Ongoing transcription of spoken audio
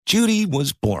Judy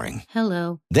was boring.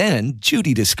 Hello. Then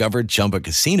Judy discovered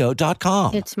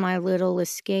ChumbaCasino.com. It's my little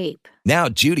escape. Now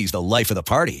Judy's the life of the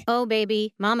party. Oh,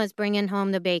 baby, mama's bringing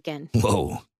home the bacon.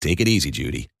 Whoa, take it easy,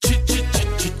 Judy.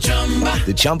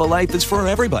 The Chumba life is for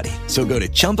everybody. So go to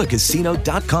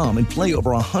ChumbaCasino.com and play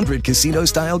over 100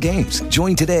 casino-style games.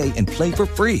 Join today and play for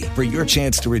free for your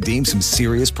chance to redeem some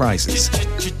serious prizes.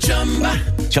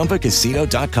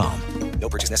 ChumbaCasino.com. No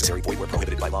purchase necessary. Void where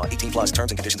prohibited by law. 18 plus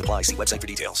terms and conditions apply. See website for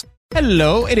details.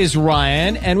 Hello, it is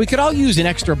Ryan, and we could all use an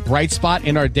extra bright spot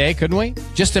in our day, couldn't we?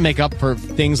 Just to make up for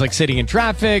things like sitting in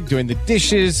traffic, doing the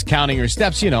dishes, counting your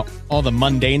steps, all the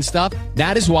mundane stuff.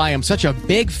 That is why I'm such a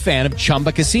big fan of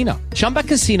Chumba Casino. Chumba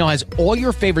Casino has all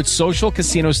your favorite social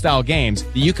casino-style games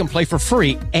that you can play for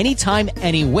free anytime,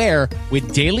 anywhere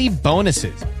with daily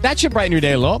bonuses. That should brighten your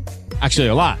day a little. Actually,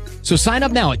 a lot. So sign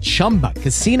up now at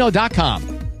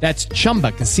ChumbaCasino.com. That's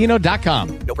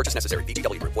ChumbaCasino.com. No purchase necessary.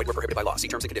 VGW Group. Void where prohibited by law. See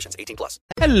terms and conditions. 18 plus.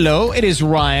 Hello, it is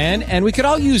Ryan, and we could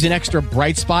all use an extra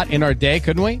bright spot in our day,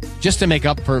 couldn't we? Just to make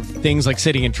up for things like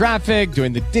sitting in traffic,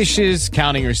 doing the dishes,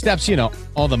 counting your steps,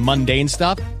 all the mundane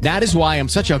stuff. That is why I'm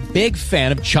such a big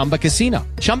fan of Chumba Casino.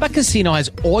 Chumba Casino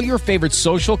has all your favorite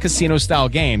social casino-style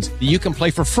games that you can play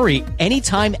for free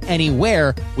anytime,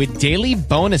 anywhere with daily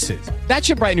bonuses. That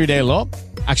should brighten your day a little.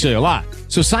 Actually, a lot.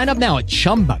 So sign up now at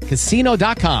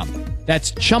ChumbaCasino.com.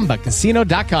 That's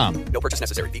ChumbaCasino.com. No purchase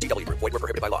necessary. VGW Group. Void where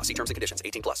prohibited by law. See terms and conditions.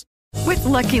 18 plus. With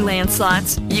Lucky Land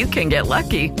Slots, you can get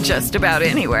lucky just about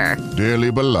anywhere.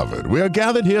 Dearly beloved, we are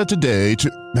gathered here today to...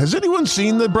 Has anyone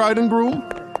seen the bride and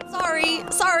groom?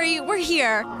 Sorry, we're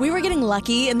here. We were getting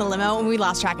lucky in the limo and we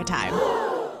lost track of time.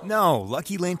 No,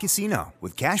 Lucky Land Casino,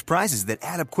 with cash prizes that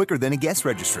add up quicker than a guest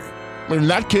registry. In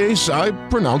that case, I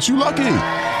pronounce you lucky.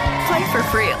 Play for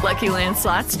free at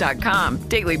LuckyLandSlots.com.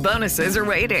 Daily bonuses are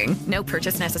waiting. No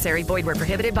purchase necessary. Void where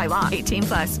prohibited by law. 18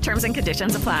 plus. Terms and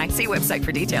conditions apply. See website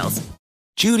for details.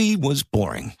 Judy was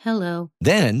boring. Hello.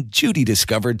 Then Judy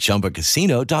discovered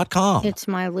ChumbaCasino.com. It's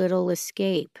my little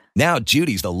escape. Now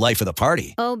Judy's the life of the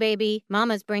party. Oh, baby,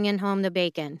 mama's bringing home the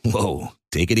bacon. Whoa,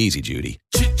 take it easy, Judy.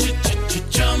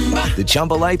 The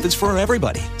Chumba life is for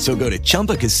everybody. So go to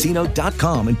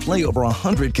ChumbaCasino.com and play over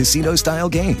 100 casino-style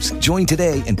games. Join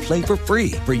today and play for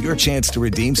free for your chance to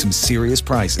redeem some serious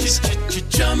prizes.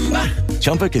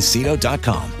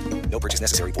 ChumbaCasino.com. No purchase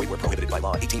necessary. Void where prohibited by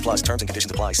law. 18 plus terms and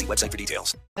conditions apply. See website for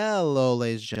details. Hello,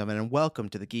 ladies and gentlemen, and welcome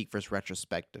to the Geekverse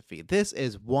Retrospective feed. This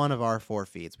is one of our 4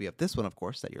 feeds. We have this one, of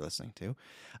course, that you're listening to.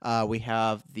 We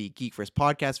have the Geekverse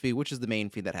podcast feed, which is the main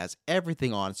feed that has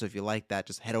everything on. So if you like that,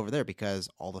 just head over there because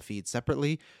all the feeds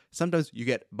separately. Sometimes you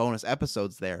get bonus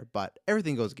episodes there, but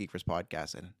everything goes to Geekverse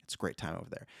podcast, and it's a great time over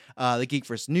there. The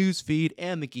Geekverse news feed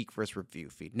and the Geekverse review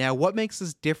feed. Now, what makes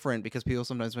this different? Because people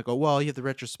sometimes might go, well, you have the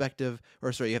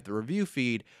you have the review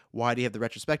feed. Why do you have the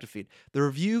retrospective feed? The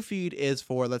review feed is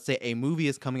for, let's say, a movie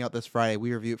is coming out this Friday.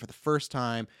 We review it for the first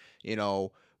time,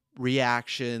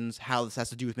 reactions, how this has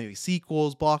to do with maybe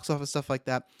sequels, box office, stuff like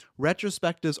that.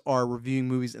 Retrospectives are reviewing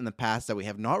movies in the past that we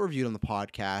have not reviewed on the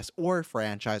podcast or a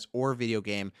franchise or a video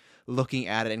game, looking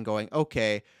at it and going,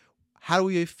 okay, how do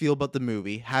we feel about the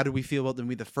movie? How do we feel about the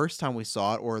movie the first time we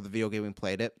saw it or the video game we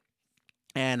played it?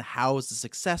 And how has the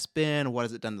success been? What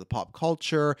has it done to the pop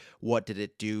culture? What did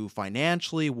it do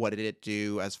financially? What did it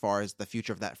do as far as the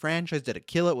future of that franchise? Did it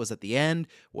kill it? Was it the end?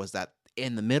 Was that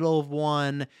in the middle of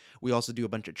one? We also do a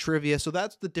bunch of trivia. So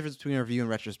that's the difference between a review and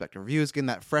retrospective. Review is getting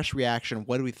that fresh reaction.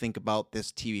 What do we think about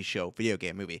this TV show, video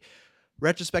game, movie?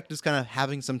 Retrospective is kind of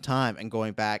having some time and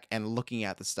going back and looking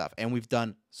at the stuff. And we've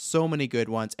done so many good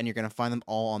ones, and you're going to find them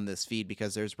all on this feed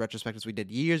because there's retrospectives we did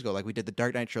years ago, like we did the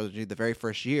Dark Knight trilogy the very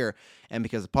first year, and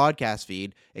because the podcast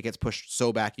feed, it gets pushed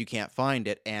so back you can't find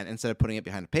it, and instead of putting it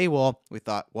behind a paywall, we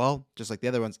thought, well, just like the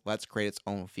other ones, let's create its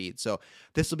own feed. So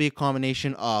this will be a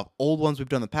combination of old ones we've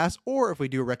done in the past, or if we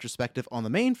do a retrospective on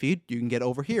the main feed, you can get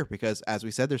over here because, as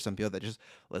we said, there's some people that just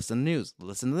listen to news,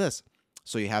 listen to this.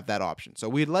 So you have that option. So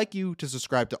we'd like you to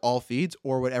subscribe to all feeds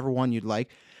or whatever one you'd like.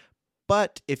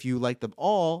 But if you like them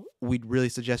all, we'd really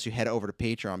suggest you head over to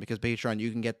Patreon because Patreon,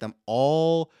 you can get them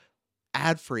all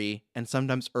ad-free and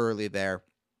sometimes early there.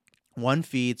 One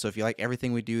feed. So if you like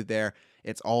everything we do there,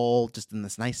 it's all just in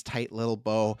this nice tight little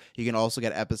bow. You can also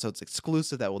get episodes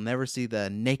exclusive that will never see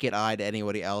the naked eye to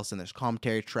anybody else. And there's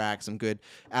commentary tracks, some good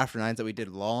after nines that we did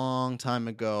a long time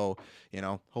ago.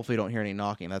 Hopefully you don't hear any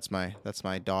knocking. That's my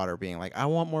daughter being like, I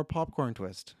want more popcorn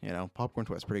twist. Popcorn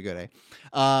twist, pretty good,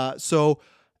 eh? So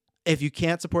if you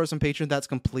can't support us on Patreon, that's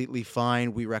completely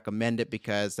fine. We recommend it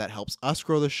because that helps us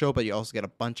grow the show, but you also get a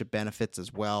bunch of benefits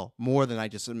as well, more than I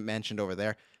just mentioned over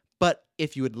there. But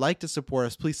if you would like to support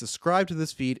us, please subscribe to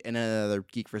this feed and any other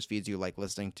Geekverse feeds you like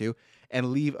listening to,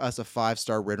 and leave us a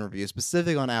 5-star written review,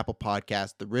 specific on Apple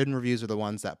Podcasts. The written reviews are the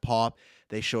ones that pop.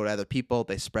 They show it to other people.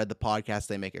 They spread the podcast.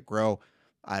 They make it grow.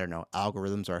 I don't know.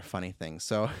 Algorithms are a funny thing.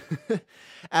 So,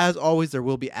 as always, there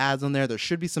will be ads on there. There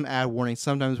should be some ad warnings.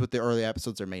 Sometimes with the early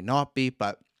episodes, there may not be,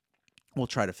 but we'll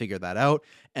try to figure that out.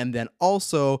 And then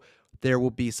also, there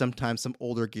will be sometimes some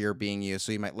older gear being used.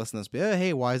 So you might listen to this and be, oh,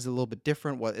 hey, why is it a little bit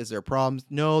different? What is there problems?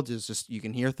 No, there's just, you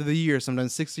can hear through the years.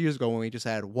 Sometimes 6 years ago when we just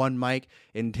had one mic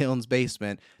in Dylan's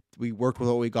basement, we worked with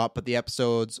what we got, but the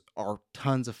episodes are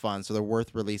tons of fun. So they're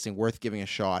worth releasing, worth giving a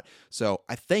shot. So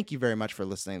I thank you very much for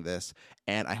listening to this.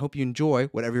 And I hope you enjoy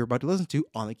whatever you're about to listen to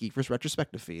on the Geekverse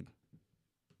Retrospective feed.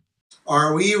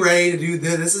 Are we ready to do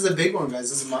this? This is a big one, guys.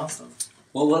 This is a milestone.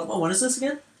 Well, what is this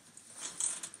again?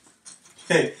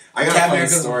 Hey, I got a funny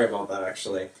story about that,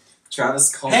 actually.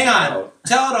 Travis called Hang me on. out.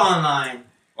 Tell it online.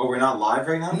 Oh, we're not live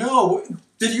right now? No.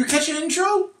 Did you catch an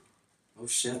intro? Oh,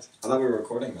 shit. I thought we were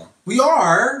recording, though. We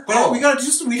are, but we don't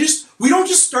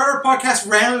just start our podcast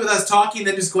randomly with us talking and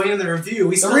then just going into the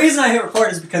review. The reason I hit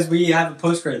record is because we have a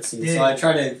post-credit scene, so I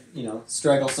try to,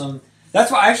 straggle some... That's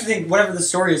why I actually think whatever the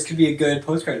story is could be a good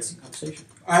post-credit scene conversation.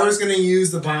 I was going to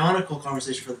use the Bionicle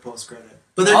conversation for the post-credit.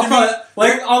 But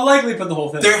I'll likely put the whole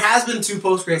thing. There has been 2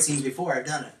 post-credit scenes before. I've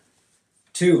done it.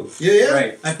 2? Yeah.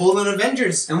 Right. I pulled an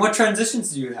Avengers. And what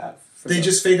transitions do you have? They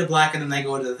just fade to black and then they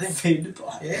go into the thing. Fade to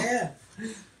black. Yeah.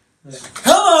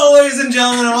 Hello, ladies and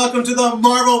gentlemen, and welcome to the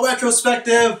Marvel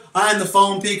Retrospective. I'm the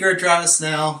phone peeker, Travis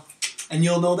Snell, and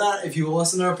you'll know that if you will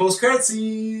listen to our post-credit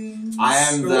scenes. I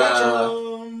am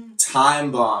the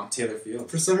time bomb, Taylor Field.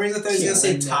 For some reason, I thought you were going to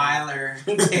say Tyler.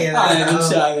 I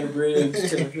am Tyler Bridge.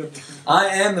 I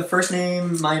am the first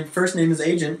name. My first name is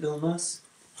Agent Dylan Muss.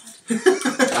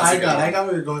 I got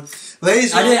where you're going,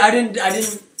 ladies. I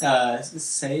didn't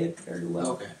say it very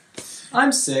well. Okay.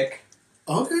 I'm sick.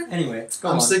 Okay. Anyway,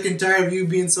 I'm sick and tired of you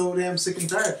being so damn sick and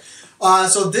tired.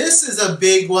 So this is a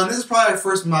big one. This is probably our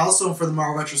first milestone for the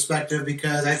Marvel Retrospective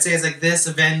because I'd say it's like this,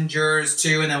 Avengers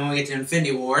 2, and then when we get to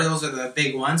Infinity War, those are the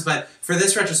big ones. But for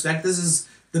this retrospective, this is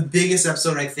the biggest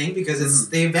episode, I think, because it's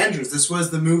the Avengers. This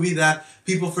was the movie that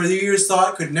people for years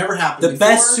thought could never happen before.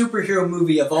 Best superhero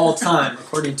movie of all time,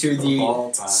 according to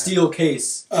the steel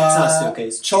case. It's not steel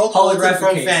case. Holographic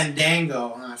from case.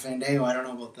 Fandango. Fandango, I don't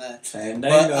know about that.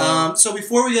 Fandango. But, so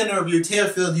before we get into our review, Taylor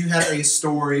Field, you had a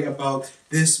story about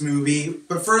this movie.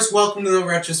 But first, welcome to the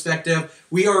retrospective.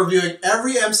 We are reviewing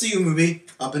every MCU movie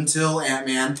up until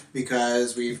Ant-Man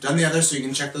because we've done the others, so you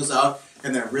can check those out.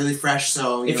 And they're really fresh,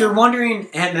 so... You're wondering,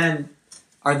 Ant-Man,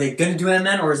 are they going to do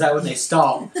Ant-Man, or is that when they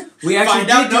stall? We actually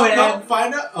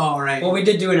find out. Oh, right. Well, we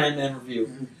did do an Ant-Man review.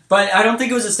 Mm-hmm. But I don't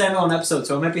think it was a standalone episode,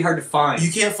 so it might be hard to find.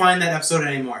 You can't find that episode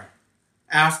anymore.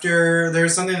 After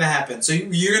there's something that happened. So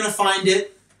you're going to find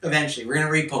it eventually. We're going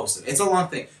to repost it. It's a long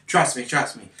thing. Trust me.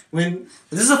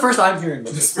 This is the first I'm hearing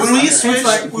about this. When we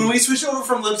switch over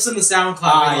from Libsyn to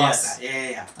SoundCloud, we lost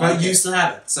that. Yeah. But you still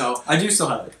have it. So I do still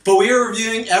have it. But we are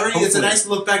reviewing everything. It's a nice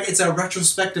look back. It's a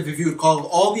retrospective, if you would call it,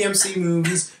 all the MCU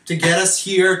movies to get us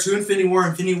here to Infinity War.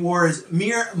 Infinity War is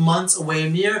mere months away.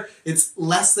 It's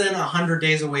less than 100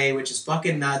 days away, which is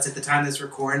fucking nuts at the time this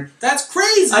recording. That's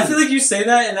crazy. I feel like you say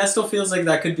that, and that still feels like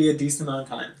that could be a decent amount of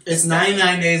time. It's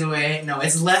 99 days away. No,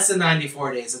 it's less than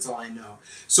 94 days. That's all I know.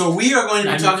 So we are going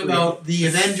to be talking about the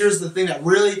Avengers, the thing that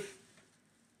really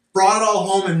brought it all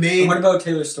home and made... And what about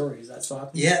Taylor's story? Is that still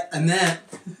happening? Yeah, and then...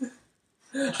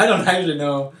 I don't actually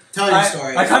know. Tell your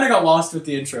story. I kind of got lost with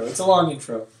the intro. It's a long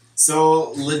intro.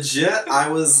 So legit, I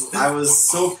was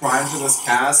so primed for this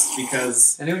cast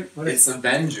because it's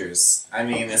Avengers. I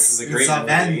mean, this is a great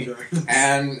movie,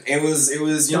 and it was.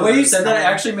 The way you said that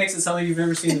actually makes it sound like you've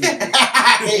never seen the movie.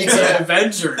 It's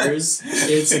Avengers.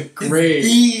 It's great.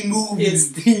 It's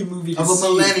the movie of a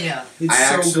millennia.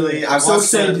 I've so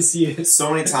excited to see it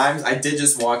so many times. I did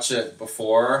just watch it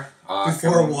before.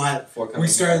 Before we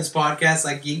started this podcast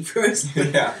like Geekverse.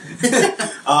 Yeah.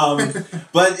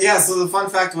 But yeah, so the fun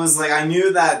fact was I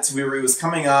knew that it was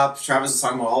coming up. Travis was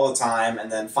talking about it all the time,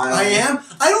 and then finally I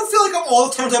don't feel like I'm all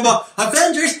the time talking about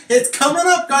Avengers. It's coming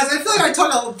up, guys. I feel like I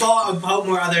talk about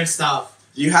more other stuff.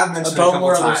 You have mentioned it a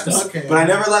couple times, but I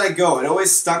never let it go. It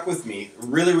always stuck with me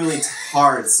really, really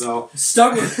hard. So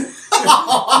stuck with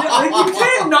you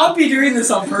can't not be doing this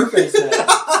on purpose.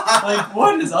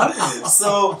 What is up with this?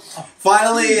 So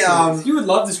finally, you would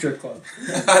love the strip club.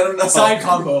 I don't know. Side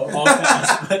combo, all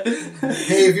fast.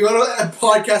 Hey, if you want to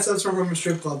podcast us from a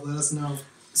strip club, let us know.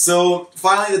 So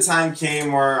finally, the time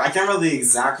came where I can't remember the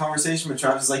exact conversation, but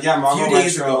Travis was like, "Yeah, Marvel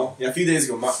Retro." Yeah, a few days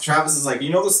ago, Travis is like, "You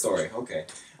know the story, okay."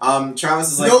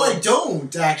 Travis is like, no, I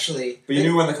don't actually. But you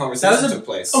knew when the conversation took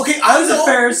place. Okay, That was a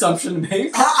fair assumption to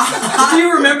make. If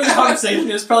you remember the conversation,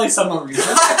 it was probably somewhat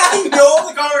recent. I know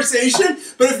the conversation,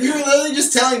 but if you were literally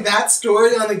just telling that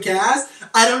story on the cast,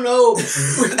 I don't know.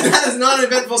 That is not an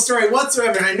eventful story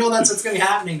whatsoever, and I know that's what's going to be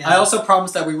happening now. I also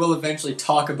promise that we will eventually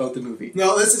talk about the movie.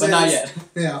 No, this is but not yet.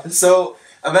 Yeah. So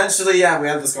eventually, we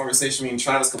had this conversation me and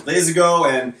Travis a couple days ago,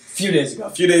 and a few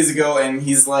days ago, and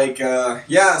he's like,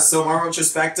 so Marvel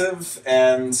retrospective,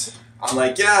 and I'm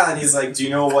like, yeah, and he's like, do you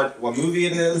know what movie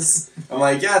it is? I'm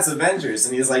like, yeah, it's Avengers,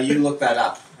 and he's like, you looked that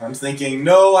up. I'm thinking,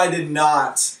 no, I did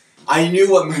not. I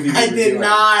knew what movie we were doing.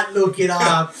 Not look it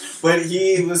up. But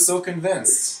he was so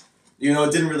convinced. You know,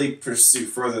 it didn't really pursue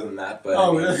further than that, but...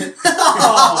 Oh, really?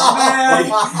 Oh,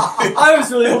 man. I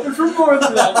was really hoping for more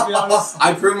than that, to be honest.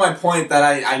 I proved my point that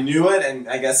I knew it, and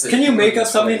I guess... Can you make up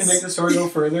something to make the story go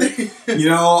further? You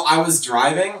know, I was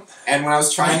driving, and when I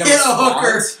was trying to respond...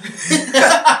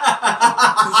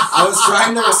 I was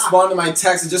trying to respond to my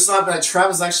text, it just so happened that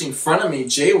Travis was actually in front of me,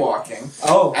 jaywalking.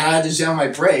 Oh. And I had to jam my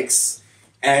brakes.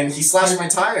 And he slashed my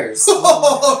tires.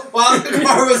 While the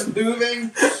car was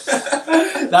moving.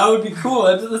 That would be cool.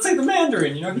 That's like the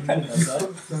Mandarin, you know, he kind of does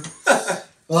that.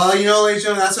 Well, you know, ladies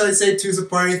and gentlemen, that's why they say two's a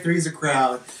party, three's a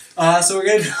crowd. So we're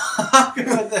going to talk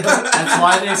about that. That's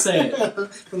why they say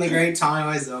it. From the great Tommy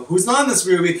Wiseau, who's not in this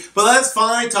movie, but let's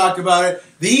finally talk about it.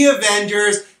 The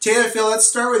Avengers. Taylor, Phil, let's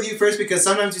start with you first, because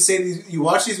sometimes you say you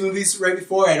watch these movies right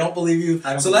before. I don't believe you.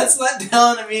 So let's let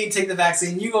Dylan and me take the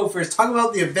vaccine. You go first. Talk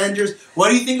about the Avengers. What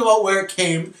do you think about when it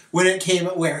came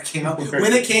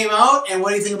out, and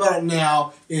what do you think about it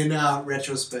now in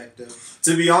retrospective?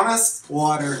 To be honest,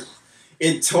 water.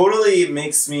 It totally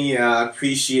makes me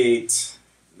appreciate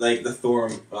like the Thor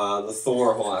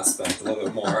whole aspect a little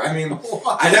bit more. I mean,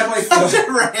 I definitely feel such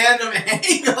a random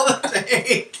angle to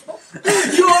take.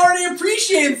 You already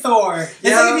appreciate Thor. It's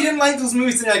like if you didn't like those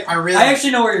movies, then you're like, I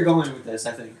actually know where you're going with this,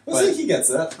 I think. I think he gets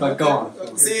it. But go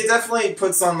on. See, it definitely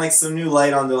puts on like some new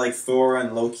light onto like Thor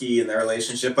and Loki and their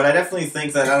relationship. But I definitely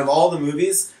think that out of all the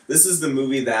movies, this is the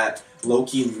movie that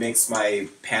Loki makes my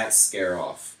pants scare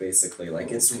off. Basically,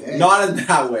 like it's not in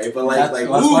that way, but like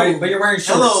but you're wearing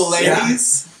shorts. Hello,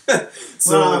 ladies. Yeah.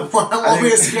 So want me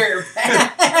to scare your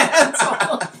pants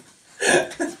off?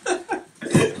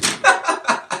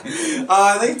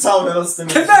 I think Tom Hiddleston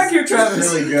Get back here,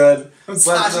 Travis. Really good. I'm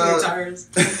slashing your tires.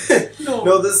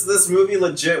 No, this movie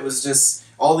legit was just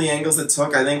all the angles it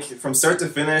took. I think from start to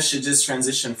finish, it just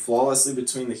transitioned flawlessly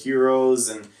between the heroes,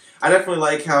 and I definitely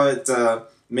like how it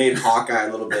made Hawkeye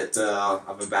a little bit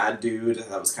of a bad dude.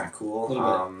 That was kind of cool.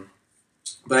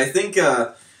 But I think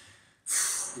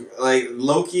like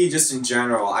Loki, just in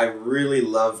general, I really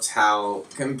loved how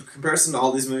comparison to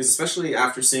all these movies, especially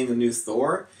after seeing the new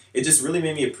Thor, it just really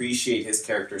made me appreciate his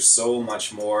character so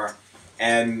much more.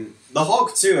 And the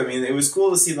Hulk, too. I mean, it was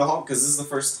cool to see the Hulk, because this is the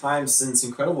first time since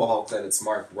Incredible Hulk that it's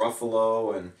Mark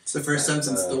Ruffalo. And it's the first time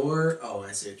since Thor? Oh,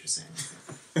 I see what you're saying.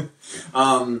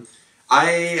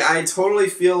 I totally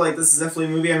feel like this is definitely a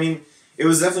movie. I mean, it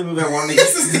was definitely a movie I wanted to get.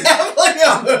 This is definitely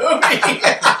a movie!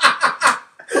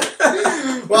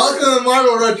 Welcome to the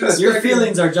Marvel retrospective. Your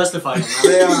feelings are justified.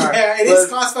 They are. Yeah, it is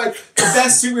classified the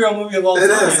best superhero movie of all time.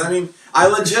 It is. I mean,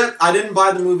 I didn't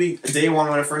buy the movie day one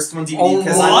when it first came on DVD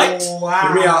because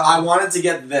I wanted to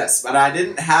get this, but I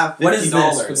didn't have $50. What is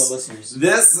this for the listeners?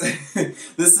 This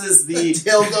is the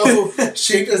dildo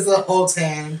shaped as the Hulk's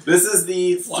hand. This is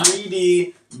the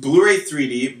 3D Blu-ray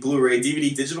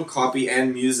DVD digital copy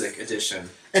and music edition.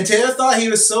 And Taylor thought he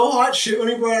was so hot shit when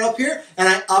he brought it up here, and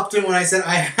I upped him when I said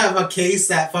I have a case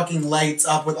that fucking lights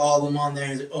up with all of them on there.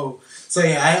 And he's like, oh. So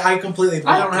yeah, I completely.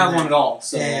 I don't have one at all.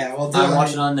 So yeah, well, I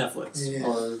watch it on Netflix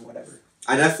or whatever.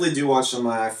 I definitely do watch it on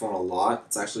my iPhone a lot.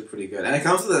 It's actually pretty good, and it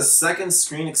comes with a second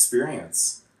screen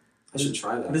experience. I should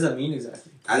try that. What does that mean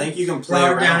exactly? I think you can play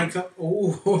around.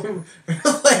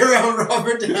 Play around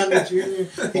Robert Downey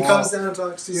Jr. He comes down and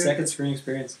talks to you. Second screen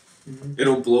experience. Mm-hmm.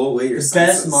 It'll blow away your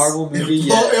best Marvel movie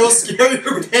yet. It'll scare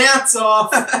your pants off.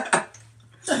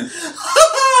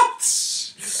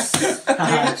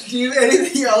 Do you have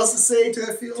anything else to say to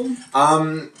the film?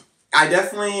 I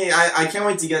definitely, I can't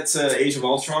wait to get to Age of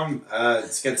Ultron,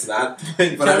 to get to that.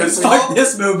 But I just fuck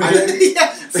this movie.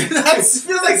 Yeah, that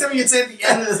feels like something you'd say at the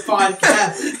end of this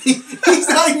podcast. He's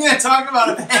not even going to talk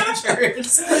about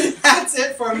Avengers. That's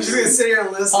it for him. He's just going to sit here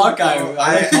and listen. Hawkeye.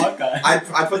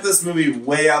 I put this movie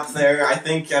way up there. I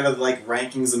think out of like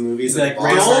rankings of movies. Like,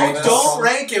 don't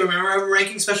rank it. Remember, I'm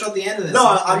ranking special at the end of this. No,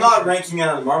 I'm not ranking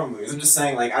out of the Marvel movies. I'm just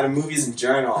saying like out of movies in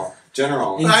general.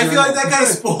 General. But I feel like that kind of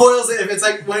spoils it if it's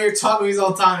like one of your top movies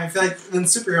all time. I feel like in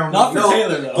superhero Not movies. for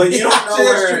Taylor though. But you don't know That's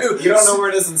where true. you don't know where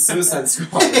it is in Suicide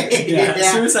Squad. Yeah,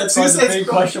 Suicide Squad's a Suicide big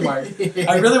Squad. question mark.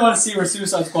 I really want to see where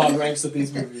Suicide Squad ranks with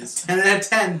these movies. 10 out of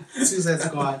 10. Suicide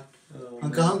Squad.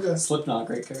 Hunka Hunka. Slipknot,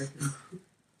 great character.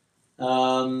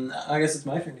 I guess it's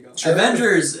my turn to go. Sure.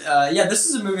 Avengers. This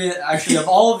is a movie that actually of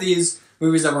all of these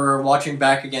movies that we're watching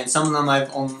back again. Some of them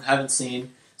haven't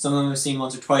seen. Some of them I've seen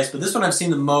once or twice. But this one I've seen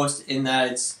the most in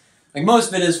that it's like most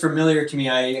of it is familiar to me.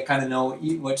 I kind of know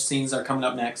which scenes are coming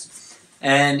up next,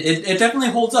 and it definitely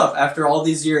holds up after all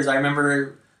these years. I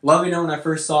remember loving it when I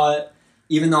first saw it,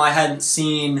 even though I hadn't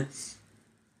seen.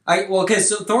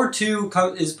 So Thor 2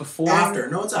 is before. After.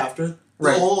 No, it's after.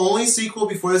 Right. The only sequel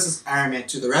before this is Iron Man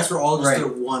 2. The rest were all just their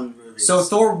one movie. So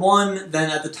Thor 1, then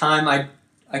at the time,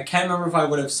 I can't remember if I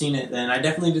would have seen it then. I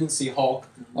definitely didn't see Hulk,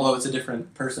 although it's a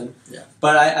different person. Yeah.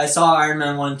 But I saw Iron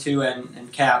Man 1, 2,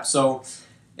 and Cap. So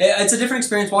it's a different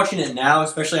experience watching it now,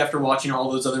 especially after watching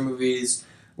all those other movies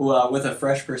with a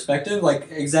fresh perspective. Like,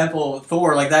 example,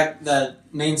 Thor, like that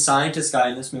main scientist guy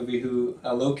in this movie who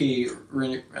Loki...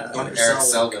 Eric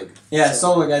Selvig. Yeah,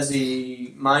 Selvig, as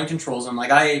he mind controls him.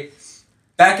 Like,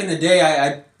 back in the day,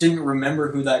 I didn't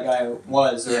remember who that guy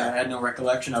was, or I had no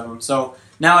recollection of him. So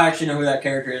now I actually know who that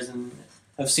character is, and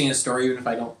I've seen his story, even if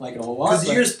I don't like it a whole lot. Because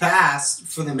years passed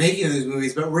for the making of these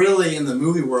movies, but really in the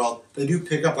movie world, they do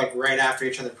pick up like right after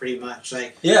each other pretty much.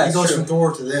 Like, it goes from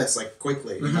Thor to this like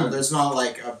quickly. You know, there's not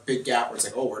like a big gap where it's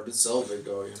like, oh, where did Selvig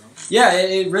go? You know? Yeah,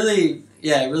 it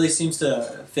really seems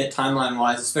to fit timeline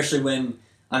wise, especially when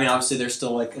obviously they're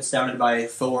still like astounded by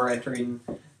Thor entering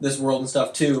this world and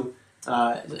stuff too.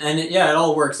 It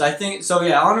all works. I think so.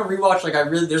 Yeah, on a rewatch,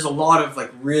 there's a lot of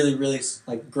like really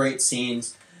like great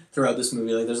scenes throughout this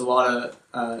movie. Like, there's a lot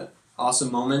of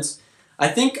awesome moments. I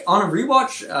think on a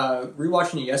rewatch,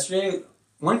 rewatching it yesterday,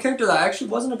 one character that I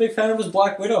actually wasn't a big fan of was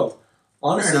Black Widow.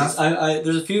 Honestly,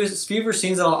 there's a few of her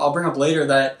scenes that I'll bring up later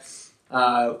that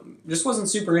just wasn't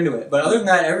super into it. But other than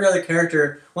that, every other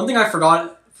character. One thing I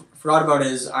forgot about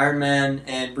is Iron Man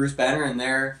and Bruce Banner and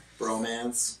their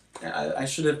bromance. I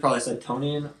should have probably said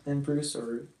Tony and Bruce,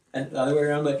 or the other way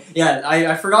around. But yeah,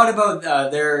 I forgot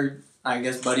about their, I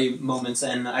guess, buddy moments,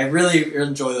 and I really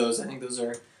enjoy those. I think those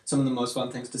are some of the most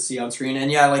fun things to see on screen.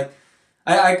 And yeah, like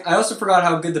I also forgot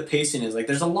how good the pacing is. Like,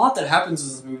 there's a lot that happens in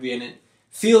this movie, and it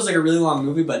feels like a really long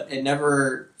movie, but it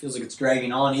never feels like it's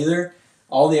dragging on either.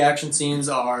 All the action scenes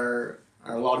are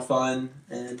a lot of fun,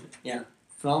 and yeah,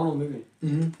 phenomenal movie.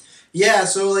 Mm-hmm. Yeah,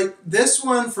 so like this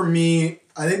one for me,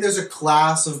 I think there's a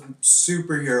class of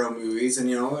superhero movies, and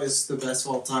it's the best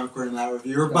of all time according to that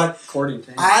reviewer. But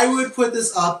I would put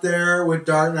this up there with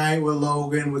Dark Knight, with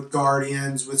Logan, with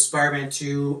Guardians, with Spider-Man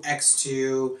 2,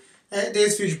 X2,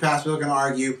 Days of Future Past. We're not going to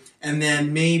argue, and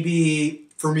then maybe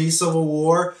for me, Civil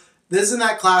War. This is in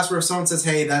that class where if someone says,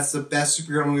 "Hey, that's the best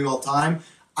superhero movie of all time,"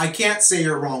 I can't say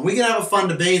you're wrong. We can have a fun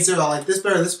debate and say, "I like this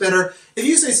better, this better." If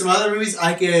you say some other movies,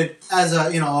 I could, as a a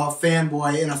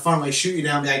fanboy in a fun way, shoot you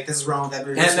down and be like, "This is wrong with that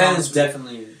movie." Ant-Man is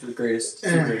definitely the greatest. Yeah,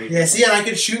 and I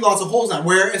could shoot lots of holes in that.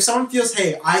 Where if someone feels,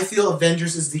 "Hey, I feel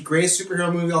Avengers is the greatest superhero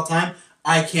movie of all time,"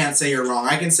 I can't say you're wrong.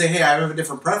 I can say, "Hey, I have a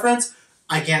different preference."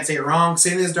 I can't say you're wrong.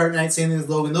 Same thing as Dark Knight, same thing as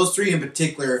Logan. Those three in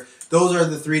particular, those are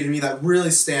the three to me that really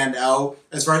stand out.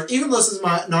 As far as, even though this is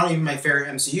not even my favorite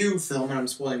MCU film, and I'm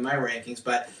spoiling my rankings,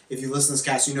 but if you listen to this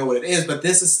cast, you know what it is. But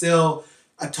this is still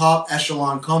a top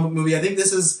echelon comic movie. I think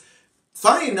this is,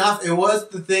 funny enough, it was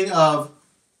the thing of,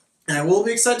 and I will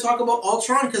be excited to talk about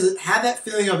Ultron because it had that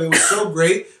feeling of it was so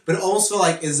great, but it almost felt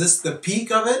like, is this the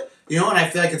peak of it? And I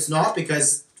feel like it's not,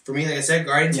 because for me, like I said,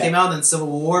 Guardians came out, then Civil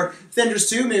War, Avengers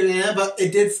 2, maybe, but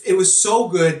it was so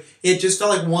good. It just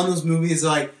felt like one of those movies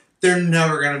like, they're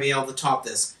never going to be able to top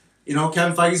this.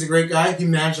 Kevin Feige's a great guy. He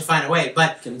managed to find a way.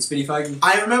 But Kevin Spitty Feige.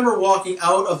 I remember walking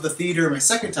out of the theater my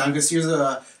second time, because here's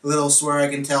a little swear I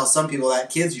can tell some people that,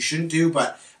 kids, you shouldn't do,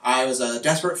 but I was a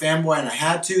desperate fanboy and I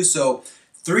had to. So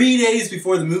 3 days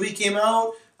before the movie came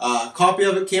out, a copy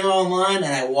of it came out online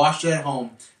and I watched it at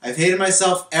home. I've hated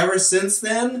myself ever since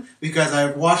then because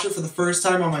I watched it for the first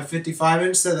time on my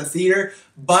 55-inch at the theater,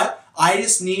 but I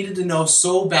just needed to know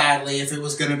so badly if it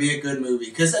was going to be a good movie.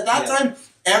 Because at that time,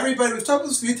 everybody, we've talked about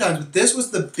this a few times, but this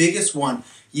was the biggest one.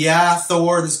 Yeah,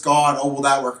 Thor, this god, oh, will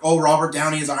that work? Oh, Robert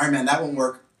Downey is Iron Man, that won't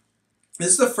work. This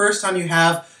is the first time you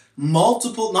have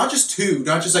multiple, not just two,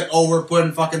 not just like, oh, we're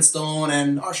putting fucking Stallone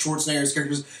and Schwarzenegger as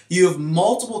characters. You have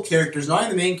multiple characters, not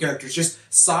even the main characters, just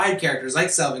side characters like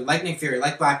Selvig, like Nick Fury,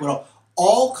 like Black Widow,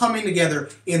 all coming together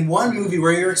in one movie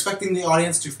where you're expecting the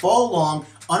audience to follow along,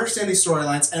 understand these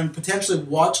storylines, and potentially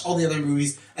watch all the other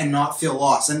movies and not feel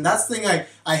lost. And that's the thing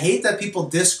I hate that people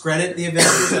discredit the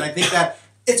Avengers, and I think that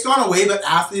it's gone away, but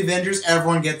after the Avengers,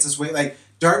 everyone gets this way. Like,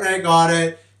 Dark Knight got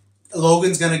it,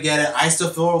 Logan's gonna get it, I still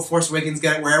feel Force Awakens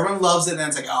get it, where everyone loves it, and then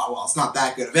it's like, oh, well, it's not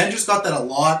that good. Avengers got that a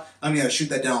lot. I'm gonna shoot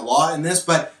that down a lot in this,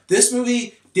 but this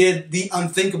movie did the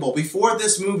unthinkable. Before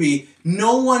this movie,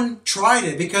 no one tried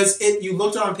it because you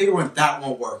looked on paper and went, that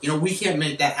won't work. We can't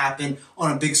make that happen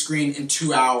on a big screen in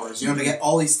 2 hours. To get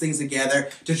all these things together,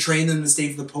 to train them to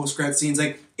stay for the post-credit scenes.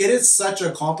 Like, it is such an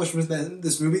accomplishment in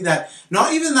this movie that,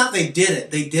 not even that they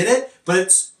did it, but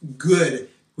it's good.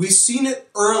 We've seen it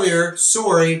earlier,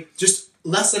 just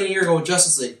less than a year ago with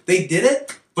Justice League. They did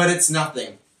it, but it's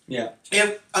nothing. Yeah.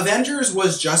 If Avengers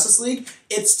was Justice League,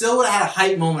 it still would have had a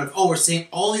hype moment of, we're seeing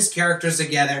all these characters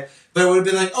together, but it would have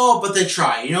been like, but they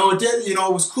tried.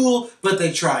 It was cool, but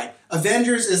they tried.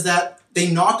 Avengers is that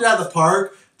they knocked it out of the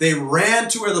park, they ran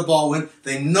to where the ball went,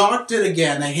 they knocked it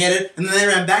again, they hit it, and then they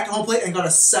ran back to home plate and got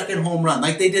a second home run.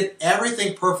 Like, they did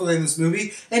everything perfectly in this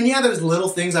movie, and yeah, there's little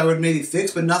things I would maybe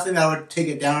fix, but nothing that would take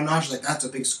it down a notch. Like, that's a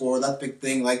big score, that's a big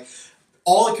thing, like,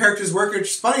 all the characters work, which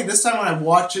is funny. This time when I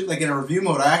watched it, like in a review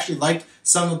mode, I actually liked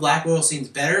some of the Black Widow scenes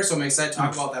better, so I'm excited to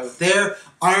talk about that with there.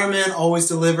 Iron Man always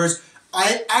delivers.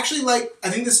 I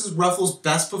think this is Ruffalo's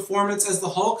best performance as the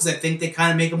Hulk, because I think they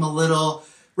kind of make him a little...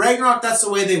 Ragnarok, that's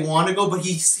the way they want to go, but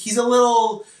he's a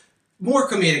little more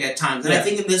comedic at times. And I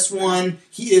think in this one,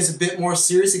 he is a bit more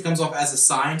serious. He comes off as a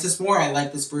scientist more. I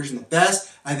like this version the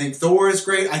best. I think Thor is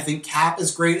great. I think Cap is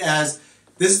great as...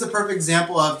 This is the perfect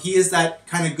example of he is that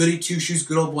kind of goody two-shoes,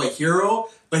 good old boy hero,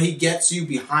 but he gets you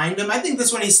behind him. I think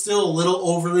this one he's still a little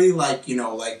overly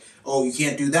oh, you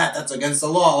can't do that, that's against the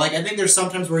law. Like, I think there's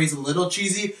sometimes where he's a little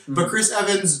cheesy, but Chris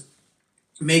Evans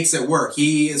makes it work.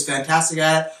 He is fantastic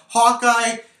at it.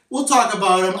 Hawkeye, we'll talk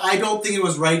about him. I don't think it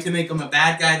was right to make him a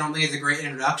bad guy. I don't think it's a great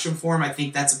introduction for him. I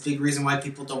think that's a big reason why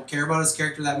people don't care about his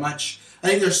character that much. I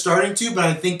think they're starting to, but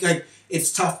I think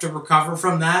it's tough to recover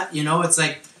from that. It's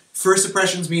like... First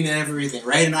impressions mean everything,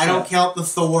 right? And I don't count the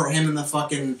Thor, him in the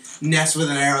fucking nest with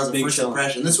an arrow as a first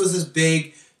impression. This was this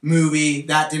big movie.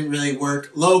 That didn't really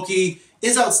work. Loki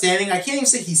is outstanding. I can't even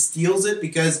say he steals it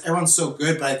because everyone's so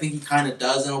good, but I think he kind of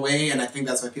does in a way, and I think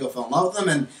that's why people fell in love with him.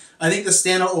 And I think the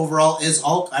standout overall is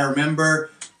Hulk. I remember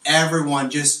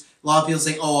everyone a lot of people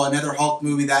saying, another Hulk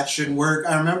movie, that shouldn't work.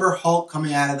 I remember Hulk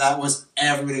coming out of that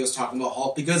everybody was talking about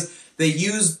Hulk because they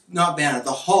used,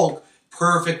 the Hulk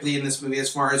perfectly in this movie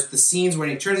as far as the scenes when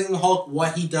he turns into Hulk,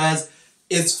 what he does,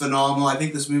 it's phenomenal. I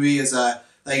think this movie is like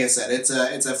I said, it's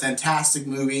a fantastic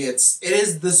movie. It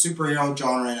is the superhero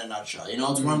genre in a nutshell.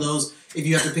 It's one of those, if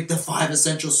you have to pick the 5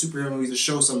 essential superhero movies to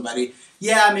show somebody,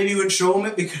 maybe you wouldn't show them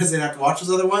it because they'd have to watch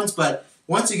those other ones, but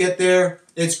once you get there,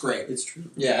 it's great. It's true.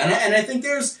 Yeah, and I think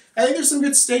there's some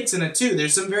good stakes in it too.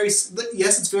 There's some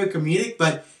it's very comedic,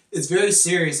 but it's very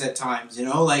serious at times,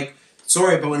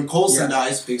 but when Coulson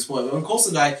dies, big spoiler, when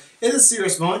Coulson dies, it's a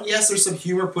serious moment. Yes, there's some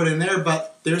humor put in there,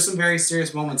 but there's some very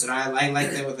serious moments, and I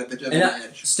like that with a bit of an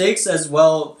edge. Stakes as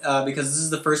well, because this is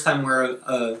the first time where,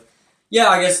 I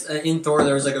guess in Thor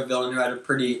there was a villain who had a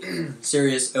pretty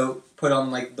serious output on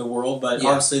the world, but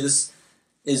obviously this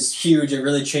is huge. It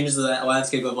really changes the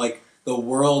landscape of the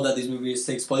world that these movies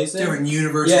takes place in. Different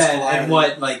universes. Yeah, and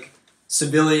what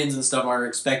civilians and stuff are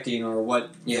expecting, or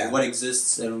what what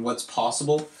exists and what's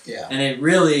possible. Yeah. And it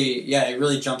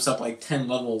really jumps up 10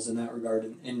 levels in that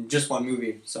regard in just one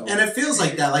movie. So. And it feels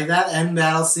like that. That end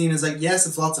battle scene is yes,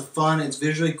 it's lots of fun, it's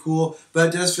visually cool, but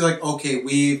it does feel okay,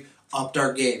 we've upped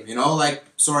our game.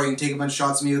 Sorry, you can take a bunch of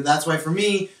shots at me. That's why for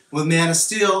me, with Man of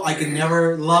Steel, I could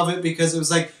never love it because it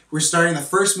was we're starting the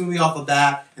first movie off the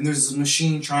bat, and there's this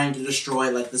machine trying to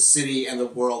destroy the city and the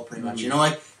world, pretty much.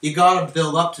 You gotta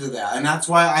build up to that, and that's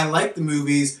why I like the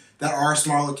movies that are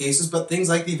smaller cases. But things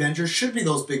like the Avengers should be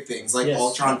those big things,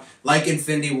 Ultron, like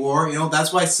Infinity War.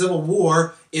 That's why Civil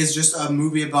War is just a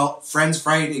movie about friends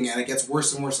fighting, and it gets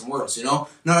worse and worse and worse. Not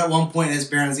at one point is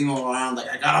Baron Zemo around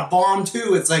I got a bomb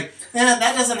too. It's that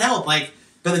doesn't help.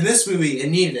 But in this movie, it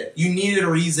needed it. You needed a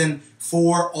reason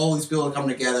for all these people to come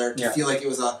together to feel like it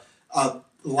was a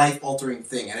life-altering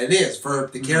thing. And it is. For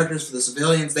the characters, for the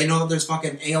civilians, they know that there's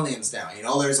fucking aliens now.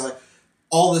 There's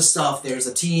all this stuff. There's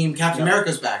a team. Captain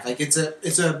America's back. It's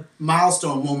a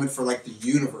milestone moment for the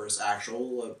universe,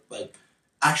 actuality.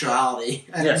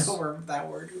 I don't know where that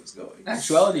word was going.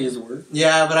 Actuality is a word.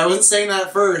 Yeah, but I wasn't saying that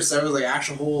at first. I was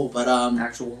actual whole, but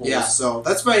actual whole. Yeah, so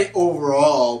that's my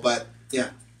overall, but yeah.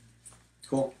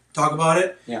 Cool. Talk about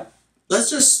it? Yeah. Let's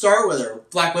just start with her.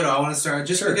 Black Widow, I want to start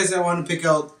just because I want to pick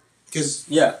out... Because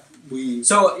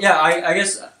So yeah, I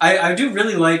guess I do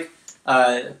really like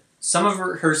some of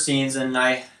her scenes, and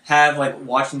I have like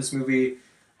watching this movie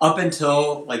up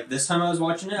until like this time I was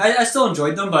watching it. I still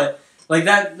enjoyed them, but like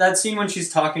that scene when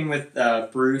she's talking with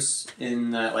Bruce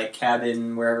in that like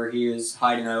cabin wherever he is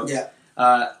hiding out. Yeah.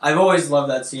 I've always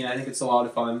loved that scene. I think it's a lot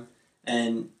of fun,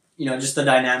 and just the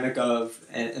dynamic of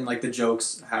and like the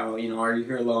jokes. How are you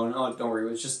here alone? Oh, don't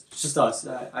worry, it's just us.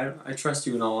 I trust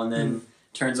you and all. And then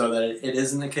turns out that it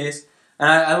isn't the case. And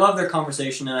I love their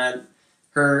conversation, and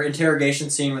her interrogation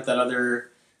scene with that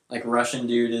other like Russian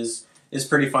dude is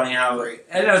pretty funny. How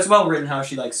it's well written how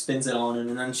she like spins it on him,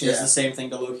 and then she does the same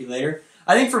thing to Loki later.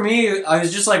 I think for me, I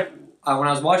was just like when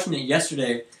I was watching it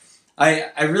yesterday,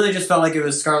 I really just felt like it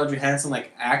was Scarlett Johansson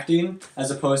like acting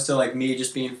as opposed to like me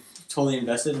just being totally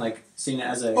invested and like seeing it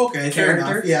as a character. Fair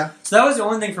enough, yeah. So that was the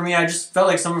only thing for me. I just felt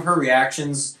like some of her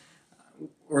reactions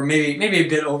were maybe a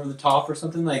bit over the top or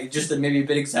something, like just maybe a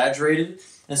bit exaggerated,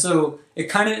 and so it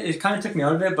kind of took me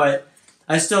out of it. But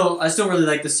I still really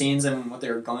like the scenes and what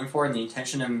they were going for and the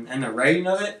intention and the writing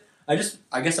of it. I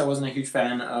guess I wasn't a huge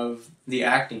fan of the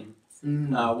acting.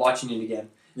 Watching it again,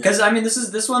 because I mean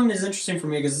this one is interesting for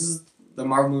me because this is the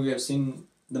Marvel movie I've seen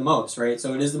the most, right?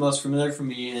 So it is the most familiar for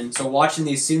me, and so watching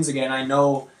these scenes again, I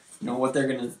know what they're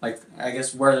gonna like. I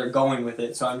guess where they're going with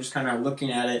it. So I'm just kind of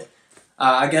looking at it,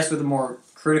 I guess with a more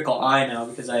critical eye now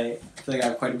because I feel like I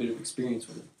have quite a bit of experience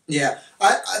with it. Yeah,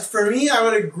 for me, I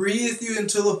would agree with you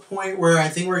until the point where I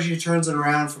think where she turns it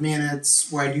around for me, and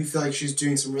it's where I do feel like she's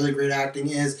doing some really great acting.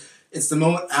 It's the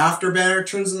moment after Banner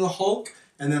turns into the Hulk.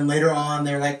 And then later on,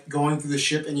 they're like going through the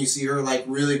ship, and you see her like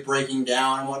really breaking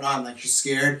down and whatnot, and like she's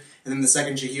scared. And then the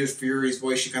second she hears Fury's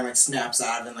voice, she kind of like snaps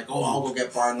out of it, and like, oh, I'll go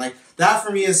get Bart. And like that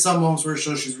for me is some moments where it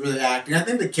shows she's really acting. I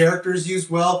think the character is used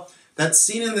well. That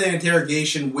scene in the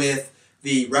interrogation with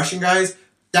the Russian guys,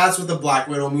 that's what the Black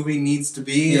Widow movie needs to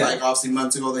be. Yeah. Like obviously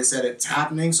months ago they said it's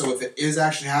happening, so if it is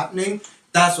actually happening,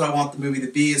 that's what I want the movie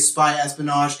to be: is spy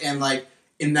espionage, and like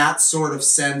in that sort of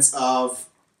sense of.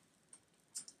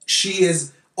 She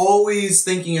is always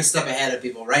thinking a step ahead of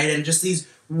people, right? And just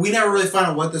we never really find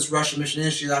out what this Russian mission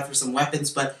is. She's after some weapons,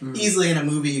 but easily in a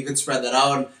movie you could spread that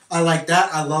out. And I like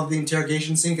that. I love the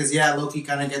interrogation scene because, Loki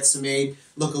kind of gets made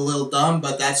look a little dumb,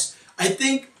 but I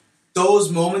think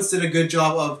those moments did a good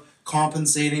job of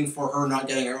compensating for her not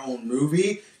getting her own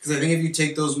movie. Because I think if you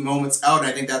take those moments out, and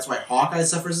I think that's why Hawkeye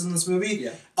suffers in this movie,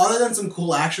 other than some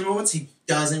cool action moments, he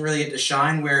doesn't really get to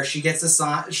shine, where she gets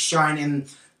to shine in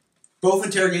both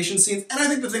interrogation scenes, and I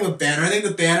think the thing with Banner, I think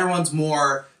the Banner one's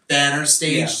more Banner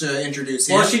stage to introduce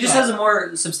him. Well, she just has a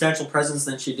more substantial presence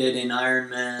than she did in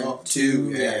Iron Man 2.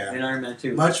 Yeah. In Iron Man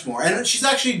 2. Much more. And she's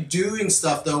actually doing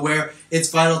stuff, though, where it's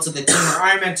vital to the team.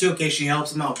 Iron Man 2, okay, she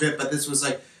helps him out a bit, but this was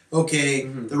like, okay,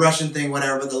 the Russian thing,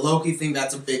 whatever, but the Loki thing,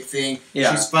 that's a big thing.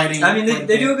 Yeah. She's fighting... I mean,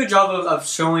 they do a good job of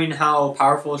showing how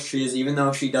powerful she is, even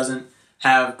though she doesn't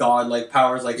have god-like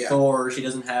powers like Thor, or she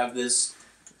doesn't have this...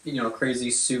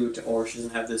 crazy suit, or she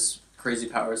doesn't have this crazy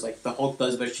powers like the Hulk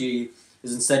does, but she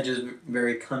is instead just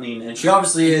very cunning, and she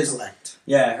obviously intellect.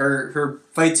 Her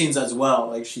fight scenes as well,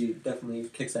 like she definitely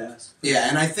kicks ass. Yeah,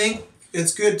 and I think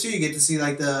it's good too. You get to see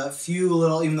like the few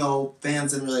little, even though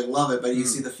fans didn't really love it, but you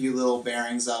see the few little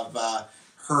bearings of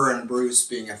her and Bruce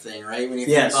being a thing, right? When you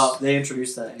think about, they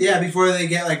introduced that. Yeah, before they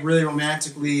get like really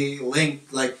romantically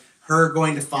linked, like her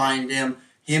going to find him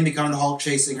becoming the Hulk,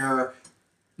 chasing her.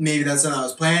 Maybe that's something that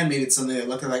was planned. Maybe it's something that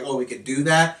looked like, we could do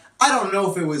that. I don't know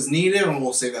if it was needed, and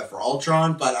we'll save that for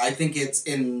Ultron, but I think it's,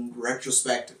 in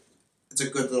retrospect, it's a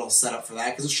good little setup for that,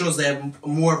 because it shows they have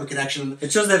more of a connection.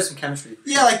 It shows they have some chemistry.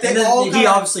 Yeah, like they all he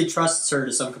obviously trusts her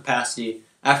to some capacity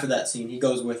after that scene. He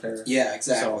goes with her. Yeah,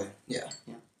 exactly. So, yeah.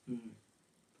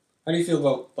 How do you feel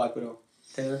about Black Widow,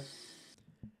 Taylor?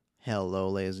 Hello,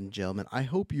 ladies and gentlemen. I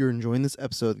hope you're enjoying this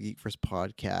episode of the Geek First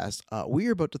Podcast. We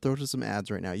are about to throw to some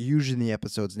ads right now. Usually in the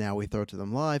episodes now we throw to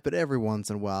them live, but every once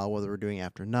in a while, whether we're doing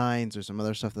After Nines or some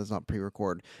other stuff that's not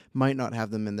pre-recorded, might not have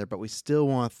them in there, but we still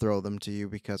want to throw them to you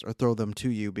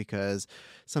because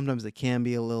sometimes they can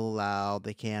be a little loud,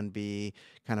 they can be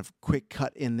kind of quick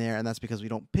cut in there, and that's because we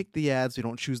don't pick the ads, we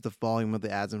don't choose the volume of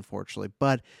the ads, unfortunately,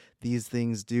 but these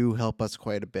things do help us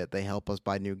quite a bit. They help us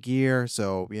buy new gear.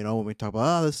 So, when we talk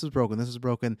about, this is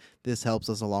broken, this helps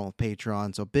us along with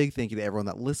Patreon. So big thank you to everyone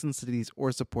that listens to these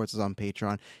or supports us on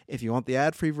Patreon. If you want the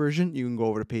ad-free version, you can go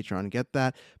over to Patreon and get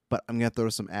that. But I'm going to throw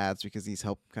some ads because these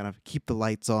help kind of keep the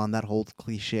lights on, that whole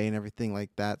cliche and everything like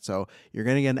that. So you're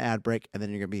going to get an ad break, and then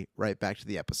you're going to be right back to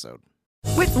the episode.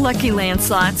 With Lucky Land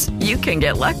Slots, you can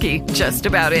get lucky just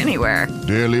about anywhere.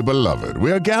 Dearly beloved,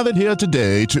 we are gathered here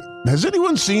today to... Has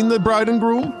anyone seen the bride and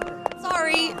groom?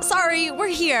 Sorry, we're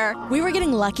here. We were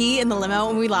getting lucky in the limo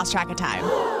and we lost track of time.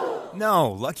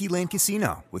 No, Lucky Land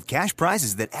Casino, with cash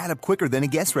prizes that add up quicker than a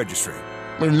guest registry.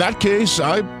 In that case,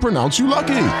 I pronounce you lucky.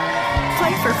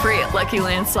 Play for free at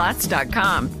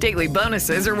LuckyLandSlots.com. Daily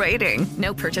bonuses are waiting.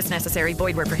 No purchase necessary.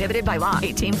 Void where prohibited by law.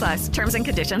 18+. Terms and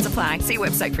conditions apply. See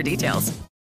website for details.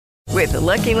 With the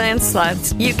Lucky Land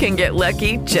Slots, you can get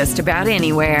lucky just about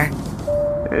anywhere.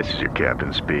 This is your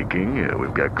captain speaking.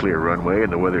 We've got clear runway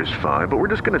and the weather's fine, but we're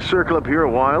just going to circle up here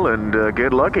a while and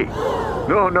get lucky.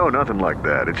 No, nothing like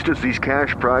that. It's just these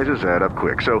cash prizes add up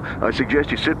quick. So I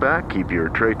suggest you sit back, keep your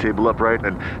tray table upright,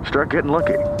 and start getting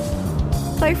lucky.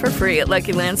 Play for free at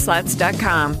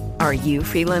LuckyLandSlots.com. Are you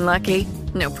feeling lucky?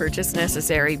 No purchase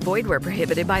necessary. Void where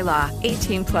prohibited by law.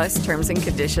 18+ terms and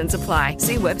conditions apply.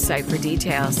 See website for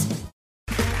details.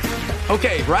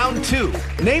 Okay, round two.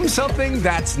 Name something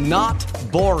that's not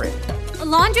boring. A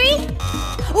laundry?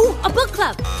 Ooh, a book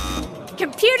club.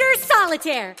 Computer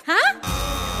solitaire, huh?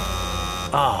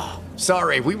 Ah,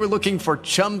 sorry, we were looking for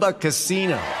Chumba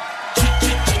Casino.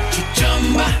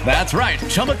 That's right,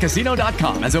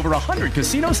 ChumbaCasino.com has over 100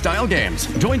 casino-style games.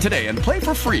 Join today and play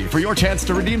for free for your chance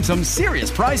to redeem some serious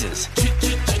prizes.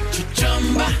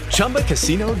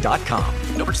 ChumbaCasino.com.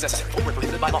 No purchase necessary. Void where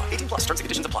prohibited by law. 18+ terms and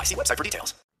conditions apply. See website for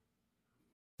details.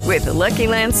 With the Lucky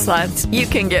Land Slots, you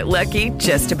can get lucky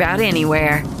just about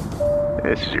anywhere.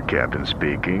 This is your captain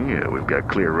speaking. We've got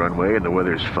clear runway and the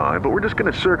weather's fine, but we're just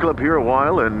going to circle up here a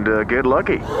while and get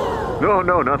lucky.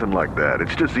 No, nothing like that.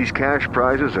 It's just these cash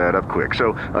prizes add up quick.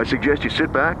 So I suggest you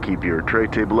sit back, keep your tray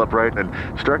table upright, and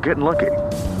start getting lucky.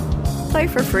 Play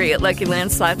for free at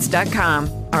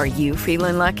LuckyLandSlots.com. Are you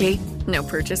feeling lucky? No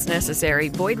purchase necessary.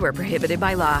 Void where prohibited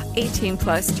by law.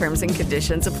 18+ terms and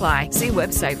conditions apply. See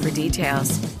website for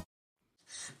details.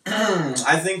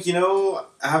 I think,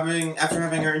 after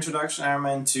having her introduction in Iron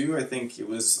Man 2, I think it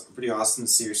was pretty awesome to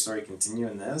see her story continue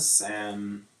in this,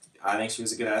 and I think she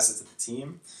was a good asset to the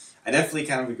team. I definitely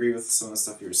kind of agree with some of the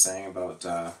stuff you were saying about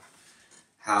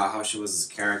how she was as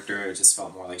a character. It just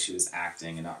felt more like she was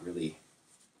acting and not really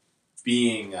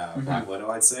being Black Widow,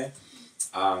 I'd say.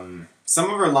 Some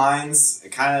of her lines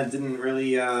kind of didn't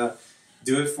really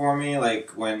do it for me,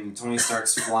 like when Tony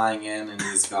Stark's flying in and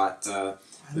he's got the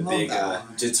big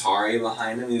Jatari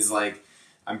behind him. He's like,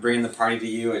 I'm bringing the party to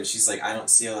you, and she's like, I don't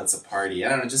see how that's a party. I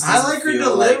don't know, just I like her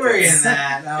delivery in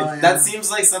that. That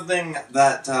seems like something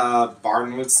that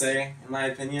Barton would say, in my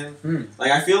opinion.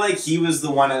 Like, I feel like he was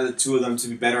the one of the two of them to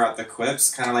be better at the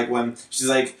quips, kind of like when she's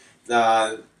like,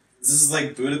 this is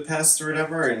like Budapest or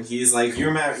whatever, and he's like, you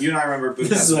and I remember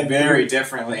Budapest like very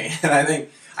differently. And I think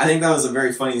that was a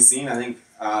very funny scene. I think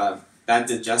that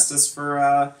did justice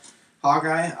for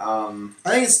Hawkeye. I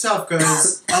think it's tough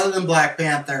because other than Black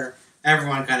Panther,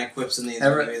 everyone kind of quips in these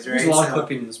movies, right? There's a lot of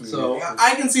quipping in this movie. So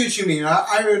I can see what you mean.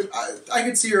 I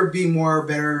could see her being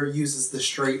better used as the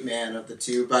straight man of the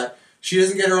two, but she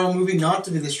doesn't get her own movie not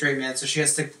to be the straight man, so she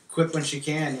has to quip when she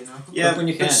can, Yeah, when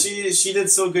you can. But she did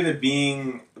so good at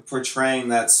portraying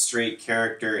that straight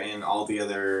character in all the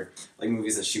other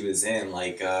movies that she was in.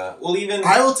 I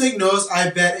will take notes. I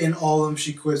bet in all of them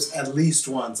she quips at least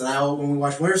once. And when we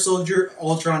watch Winter Soldier,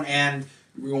 Ultron, and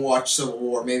we will watch Civil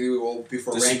War, maybe we will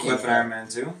before ranking. Does she quip Iron Man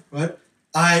 2? What?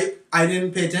 I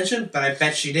didn't pay attention, but I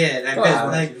bet she did.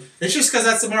 It's just because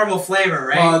that's the Marvel flavor,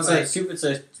 right? Well, it's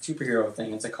a superhero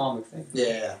thing. It's a comic thing.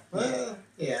 Yeah. I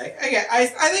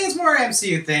think it's more an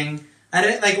MCU thing. I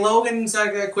didn't Logan's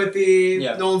not that quippy.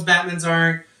 Yeah. Nolan's Batman's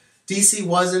aren't. DC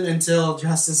wasn't until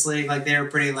Justice League. They were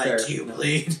pretty cute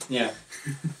lead. Yeah.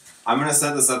 I'm gonna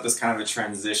set this up as kind of a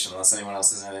transition, unless anyone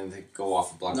else has anything to go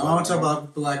off of Black Widow. No, I want to talk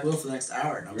about Black Widow for the next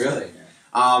hour. No, really?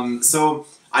 Yeah. So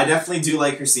I definitely do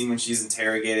like her scene when she's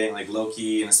interrogating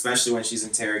Loki, and especially when she's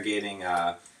interrogating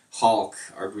Hulk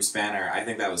or Bruce Banner. I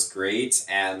think that was great,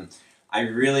 and I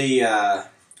really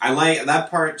I like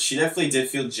that part. She definitely did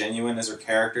feel genuine as her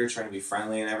character, trying to be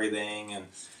friendly and everything, and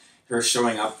her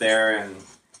showing up there. And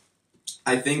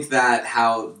I think that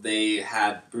how they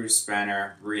had Bruce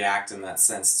Banner react in that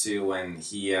sense too, when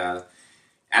he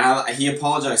he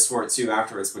apologized for it too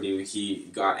afterwards, but he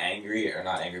got angry, or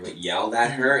not angry, but yelled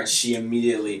at her, and she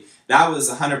immediately, that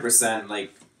was 100%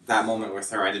 that moment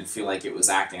with her. I didn't feel like it was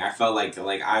acting. I felt like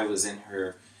I was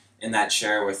in that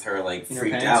chair with her,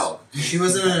 freaked out. She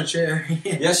wasn't in a chair.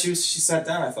 Yeah, she sat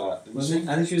down, I thought. Was she?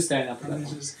 I think she was standing up.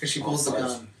 Because she pulls the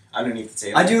gun. Underneath the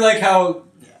table. I do like how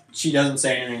she doesn't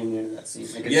say anything in that scene.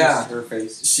 It's just her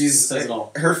face. She says it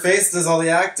all. Her face does all the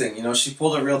acting. She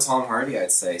pulled a real Tom Hardy,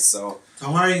 I'd say. So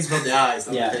Tom Hardy's about the eyes,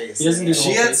 not the face. He doesn't do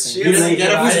She doesn't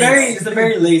get eyes. He's a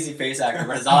very lazy face actor,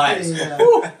 but his eyes.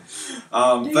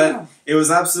 But it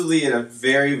was absolutely a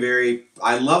very, very...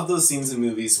 I love those scenes in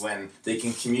movies when they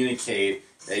can communicate,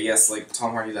 yes, like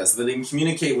Tom Hardy does, but they can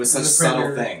communicate with such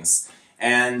subtle things.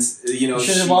 And, You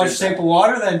should have watched Shape of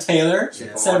Water then, Taylor,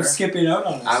 instead of skipping out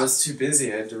on us. I was too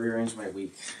busy. I had to rearrange my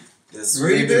week.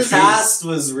 The cast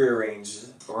was rearranged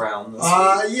around this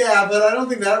week. Yeah, but I don't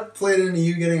think that played into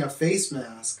you getting a face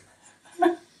mask.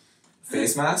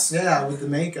 Face mask? Yeah, with the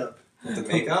makeup. With the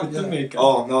makeup? With the makeup.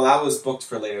 Oh, no, that was booked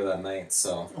for later that night,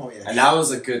 so... Oh, yeah. And that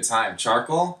was a good time.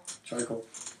 Charcoal? Charcoal.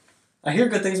 I hear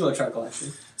good things about charcoal,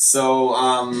 actually. So,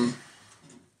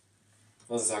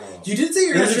 what was I talking about? You did say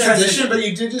you're going to transition, but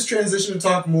you did just transition to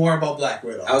talk more about Black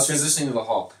Widow. I was transitioning to the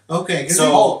Hulk. Okay, because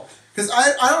So...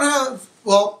 I don't have...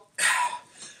 Well...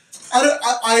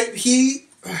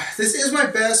 This is my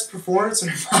best performance, or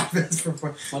my best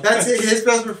performance. That's his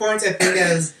best performance, I think,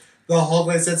 as the Hulk,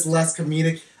 like I said, it's less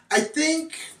comedic. I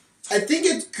think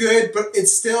it's good, but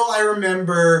it's still, I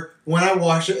remember when I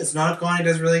watched it, it's not gone, he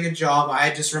does a really good job.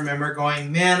 I just remember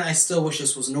going, man, I still wish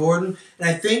this was Norton. And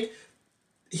I think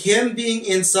him being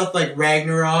in stuff like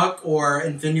Ragnarok or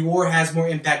Infinity War has more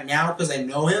impact now because I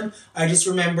know him. I just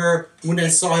remember when I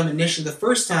saw him initially the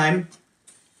first time,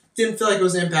 didn't feel like it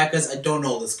was an impact because I don't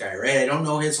know this guy, right? I don't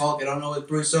know his Hulk, I don't know his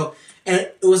Bruce, so... And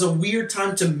it was a weird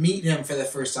time to meet him for the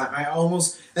first time. I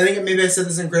think maybe I said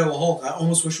this in Incredible Hulk, I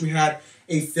almost wish we had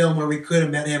a film where we could have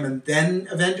met him and then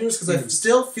Avengers, because I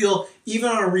still feel,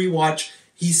 even on a rewatch,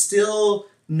 he still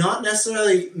not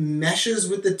necessarily meshes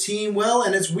with the team well,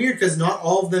 and it's weird because not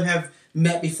all of them have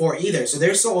met before either, so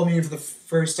they're still all meeting for the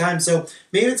first time, so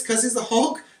maybe it's because he's the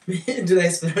Hulk. Did I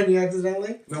spit on you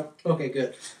accidentally? Nope. Okay,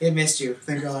 good. It missed you.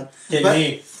 Thank God.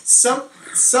 Me.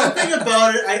 Something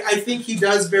about it, I think he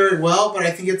does very well, but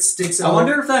I think it sticks out. I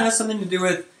wonder if that has something to do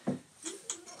with,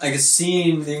 like,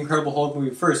 seeing the Incredible Hulk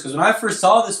movie first. Because when I first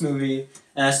saw this movie,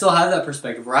 and I still have that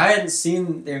perspective, where I hadn't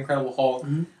seen the Incredible Hulk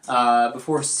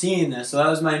before seeing this, so that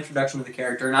was my introduction to the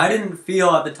character, and I didn't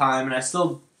feel at the time, and I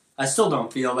still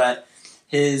don't feel that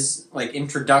his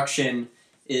introduction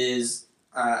is.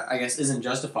 I guess isn't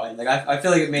justified. Like I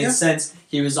feel like it made sense.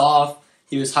 He was off.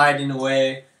 He was hiding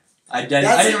away. I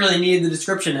didn't really need the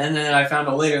description, and then I found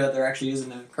out later that there actually is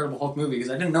an Incredible Hulk movie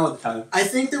because I didn't know at the time. I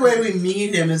think the way we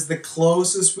meet him is the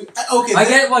closest we. Okay.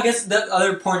 I guess the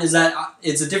other point is that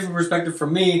it's a different perspective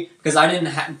from me because I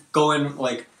didn't go in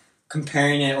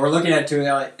comparing it or looking at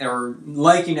it or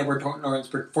liking Edward Norton's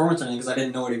performance on it because I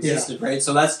didn't know it existed. Right.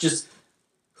 So that's just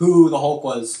who the Hulk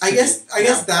was. I guess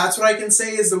that's what I can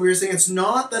say is the weirdest thing. It's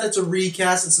not that it's a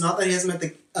recast. It's not that he hasn't met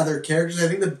the other characters. I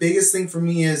think the biggest thing for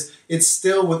me is it's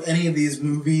still with any of these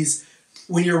movies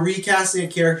when you're recasting a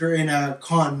character in a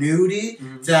continuity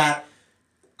that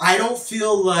I don't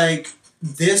feel like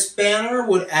this Banner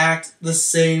would act the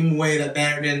same way that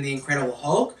Banner did in The Incredible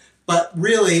Hulk. But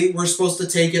really, we're supposed to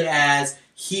take it as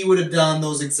he would have done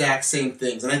those exact same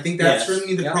things. And I think that's for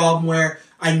me the problem where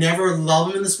I never love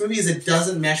him in this movie is it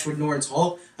doesn't mesh with Norton's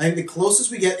Hulk. I think the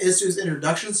closest we get is to his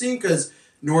introduction scene because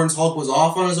Norton's Hulk was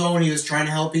off on his own. He was trying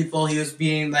to help people. He was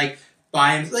being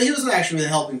by him. He wasn't actually really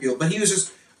helping people, but he was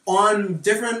just on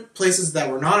different places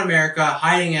that were not America,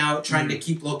 hiding out, trying to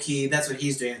keep low key. That's what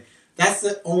he's doing. That's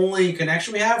the only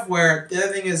connection we have. Where the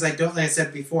other thing is, like I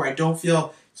said before, I don't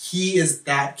feel he is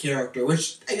that character,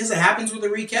 which I guess it happens with the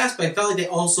recast. But I felt like they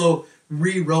also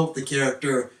rewrote the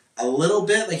character a little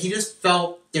bit. Like he just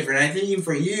felt different. And I think even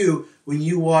for you, when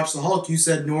you watched the Hulk, you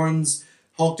said Norton's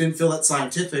Hulk didn't feel that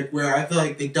scientific. Where I feel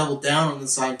like they doubled down on the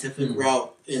scientific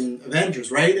route in Avengers,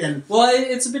 right? And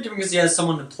it's a bit different because he has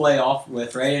someone to play off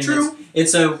with, right? And true.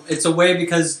 It's a way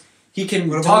because he can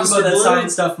talk about that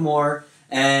science stuff more,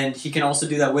 and he can also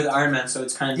do that with Iron Man. So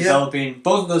it's kind of developing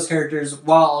both of those characters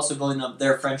while also building up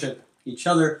their friendship each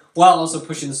other, while also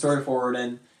pushing the story forward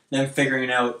and then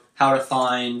figuring out how to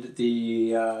find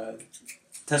the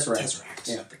Tesseract.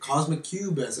 Yeah, the Cosmic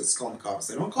Cube, as it's called in the comics.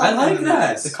 They don't call it I like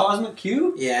that. The Cosmic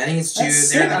Cube? Yeah, I think it's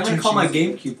two. I'm going to call my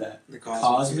GameCube that. The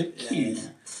Cosmic Cube.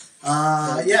 So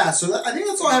I think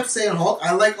that's all I have to say on Hulk.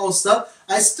 I like all the stuff.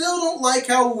 I still don't like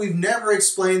how we've never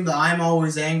explained the I'm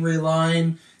always angry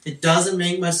line. It doesn't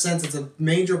make much sense. It's a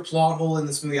major plot hole in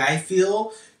this movie, I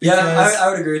feel. Yeah, I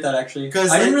would agree with that, actually.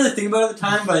 I didn't really think about it at the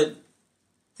time, but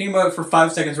thinking about it for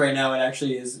 5 seconds right now, it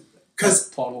actually is.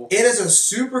 Because it is a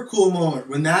super cool moment.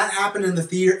 When that happened in the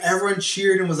theater, everyone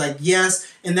cheered and was like,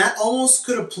 yes. and that almost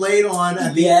could have played on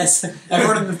at the Yes,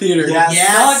 everyone in the theater.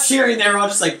 Yes. Not cheering, they were all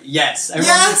just like, yes.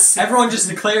 Yes! Everyone just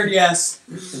declared yes,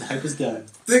 and the hype is done.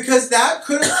 Because that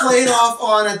could have played off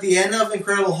on at the end of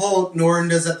Incredible Hulk, Norton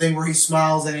does that thing where he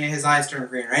smiles and his eyes turn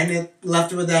green, right? And it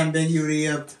left it with that ambiguity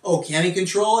of, oh, can he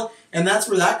control it? And that's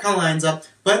where that kind of lines up.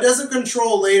 But it doesn't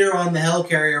control later on the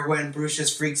Helicarrier when Bruce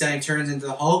just freaks out and turns into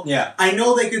the Hulk. Yeah. I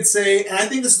know they could say, and I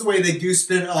think this is the way they do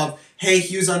spin it of, hey,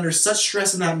 he was under such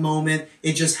stress in that moment,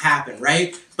 it just happened,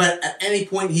 right? But at any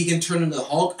point he can turn into the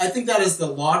Hulk. I think that is the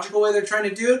logical way they're trying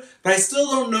to do it, but I still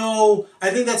don't know. I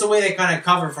think that's a way they kind of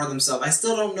cover for themselves. I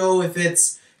still don't know if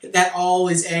it's that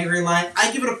always angry line.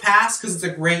 I give it a pass because it's a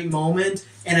great moment,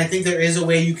 and I think there is a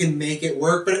way you can make it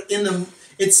work, but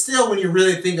it's still, when you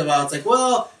really think about it, it's like,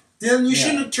 well, then you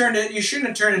shouldn't have turned it. You shouldn't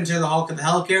have turned into the Hulk of the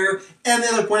Helicarrier. And the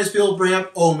other point is people bring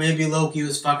up, oh, maybe Loki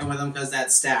was fucking with him because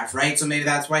that staff, right? So maybe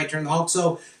that's why he turned the Hulk.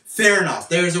 So fair enough.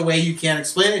 There's a way you can't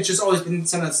explain it. It's just always been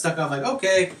something that's stuck out. Like,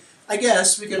 okay, I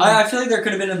guess we can. I feel like there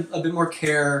could have been a bit more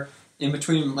care in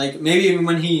between, like maybe even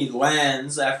when he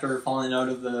lands after falling out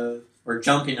of or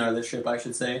jumping out of the ship, I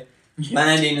should say,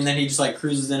 landing, and then he just like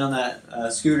cruises in on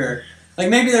that scooter. Like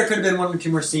maybe there could have been 1 or 2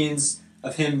 more scenes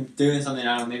of him doing something.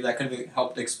 I don't know. Maybe that could have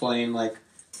helped explain like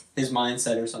his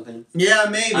mindset or something. Yeah,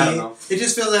 maybe. I don't know. It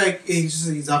just feels like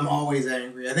he's I'm always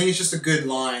angry. I think it's just a good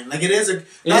line. Like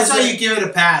that's why you give it a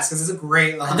pass, because it's a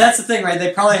great line. And that's the thing, right?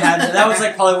 They probably had that was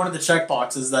like probably one of the check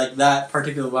boxes, like that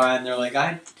particular line. They're like,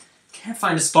 I can't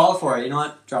find a spot for it. You know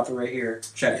what? Drop it right here.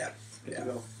 Check. Yeah.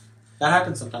 That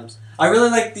happens sometimes. I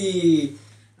really like the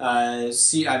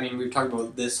I mean, we've talked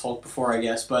about this Hulk before, I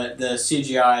guess, but the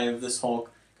CGI of this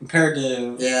Hulk compared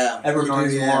to Edward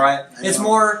Norton's it's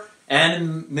more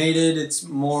animated. It's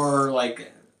more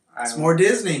like it's more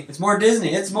Disney. It's more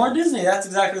Disney. It's more Disney. That's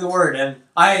exactly the word. And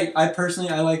I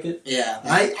personally like it. Yeah.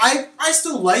 I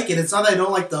still like it. It's not that I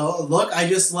don't like the look. I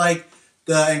just like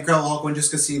the Incredible Hulk one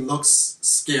just because he looks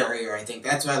scarier. I think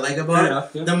that's what I like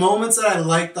about it. The moments that I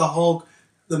like the Hulk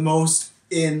the most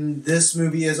in this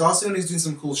movie is also when he's doing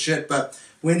some cool shit. But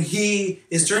when he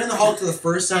is turning the Hulk for the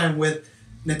first time with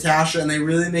Natasha, and they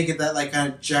really make it that like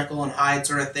kind of Jekyll and Hyde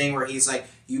sort of thing where he's like,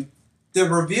 the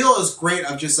reveal is great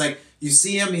of just like, you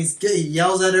see him, he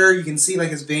yells at her, you can see like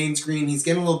his veins green, he's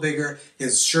getting a little bigger,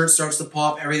 his shirt starts to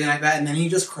pop, everything like that, and then he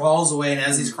just crawls away, and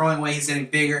as he's crawling away, he's getting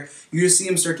bigger. You just see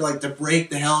him start to break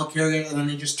the Helicarrier, and then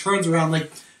he just turns around.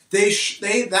 Like,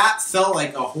 that felt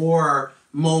like a horror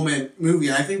moment movie,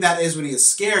 and I think that is when he is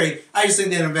scary. I just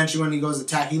think that eventually when he goes to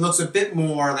attack, he looks a bit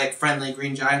more like friendly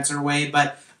Green Giant sort of way,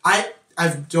 but I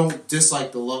don't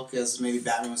dislike the look as maybe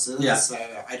Batman was. Yeah.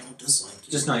 I don't dislike it.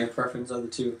 Just not your preference of the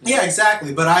two. Yeah,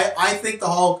 exactly. But I think the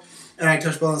Hulk, and I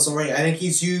touched on this already, I think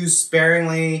he's used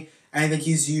sparingly, and I think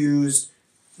he's used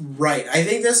right. I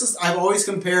think I've always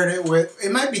compared it with,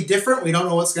 it might be different, we don't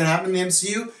know what's going to happen in the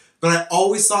MCU, but I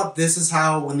always thought this is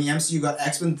how, when the MCU got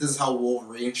X-Men, this is how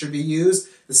Wolverine should be used.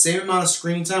 The same amount of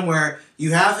screen time where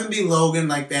you have him be Logan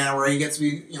like Banner, where he gets to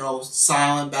be,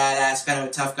 silent, badass, kind of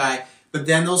a tough guy. But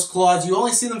then those claws, you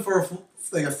only see them for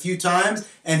a few times,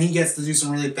 and he gets to do some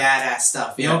really badass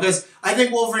stuff. You know, because I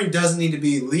think Wolverine doesn't need to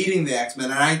be leading the X-Men,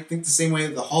 and I think the same way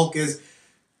that the Hulk is,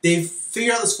 they've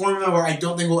figured out this formula where I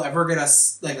don't think we'll ever get a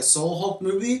solo Hulk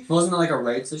movie. Wasn't it like a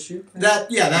rights issue? That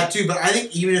too. But I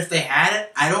think even if they had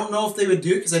it, I don't know if they would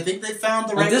do it, because I think they found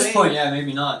the right way. At this point,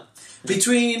 maybe not.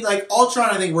 Between Ultron,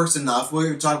 I think works enough.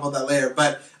 We'll talk about that later.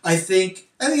 But I think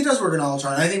it does work in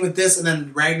Ultron. I think with this and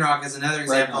then Ragnarok as another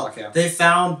example, they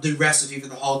found the recipe for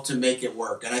the Hulk to make it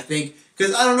work. And I think,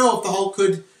 because I don't know if the Hulk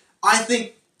could.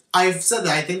 I've said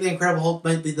that I think the Incredible Hulk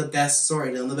might be the best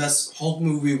story, the best Hulk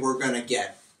movie we're gonna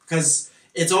get, because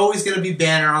it's always gonna be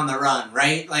Banner on the run,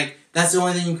 right? Like, that's the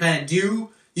only thing you kind of do.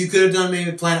 You could have done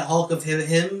maybe Planet Hulk of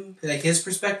him, like his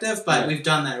perspective, but we've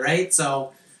done that, right?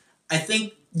 So I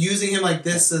think using him like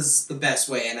this is the best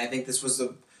way, and I think this was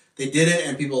they did it,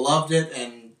 and people loved it,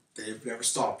 and they've never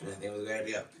stopped it. I think it was a good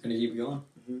idea. Gonna keep going.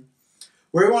 Mm-hmm.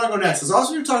 Where do you want to go next? Because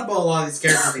also we've talked about a lot of these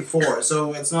characters before,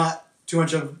 so it's not too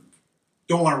much of.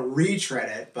 Don't want to retread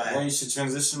it, but you should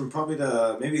transition probably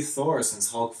to maybe Thor,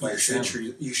 since Hulk fights him.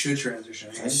 You should transition.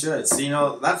 Right? I should.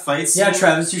 So that fight scene. Yeah,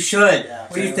 Travis, you should. Yeah,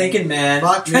 what are you thinking, man?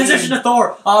 Transition to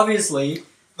Thor, obviously.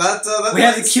 That we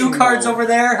have the cue cards over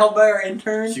there, held by our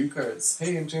intern. Cue cards.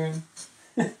 Hey, intern.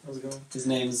 How's it going? His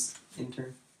name's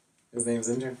Intern. His name's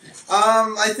Intern.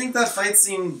 I think that fight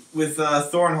scene with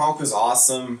Thor and Hulk was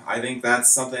awesome. I think that's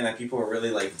something that people were really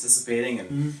anticipating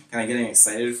and kind of getting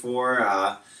excited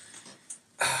for.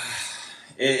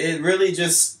 It really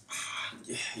just...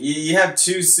 You have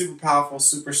two super powerful,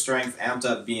 super strength, amped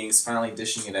up beings finally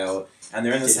dishing it out, and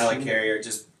they're in this helicarrier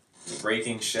just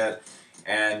breaking shit.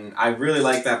 And I really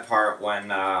liked that part when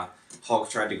Hulk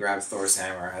tried to grab Thor's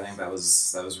hammer. I think that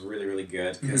was really, really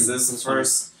good. Because this is the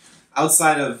first,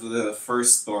 outside of the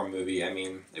first Thor movie, I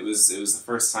mean, it was the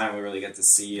first time we really get to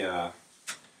see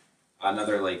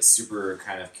another like super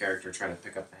kind of character trying to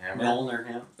pick up the hammer. Mjolnir,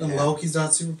 yeah. And Loki's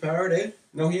not super powered, eh?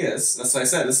 No, he is. That's what I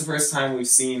said. This is the first time we've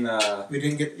seen... we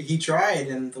didn't get... He tried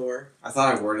in Thor. I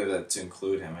thought I worded it to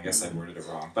include him. I guess I worded it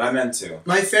wrong. But I meant to.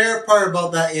 My favorite part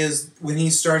about that is when he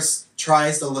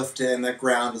tries to lift it and the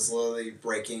ground is literally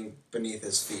breaking beneath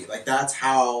his feet. Like, that's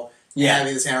how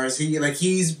heavy this hammer is.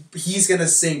 He's gonna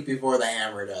sink before the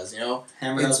hammer does, you know?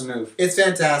 Hammer doesn't move. It's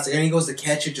fantastic. And he goes to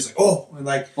catch it just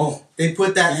like, they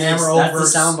put that hammer over...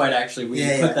 That's the soundbite, actually. We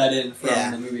put that in from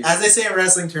the movie. As they say in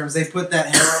wrestling terms, they put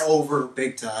that hammer over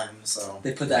big time, so...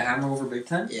 They put that hammer over big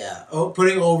time? Yeah.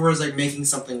 Putting over is like making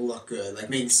something look good, like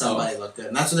making somebody look good.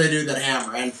 And that's what they do with that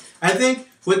hammer. And I think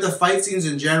with the fight scenes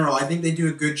in general, I think they do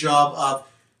a good job of...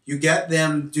 You get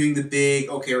them doing the big,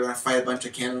 okay, we're going to fight a bunch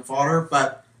of cannon fodder,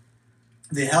 but...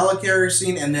 The helicarrier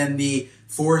scene and then the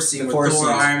forest scene with Thor,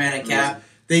 Iron Man, and Cap,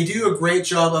 they do a great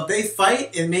job of, they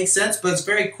fight, it makes sense, but it's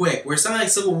very quick. Where something like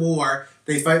Civil War,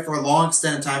 they fight for a long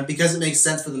extended time because it makes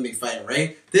sense for them to be fighting,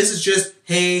 right? This is just,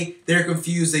 hey, they're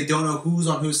confused, they don't know who's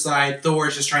on whose side, Thor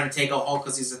is just trying to take out Hulk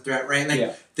because he's a threat, right?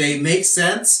 Like, they make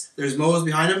sense, there's motives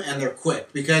behind them, and they're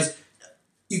quick, because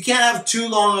you can't have too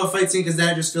long of a fight scene because then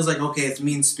it just feels like, okay, it's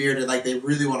mean-spirited, like they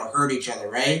really want to hurt each other,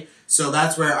 right? So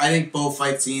that's where I think both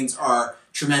fight scenes are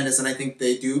tremendous, and I think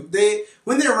they do.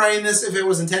 When they're writing this, if it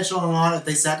was intentional or not, if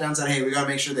they sat down and said, "Hey, we got to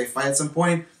make sure they fight at some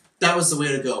point," that was the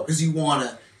way to go because you want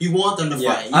them to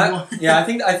fight. I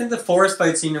think the forest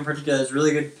fight scene in particular is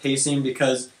really good pacing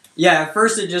because at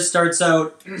first it just starts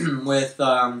out with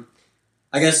I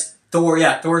guess Thor.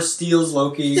 Yeah, Thor steals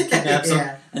Loki, kidnaps him,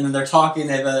 and then they're talking.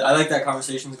 I like that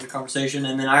conversation. It's a good conversation,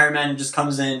 and then Iron Man just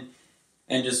comes in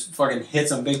and just fucking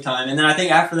hits him big time. And then I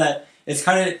think after that, it's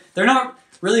kind of they're not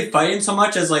really fighting so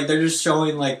much as like they're just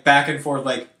showing like back and forth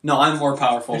like, no, I'm more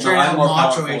powerful. They're I'm more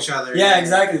powerful. each other. Yeah,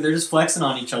 exactly. They're just flexing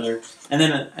on each other. And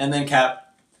then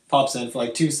Cap pops in for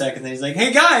like 2 seconds and he's like,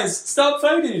 "Hey guys, stop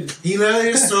fighting." He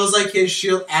literally just throws like his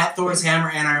shield at Thor's hammer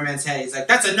and Iron Man's head. He's like,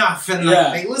 "That's enough." And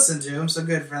like, they listen to him, so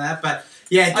good for that. But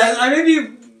yeah, I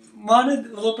maybe wanted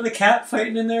a little bit of Cap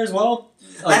fighting in there as well.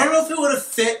 Like, I don't know if it would have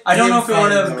fit. I don't know if it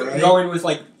would have going with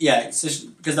like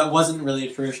because that wasn't really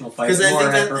a traditional fight. Because I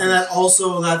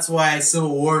think that's why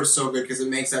Civil War is so good because it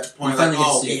makes that point like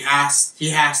he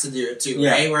has to do it too,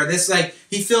 right? Where this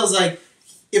it feels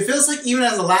like even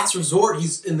as a last resort,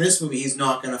 he's in this movie he's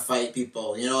not going to fight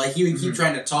people, you know, like he would keep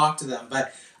trying to talk to them.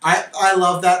 But I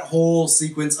love that whole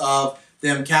sequence of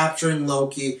them capturing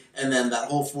Loki and then that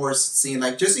whole forest scene,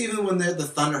 like just even when the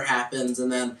thunder happens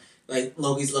and then. Like,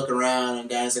 Loki's looking around, and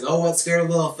Danny's like, "Oh, what scared a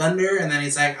little thunder?" And then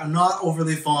he's like, "I'm not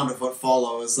overly fond of what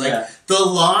follows." Like, the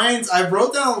lines, I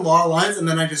wrote down a lot of lines, and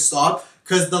then I just stopped,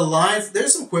 because the lines,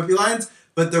 there's some quippy lines,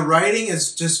 but the writing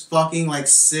is just fucking, like,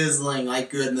 sizzling like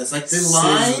goodness. Like, the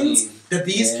lines that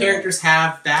these characters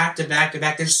have back to back to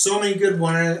back, there's so many good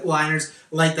one-liners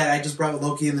like that I just brought with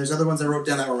Loki, and there's other ones I wrote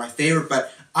down that were my favorite,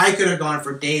 but I could have gone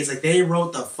for days. Like, they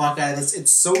wrote the fuck out of this.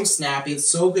 It's so snappy. It's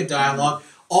so good dialogue.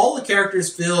 All the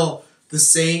characters feel the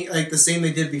same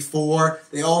they did before.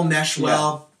 They all mesh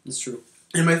well. That's true.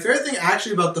 And my favorite thing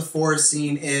actually about the forest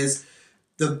scene is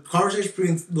the conversation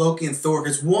between Loki and Thor.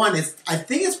 Because one, I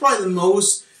think it's probably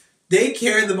they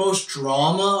carry the most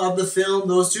drama of the film,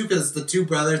 those two, because the two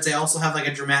brothers, they also have like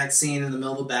a dramatic scene in the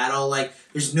middle of the battle. Like,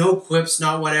 there's no quips,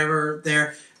 not whatever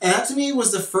there. And that to me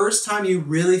was the first time you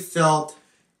really felt,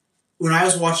 when I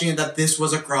was watching it, that this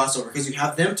was a crossover. Because you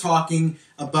have them talking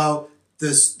about the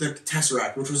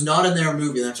Tesseract, which was not in their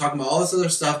movie. And they're talking about all this other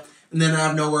stuff, and then out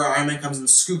of nowhere, Iron Man comes and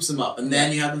scoops them up. And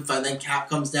then you have them fight, and then Cap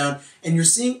comes down. And you're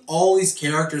seeing all these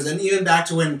characters, and even back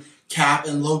to when Cap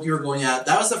and Loki were going at it,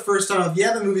 that was the first time of,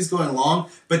 the movie's going along,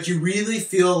 but you really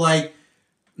feel like,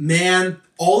 man,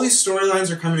 all these storylines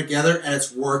are coming together, and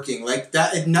it's working. Like,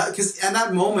 that, because at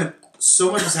that moment,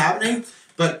 so much is happening,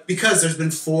 but because there's been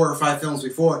 4 or 5 films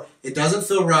before, it doesn't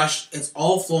feel rushed, it's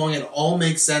all flowing, it all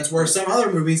makes sense, whereas some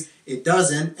other movies, it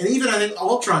doesn't. And even I think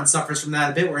Ultron suffers from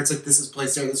that a bit, where it's like, this is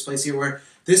place there, this place here, where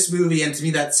this movie, and to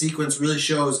me that sequence really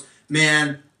shows,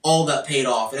 man, all that paid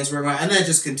off. And that's where and then it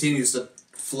just continues to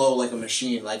flow like a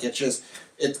machine. Like, it's just,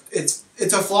 it's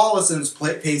a flawless in its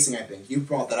pacing, I think. You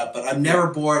brought that up, but I'm never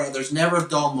bored. There's never a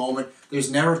dull moment.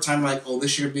 There's never a time like, oh,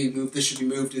 this should be moved, this should be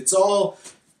moved. It all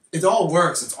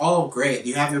works. It's all great.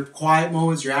 You have your quiet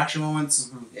moments, your action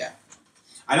moments. Yeah.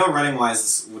 I know writing wise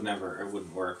this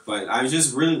wouldn't work, but I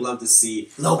just really love to see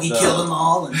Loki kill them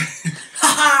all and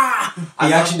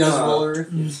he actually does roll Earth.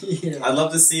 I'd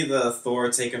love to see the Thor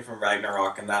taken from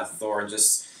Ragnarok and that Thor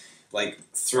just like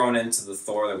thrown into the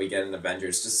Thor that we get in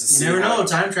Avengers, just to see. You never know.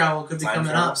 Time travel could be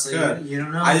coming up, so you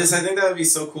don't know. I think that would be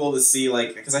so cool to see,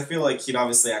 like, because I feel like he'd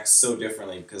obviously act so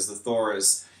differently because the Thor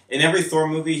is. In every Thor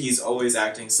movie, he's always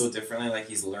acting so differently, like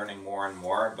he's learning more and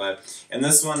more. But in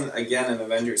this one, again, in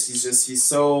Avengers, he's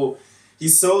so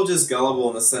just gullible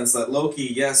in the sense that Loki,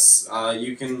 yes,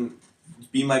 you can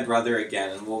be my brother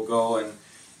again, and we'll go and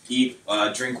eat,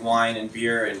 drink wine and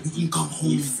beer, and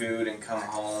eat food and come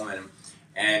home,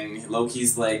 and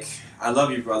Loki's like, I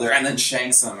love you, brother, and then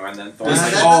shanks him, and then Thor's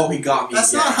like, oh, he got me.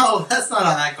 That's not how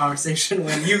that conversation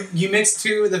went. You mix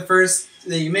you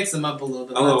mix them up a little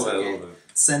bit. A little bit.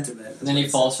 Sentiment. And then he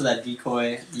falls for that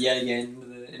decoy yet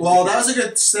again. Well, that was a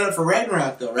good setup for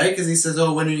Ragnarok, though, right? Because he says,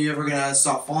 "Oh, when are you ever gonna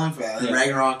stop falling for that?" And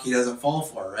Ragnarok, he doesn't fall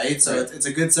for it, right? So it's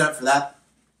a good setup for that.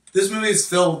 This movie is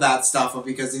filled with that stuff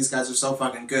because these guys are so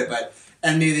fucking good.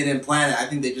 And maybe they didn't plan it. I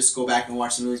think they just go back and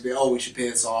watch the movies and be, oh, we should pay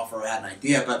this off, or I had an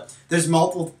idea. But there's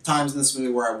multiple times in this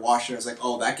movie where I watched it and I was like,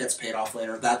 oh, that gets paid off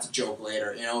later. That's a joke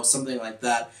later, something like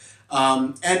that.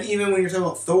 And even when you're talking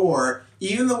about Thor,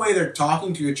 even the way they're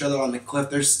talking to each other on the cliff,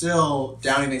 they're still,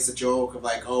 Downey makes a joke of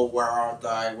like, oh, where art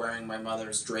thou wearing my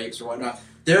mother's drapes or whatnot.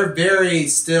 They're very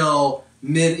still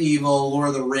medieval, Lord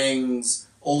of the Rings,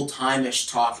 old-time-ish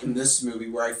talk in this movie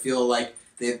where I feel like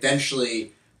they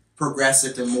eventually progress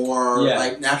it to more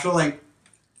like natural. Like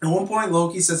at one point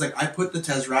Loki says like, I put the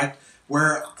Tesseract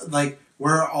where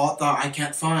art thou I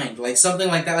can't find, like something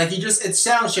like that. Like it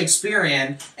sounds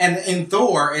Shakespearean, and in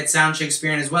Thor it sounds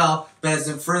Shakespearean as well, but as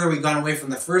the further we've gone away from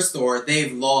the first Thor,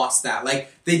 they've lost that.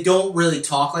 Like they don't really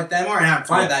talk like that anymore, and I'm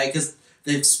fine with that because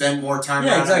they've spent more time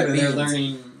around exactly. They're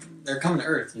learning, they're coming to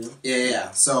Earth,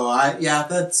 Yeah. So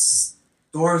that's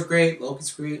Thor's great,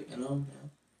 Loki's great,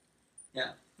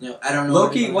 Yeah, I don't know.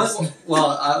 Loki was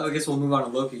well. I guess we'll move on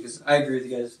to Loki because I agree with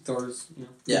you guys. Thor's,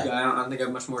 good guy. I don't think I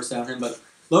have much more to say on him. But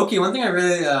Loki, one thing I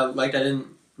really liked, I didn't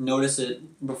notice it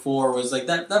before, was like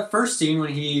that first scene when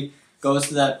he goes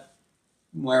to that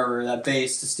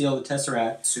base to steal the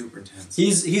Tesseract. Super intense.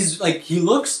 He's like, he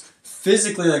looks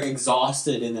physically like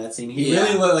exhausted in that scene. He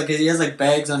really looks like he has like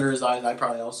bags under his eyes. I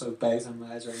probably also have bags under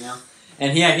my eyes right now.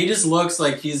 And he just looks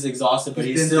like he's exhausted, but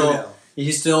he's still.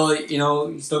 He's still,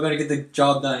 he's still got to get the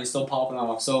job done. He's still popping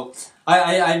off. So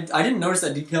I didn't notice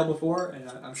that detail before, and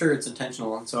I'm sure it's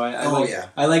intentional. And so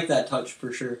I like that touch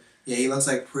for sure. Yeah, he looks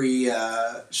like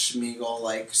Schmeagol,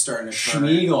 like starting to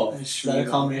Schmeagol. Is that a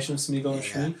combination of Smeagol and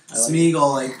Schmeagol?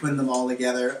 Schmeagol, like putting them all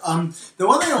together. The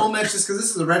one thing I will mention is because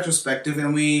this is a retrospective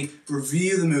and we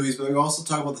review the movies, but we also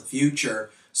talk about the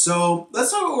future. So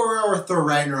let's talk about where we are with Thor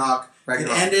Ragnarok. It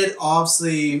ended,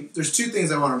 obviously, there's two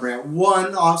things I want to bring up.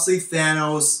 One, obviously,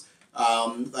 Thanos,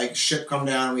 ship come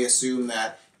down, and we assume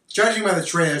that, judging by the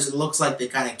trailers, it looks like they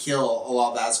kind of kill a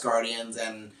lot of Asgardians,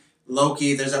 and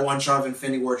Loki, there's that one shot of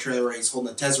Infinity War trailer where he's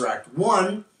holding the Tesseract.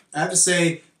 One, I have to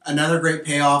say, another great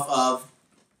payoff of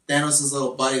Thanos'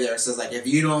 little buddy there says, like, if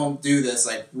you don't do this,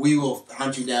 like, we will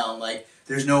hunt you down. Like,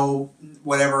 there's no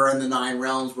whatever in the 9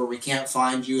 realms where we can't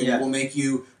find you, and we'll make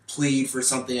you plead for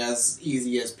something as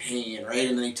easy as pain, right?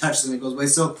 And then he touches him and goes away.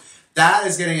 So that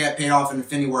is going to get paid off in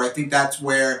Infinity War. I think that's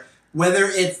where, whether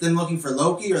it's them looking for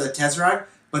Loki or the Tesseract,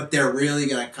 but they're really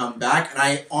going to come back. And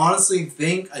I honestly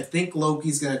think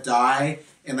Loki's going to die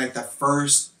in like the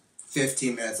first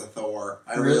 15 minutes of Thor.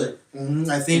 I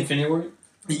think Infinity War?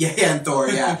 Yeah, and Thor,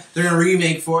 yeah. They're going to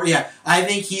remake Thor. Yeah, I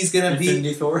think he's going to be...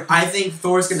 Infinity Thor? I think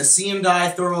Thor's going to see him die,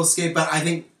 Thor will escape, but I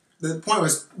think the point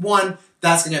was, one,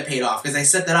 that's going to get paid off, because they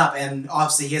set that up, and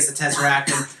obviously he has the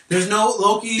Tesseract, and there's no...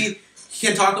 Loki, he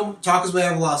can talk his way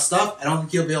out of a lot of stuff. I don't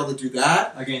think he'll be able to do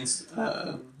that. Against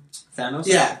Thanos?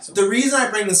 Yeah. The reason I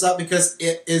bring this up, because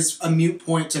it is a mute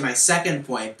point to my second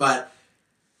point, but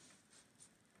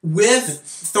with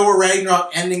Thor Ragnarok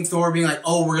ending, Thor being like,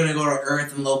 oh, we're going to go to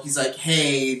Earth, and Loki's like,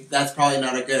 hey, that's probably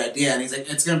not a good idea, and he's like,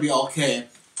 it's going to be okay.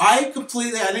 I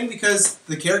think because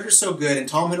the character's so good, and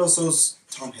Tom Hiddleston is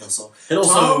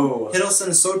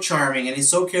so charming, and he's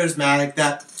so charismatic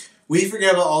that we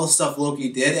forget about all the stuff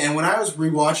Loki did, and when I was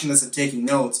rewatching this and taking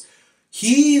notes,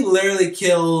 he literally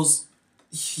kills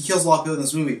a lot of people in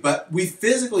this movie, but we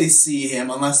physically see him,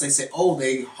 unless they say, oh,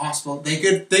 they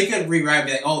could rewrite and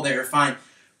be like, oh, they're fine.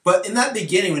 But in that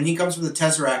beginning, when he comes from the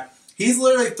Tesseract, he's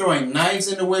literally throwing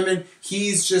knives into women.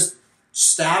 He's just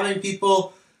stabbing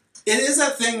people. It is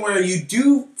that thing where you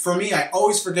do, for me, I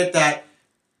always forget that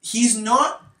he's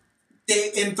not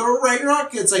in Thor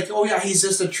Ragnarok, it's like, oh yeah, he's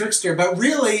just a trickster. But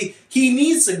really, he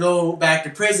needs to go back to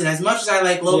prison. As much as I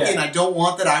like Loki and I don't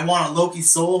want that, I want a Loki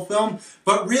solo film.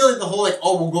 But really, the whole like,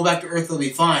 oh, we'll go back to Earth, it'll be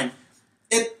fine.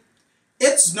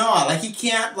 It's not. Like, he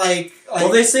can't, like... Well,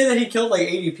 they say that he killed, like,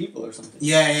 80 people or something.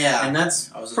 Yeah. And that's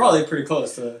probably pretty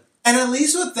close to... And at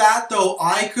least with that, though,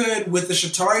 I could, with the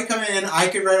Chitauri coming in, I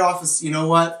could write off as, you know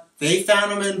what? They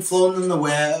found him and floating in the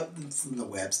webs.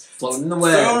 Floating in the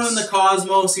webs. Thrown in the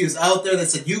cosmos. He was out there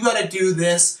that said, you gotta do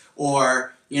this,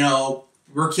 or, you know,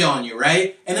 we're killing you,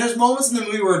 right? And there's moments in the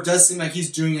movie where it does seem like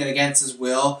he's doing it against his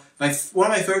will.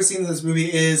 One of my favorite scenes in this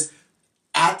movie is...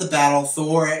 at the battle,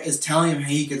 Thor is telling him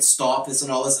he could stop this and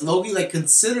all this, and Loki like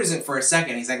considers it for a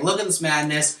second. He's like, "Look at this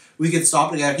madness. We could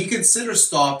stop it together." He considers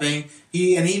stopping.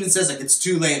 He even says like, "It's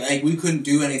too late. Like we couldn't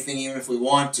do anything even if we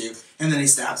want to." And then he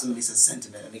stabs him and he says,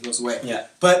 "Sentiment," and he goes away. Yeah.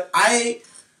 But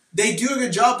they do a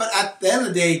good job. But at the end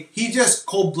of the day, he just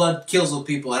cold blood kills those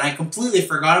people, and I completely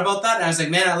forgot about that. And I was like,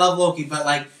 "Man, I love Loki," but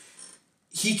like.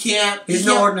 He's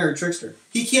no ordinary trickster.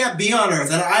 He can't be on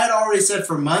Earth. And I had already said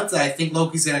for months that I think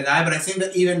Loki's going to die, but I think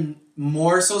that even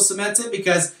more so cements it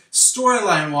because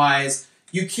storyline-wise,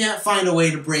 you can't find a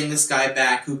way to bring this guy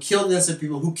back who killed innocent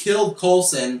people, who killed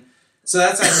Coulson. So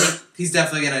that's, I think, he's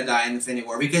definitely going to die in Infinity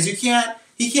War because he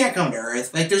can't come to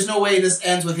Earth. Like, there's no way this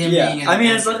ends with him being in I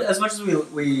mean, as much as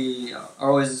we are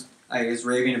always, I guess,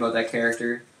 raving about that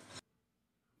character.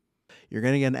 You're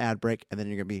going to get an ad break, and then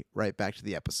you're going to be right back to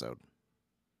the episode.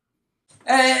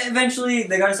 Eventually,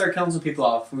 they got to start killing some people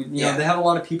off. You know, they have a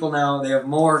lot of people now. They have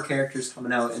more characters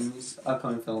coming out in these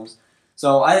upcoming films.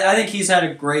 So I think he's had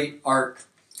a great arc.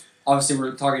 Obviously,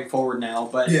 we're talking forward now,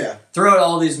 but throughout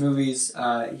all these movies,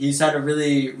 he's had a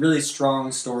really, really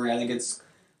strong story. I think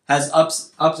has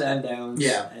ups and downs.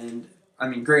 Yeah, and I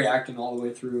mean, great acting all the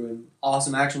way through, and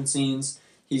awesome action scenes.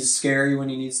 He's scary when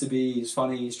he needs to be. He's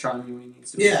funny. He's charming when he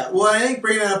needs to be. Yeah, well, I think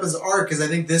bringing that up as art because I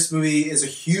think this movie is a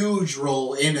huge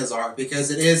role in his art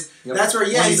because it is. Yep. That's where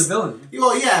he's the villain.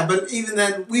 Well, yeah, but even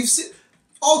then we've seen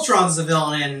Ultron's the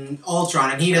villain in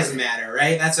Ultron, and he doesn't matter,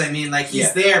 right? That's what I mean. Like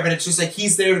he's there, but it's just like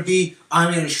he's there to be.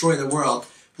 I'm going to destroy the world.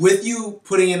 With you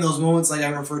putting in those moments, like I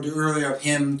referred to earlier, of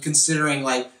him considering,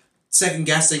 like second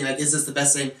guessing, like is this the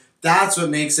best thing? That's what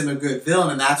makes him a good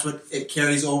villain, and that's what it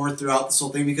carries over throughout this whole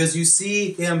thing, because you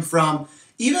see him from,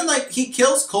 even, like, he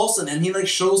kills Coulson, and he, like,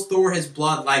 shows Thor his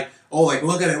blood, like, oh, like,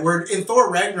 look at it. We're in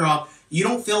Thor Ragnarok, you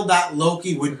don't feel that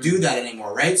Loki would do that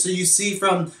anymore, right? So you see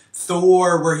from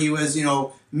Thor, where he was, you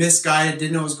know, misguided,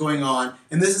 didn't know what was going on,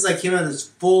 and this is, like, him at his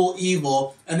full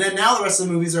evil, and then now the rest of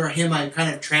the movies are him, like,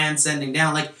 kind of transcending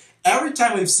down. Like, every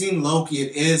time we've seen Loki,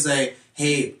 it is a...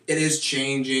 hey, it is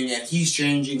changing, and he's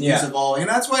changing, he's evolving.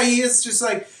 And that's why he is just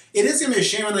like, it is going to be a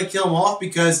shame when they kill him off,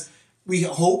 because we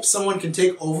hope someone can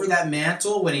take over that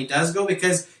mantle when he does go,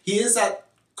 because he is that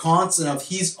constant of,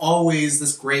 he's always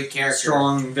this great character.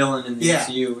 Strong villain in the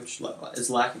MCU, which is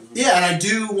lacking. Yeah, and I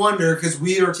do wonder, because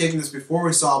we were taking this before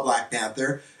we saw Black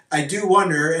Panther, I do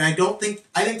wonder, and I think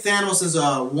Thanos is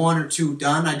a 1 or 2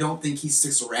 done. I don't think he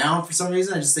sticks around for some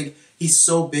reason. I just think he's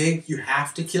so big, you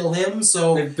have to kill him.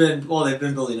 So they've been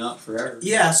building up forever.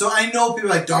 Yeah, so I know people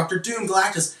like Dr. Doom,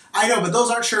 Galactus. I know, but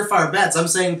those aren't surefire bets. I'm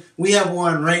saying we have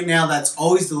one right now that's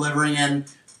always delivering, and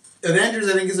Avengers,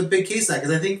 I think, is a big case of that,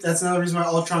 because I think that's another reason why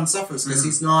Ultron suffers, because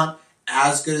he's not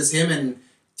as good as him, and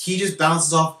he just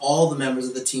bounces off all the members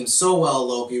of the team so well,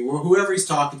 Loki, or whoever he's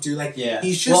talking to. Like,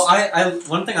 he's just... Well,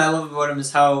 one thing I love about him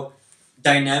is how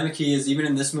dynamic he is, even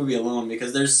in this movie alone,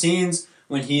 because there's scenes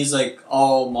when he's, like,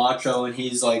 all macho, and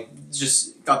he's, like,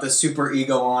 just got this super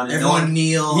ego on. And everyone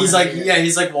kneel. He's, like,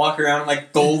 he's, like, walking around,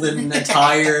 like, golden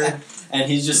attire, and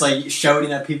he's just, like,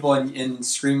 shouting at people and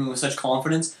screaming with such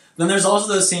confidence. Then there's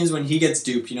also those scenes when he gets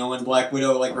duped, you know, when Black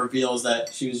Widow, like, reveals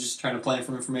that she was just trying to plant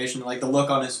for information, like, the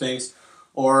look on his face.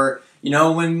 Or, you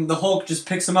know, when the Hulk just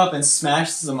picks him up and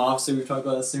smashes him off. So we've talked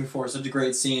about that scene before. Such a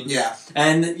great scene. Yeah.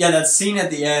 And, yeah, that scene at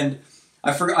the end,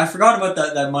 I forgot about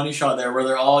that money shot there where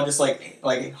they're all just, like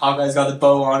Hawkeye's got the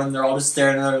bow on him. They're all just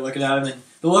staring at her, looking at him. And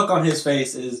the look on his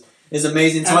face is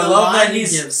amazing. So I love that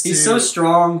he's so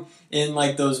strong in,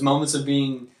 like, those moments of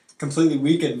being completely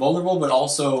weak and vulnerable, but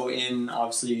also in,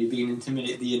 obviously, being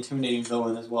the intimidating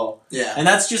villain as well. Yeah. And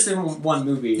that's just in one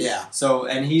movie. Yeah. So,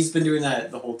 and he's been doing that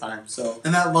the whole time, so.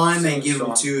 And that line they give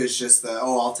him, too, is just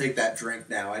I'll take that drink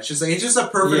now. It's just like, it's just a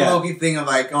perfect Loki thing of,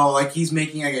 like, like, he's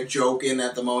making, like, a joke in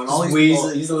at the moment. All these people,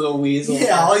 he's a little weasel.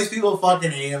 Yeah, all these people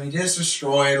fucking hate him. He just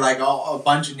destroyed, like, a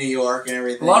bunch of New York and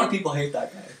everything. A lot of people hate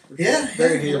that guy. Yeah.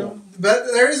 Very hateable. But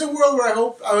there is a world where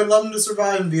I would love him to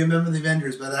survive and be a member of the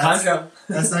Avengers, but that's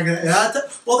not gonna.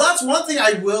 Well, that's one thing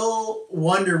I will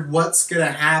wonder what's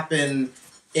gonna happen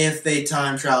if they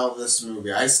time travel this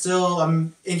movie.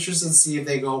 I'm interested to see if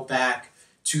they go back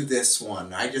to this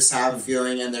one. I just have a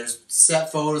feeling, and there's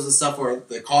set photos and stuff where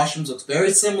the costumes looks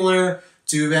very similar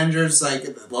to Avengers. Like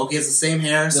Loki has the same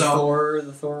hair.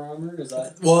 The Thor armor, is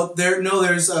that? Well,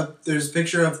 there's a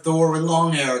picture of Thor with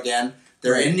long hair again.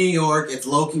 They're in New York. It's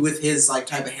Loki with his like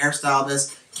type of hairstyle.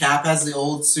 This Cap has the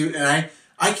old suit, and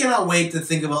I cannot wait to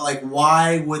think about like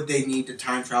why would they need to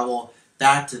time travel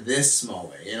back to this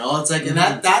moment? You know, it's like, and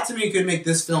that to me could make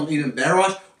this film even better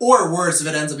watch, or worse if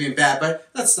it ends up being bad. But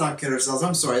let's not kid ourselves.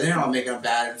 I'm sorry, they're not making a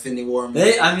bad Infinity War movie.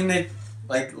 They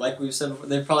like we've said before,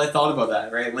 they probably thought about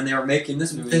that, right? When they were making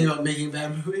this movie. Thinking about making a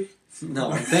bad movie? No,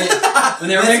 when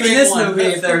they were making this movie,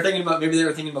 if they were thinking about, maybe they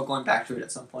were thinking about going back to it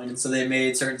at some point, and so they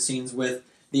made certain scenes with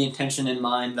the intention in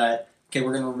mind that, okay,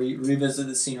 we're going to revisit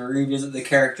the scene or revisit the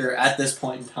character at this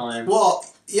point in time. Well,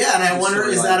 yeah, and I wonder,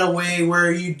 is that a way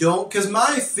where you don't... Because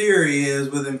my theory is,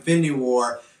 with Infinity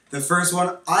War, the first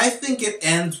one, I think it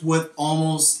ends with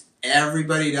almost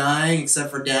everybody dying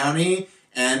except for Downey,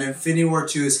 and Infinity War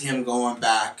 2 is him going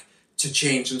back to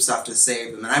change some stuff to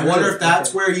save them. And I wonder if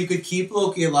that's where you could keep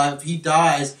Loki alive if he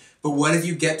dies, but what if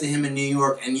you get to him in New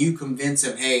York and you convince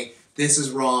him, hey, this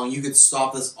is wrong, you could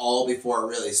stop this all before it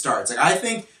really starts. Like, I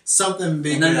think something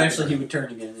big... And then eventually he would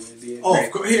turn again and it would be...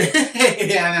 of course.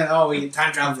 Yeah, and then, we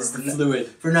time travel for fluid.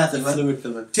 For nothing.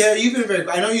 Fluid. Taylor, you've been very...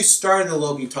 I know you started the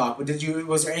Loki talk, but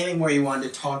was there anything more you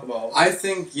wanted to talk about? I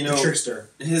think, Trickster.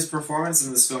 His performance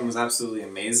in this film was absolutely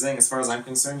amazing. As far as I'm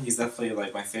concerned, he's definitely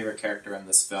like my favorite character in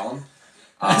this film.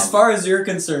 As far as you're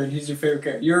concerned, he's your favorite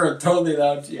character. You're totally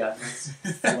allowed to, yeah.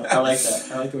 I like that.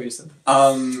 I like the way you said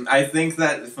that. I think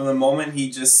that from the moment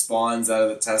he just spawns out of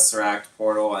the Tesseract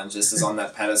portal and just is on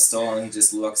that pedestal and he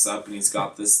just looks up and he's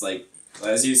got this, like,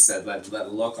 as you said,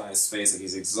 that look on his face, like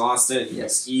he's exhausted, he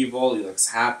looks evil, he looks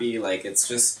happy, like it's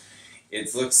just,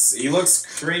 he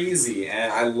looks crazy,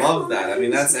 and I love that. I mean,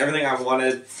 that's everything I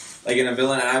wanted, like, in a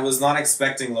villain, and I was not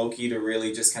expecting Loki to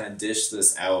really just kind of dish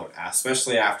this out,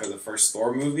 especially after the first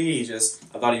Thor movie.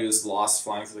 I thought he was lost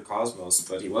flying through the cosmos,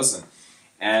 but he wasn't.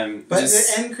 But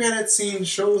the end credit scene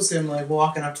shows him, like,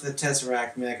 walking up to the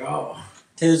Tesseract and be like, oh.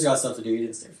 Taylor's got stuff to do, he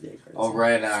didn't stay for the end credits. Oh,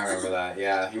 right, now I remember that.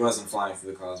 Yeah, he wasn't flying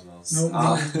through the cosmos.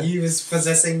 No, he was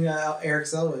possessing Eric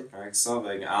Selvig. Eric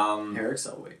Selvig. Eric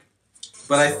Selvig.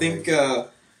 But I think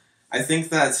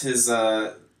that his...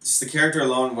 just the character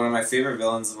alone, one of my favorite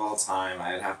villains of all time,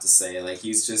 I'd have to say. Like, he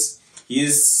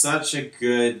is such a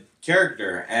good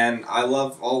character, and I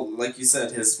love like you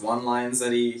said, his one-lines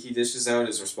that he dishes out,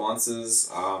 his responses,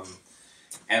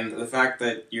 and the fact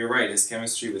that, you're right, his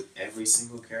chemistry with every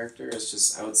single character is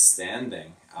just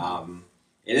outstanding.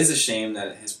 It is a shame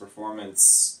that his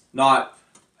performance, not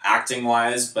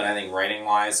acting-wise, but I think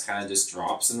writing-wise, kind of just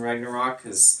drops in Ragnarok,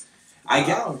 because...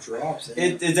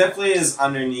 It definitely is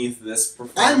underneath this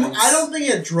performance. I don't think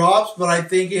it drops, but I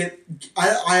think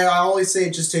I always say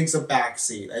it just takes a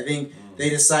backseat. I think they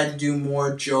decide to do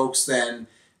more jokes than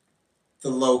the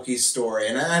Loki story.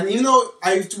 And even though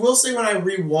I will say when I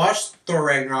rewatched Thor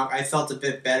Ragnarok, I felt a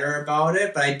bit better about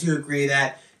it, but I do agree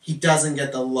that he doesn't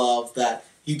get the love that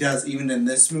he does even in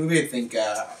this movie. I think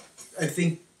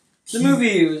the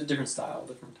movie was a different style,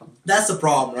 different tone. That's the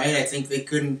problem, right? I think they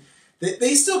couldn't.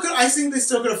 They still could. I think they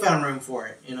still could have found room for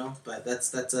it, you know. But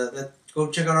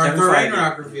go check out our Thor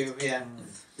Ragnarok review. Yeah,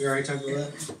 we already talked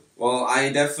about that. Well,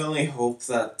 I definitely hope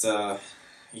that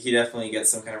he definitely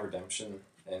gets some kind of redemption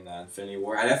in Infinity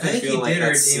War. I definitely feel like he did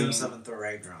redeem himself in Thor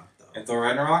Ragnarok, though. In Thor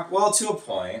Ragnarok, well, to a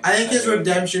point. I think his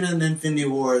redemption in Infinity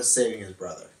War is saving his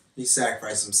brother. He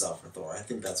sacrificed himself for Thor. I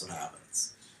think that's what happens.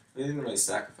 He didn't really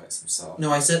sacrifice himself.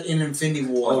 No, I said in Infinity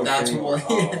War. Oh, that's Infinity what.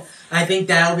 War. I think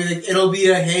that'll be it'll be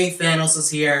hey, Thanos is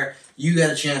here. You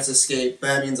got a chance to escape.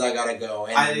 That means I gotta go.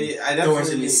 And I definitely, Thor's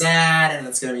gonna be sad,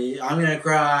 and I'm gonna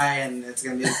cry, and it's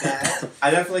gonna be bad. I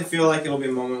definitely feel like it'll be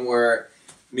a moment where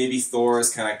maybe Thor is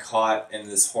kind of caught in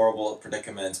this horrible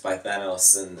predicament by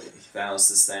Thanos, and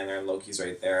Thanos is standing there, and Loki's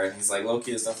right there, and he's like,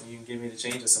 Loki, there's nothing you can give me to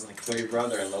change this. I'm like, kill your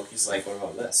brother, and Loki's like, what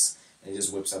about this? And he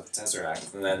just whips out the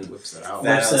Tesseract, and then whips it out.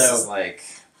 Thanos is like,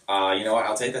 you know what,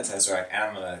 I'll take that Tesseract, and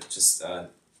I'm gonna just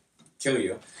kill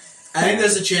you. I think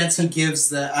there's a chance he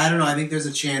gives I don't know, I think there's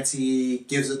a chance he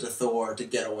gives it to Thor to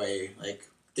get away. Like,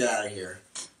 get out of here.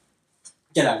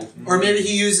 Get out of here. Or maybe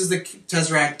he uses the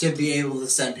Tesseract to be able to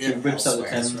send him whips out the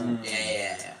Tesseract.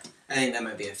 Yeah. I think that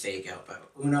might be a fake out, but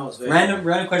who knows?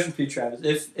 Random question for you,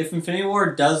 Travis. If Infinity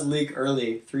War does leak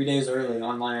early, 3 days early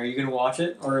online, are you going to watch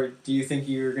it? Or do you think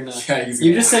you're going to... Yeah,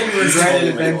 you just said you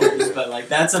regretted Avengers, but like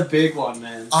that's a big one,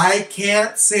 man. I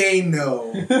can't say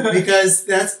no. Because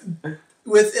that's...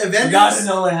 With Avengers... You got to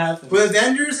know what happened. With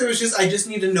Avengers, it was just... I just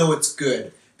need to know it's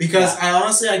good. Because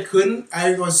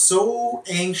I was so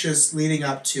anxious leading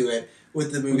up to it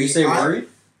with the movie. Would you say worried?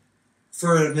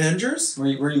 For Avengers? Were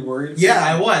you worried? Yeah,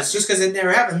 I was. Just because it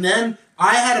never happened. Then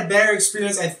I had a better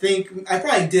experience, I think. I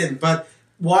probably didn't, but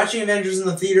watching Avengers in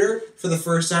the theater for the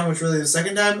first time, which really the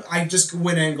second time, I just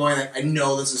went in going like, I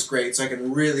know this is great, so I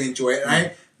can really enjoy it. And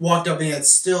I walked up and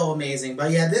it's still amazing.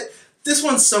 But yeah, this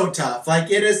one's so tough.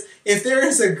 Like it is, if there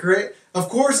is a great, of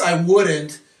course I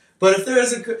wouldn't, but if there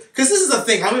is because this is the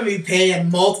thing, I'm going to be paying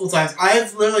multiple times.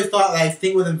 I've literally thought that I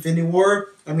think with Infinity War,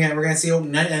 we're going to see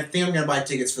opening night, and I think I'm going to buy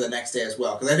tickets for the next day as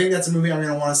well. Because I think that's a movie I'm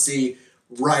going to want to see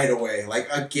right away, like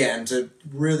again, to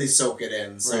really soak it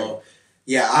in. So, right.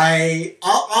 Yeah,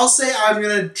 I'll say I'm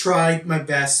going to try my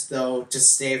best, though, to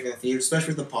stay for the theater,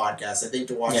 especially with the podcast. I think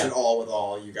to watch it all with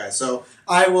all you guys. So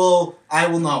I will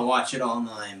not watch it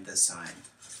online this time.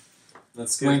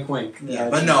 That's good. Wink, wink. Yeah,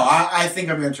 but no, I think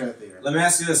I'm going to try the theater. Let me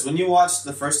ask you this: when you watched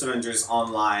the first Avengers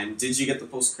online, did you get the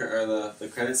the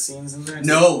credit scenes in there?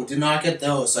 No, did not get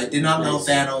those. So I did not know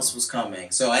Thanos was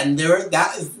coming. So and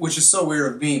which is so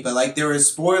weird of me, but like there were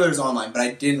spoilers online, but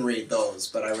I didn't read those.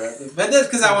 But I read, but that's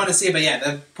because I want to see it. But yeah,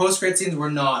 the post-credit scenes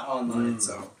were not online.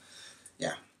 So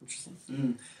yeah,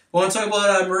 interesting. I want to talk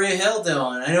about Maria Hill,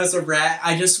 Dylan. I know it's a rat.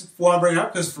 I just want to bring it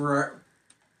up because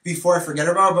before I forget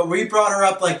about her, but we brought her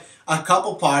up like a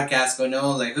couple podcasts ago.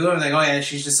 No, like who? I'm like, oh yeah,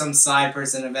 she's just some side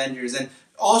person in Avengers, and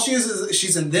all she is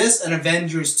she's in this and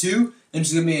Avengers 2, and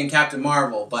she's gonna be in Captain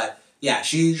Marvel. But yeah,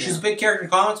 she's a big character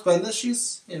in comics, but in this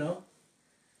she's I don't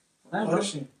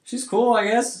know. She's cool, I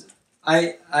guess.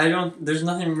 I don't. There's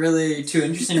nothing really too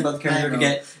interesting about the character to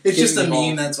get. It's just a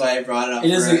meme. That's why I brought it up.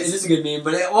 It is a good meme,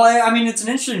 but I mean, it's an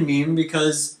interesting meme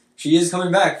because she is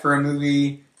coming back for a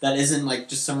movie that isn't like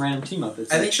just some random team up.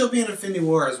 I think she'll be in Infinity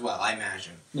War as well, I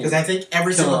imagine. Because I think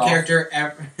every single character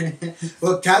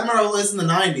well, Captain Marvel is in the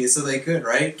 90s, so they could,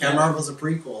 right? Captain Marvel's a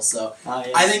prequel, so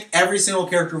I think every single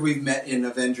character we've met in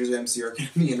Avengers MCU are going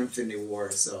to be in Infinity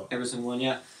War, so. Every single one,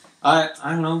 yeah. I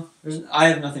don't know. I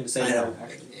have nothing to say about her,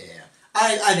 actually. Yeah.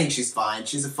 I think she's fine.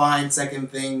 She's a fine second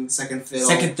fiddle.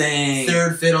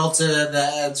 Third fiddle to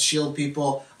the S.H.I.E.L.D.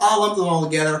 people. I'll lump them all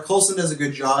together. Coulson does a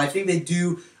good job. I think they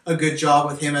do a good job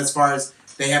with him as far as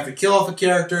they have to kill off a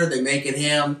character, they make it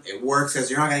him, it works because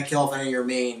you're not going to kill off any of your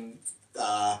main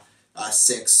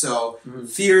six. So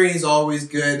Fury is always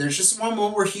good. There's just one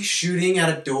moment where he's shooting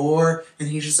at a door and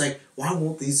he's just like, why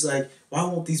won't these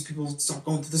people stop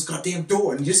going through this goddamn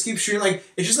door? And he just keeps shooting. Like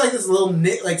it's just like this little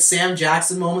Sam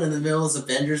Jackson moment in the middle of this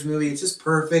Avengers movie. It's just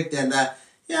perfect. And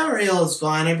Maria Hill is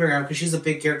fine. I bring her up because she's a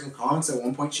big character in comics. At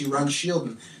one point she runs S.H.I.E.L.D.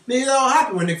 and maybe that'll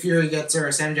happen when Nick Fury gets her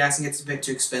or Sam Jackson gets a bit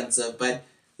too expensive, but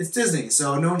it's Disney,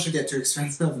 so no one should get too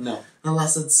expensive. No.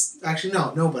 Unless it's... Actually,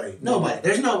 no. Nobody.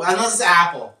 There's no... Unless it's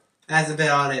Apple. That's a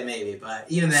bit on it, maybe. But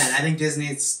even then, I think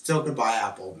Disney still could buy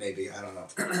Apple, maybe. I don't know.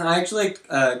 I actually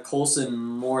like Coulson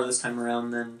more this time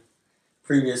around than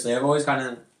previously. I've always kind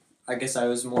of... I guess I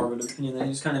was more of an opinion that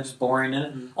he's kind of just boring in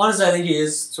it. Honestly, I think he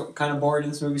is kind of boring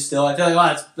in this movie still. I feel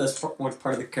like, that's part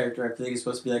of the character. I feel like he's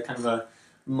supposed to be like kind of a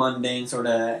mundane, sort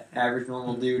of average,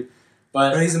 normal dude.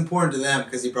 But he's important to them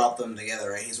because he brought them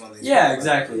together, right? He's one of these. Yeah,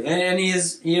 exactly, and he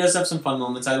does have some fun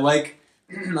moments. I like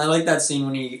that scene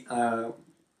when he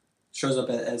shows up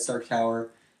at Stark Tower.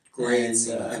 Great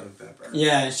scene.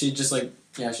 Yeah, and she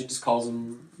just calls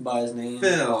him by his name.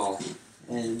 Phil.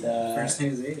 And first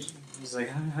name is Asian. He's like,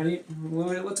 how do you?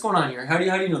 What's going on here? How do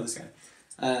you know this guy?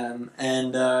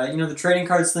 And the trading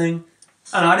cards thing.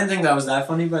 I don't know. I didn't think that was that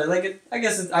funny, but I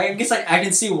guess I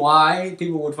can see why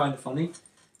people would find it funny.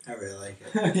 I really like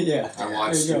it. Yeah. I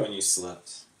watched you when you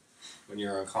slept. When you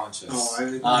were unconscious.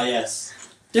 Oh, yes.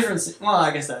 Different. Well,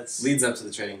 I guess that's... Leads up to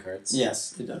the trading cards.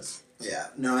 Yes, it does. Yeah.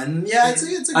 No, and it's a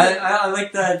good... I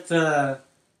like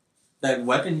that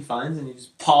weapon he finds and he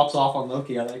just pops off on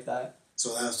Loki. I like that.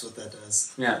 So that's what that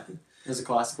does. Yeah. It's a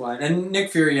classic line. And Nick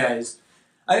Fury, I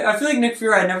feel like Nick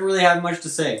Fury, I never really have much to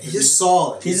say. He's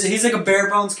solid. He's like a bare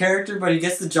bones character, but he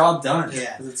gets the job done.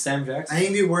 Yeah. Because it's Sam Jackson. I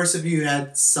think it'd be worse if you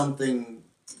had something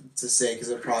to say because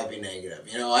it would probably be negative.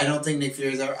 I don't think Nick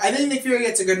Fury's ever... I think Nick Fury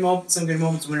gets some good moments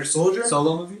in Winter Soldier.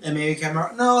 Solo movie? And maybe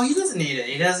Cameron... No, he doesn't need it.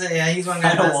 He doesn't... Yeah, he's one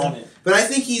guy I don't want it. But I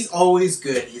think he's always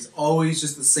good. He's always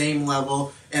just the same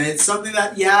level. And it's something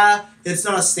that, it's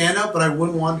not a standout, but I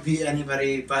wouldn't want to be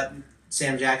anybody but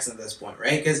Sam Jackson at this point,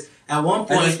 right? Because at one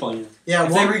point... At this point, yeah.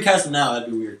 If they recast him now,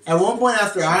 that'd be weird. At one point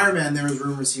after Iron Man, there was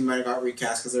rumors he might have got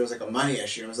recast because there was like a money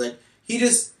issue. It was like, he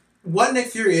just... What Nick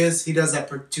Fury is, he does that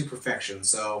to perfection,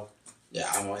 so... Yeah,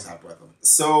 I'm always happy with him.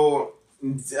 So,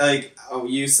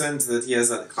 you said that he has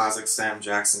that classic Sam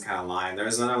Jackson kind of line.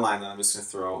 There's another line that I'm just going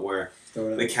to throw out where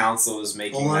the council is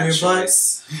making Hold on that your butt.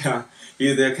 choice.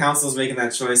 Yeah, the council is making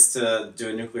that choice to do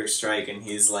a nuclear strike, and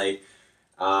he's like,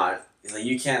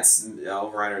 you can't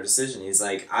override our decision. He's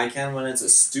like, I can when it's a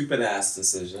stupid ass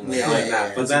decision, like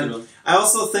that. But then I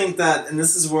also think that, and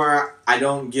this is where I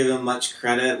don't give him much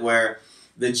credit, where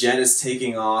the jet is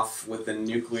taking off with the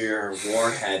nuclear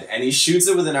warhead, and he shoots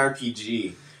it with an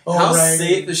RPG. Oh, How right.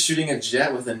 safe is shooting a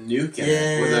jet with a nuke in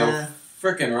it? With a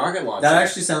freaking rocket launcher? That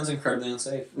actually sounds incredibly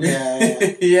unsafe. Yeah.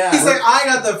 Yeah. He's like, I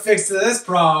got the fix to this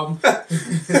problem.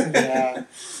 Yeah.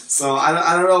 So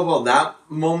I don't know about that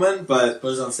moment, but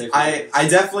it's unsafe. I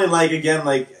definitely like, again,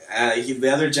 like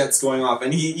the other jet's going off,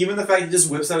 and even the fact he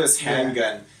just whips out his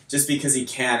handgun just because he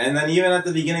can, and then even at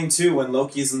the beginning too, when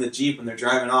Loki's in the Jeep and they're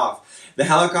driving off, the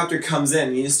helicopter comes in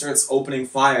and he just starts opening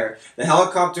fire. The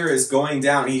helicopter is going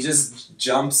down. He just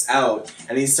jumps out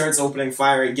and he starts opening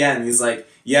fire again. He's like,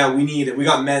 yeah, we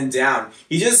got men down.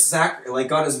 He just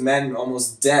got his men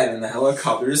almost dead in the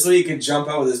helicopter just so he could jump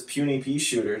out with his puny pea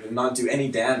shooter to not do any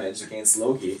damage against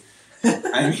Loki.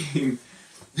 I mean,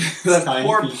 that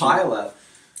poor pilot.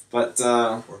 But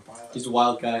he's a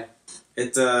wild guy.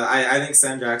 I think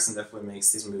Sam Jackson definitely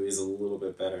makes these movies a little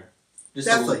bit better. Just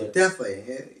Definitely.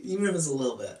 Even if it's a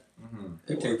little bit.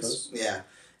 Mm-hmm. Yeah.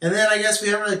 And then I guess we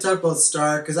haven't really talked about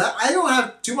Stark, because I don't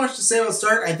have too much to say about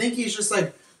Stark. I think he's just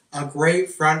like a great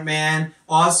front man.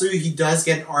 Also, he does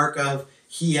get an arc of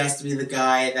he has to be the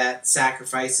guy that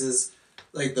sacrifices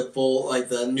like the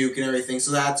nuke and everything.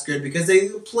 So that's good, because they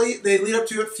lead up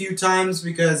to it a few times,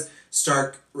 because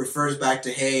Stark refers back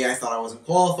to, hey, I thought I wasn't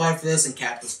qualified for this, and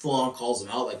Cap just full on calls him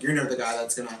out, like, you're never the guy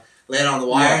that's gonna lay it on the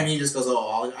wire, and he just goes,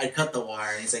 I cut the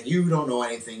wire, and he's like, you don't know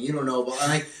anything, you don't know, but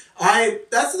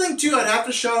that's the thing too, I'd have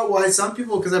to shout out why some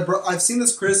people, because I've seen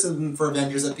this criticism for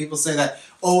Avengers, that people say that,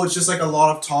 it's just like a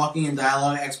lot of talking and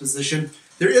dialogue exposition.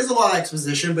 There is a lot of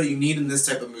exposition, but you need in this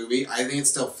type of movie. I think it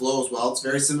still flows well. It's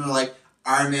very similar to like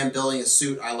Iron Man building a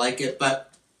suit. I like it,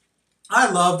 but I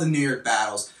love the New York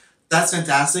battles. That's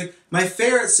fantastic. My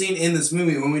favorite scene in this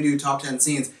movie, when we do top 10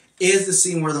 scenes, is the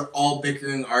scene where they're all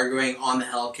bickering, arguing on the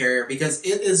helicarrier, because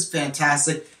it is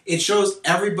fantastic. It shows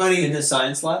everybody in the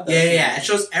science lab. Yeah. It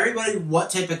shows everybody what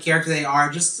type of character they are.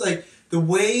 Just like the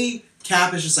way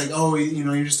Cap is just like,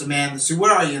 you're just a man in the suit.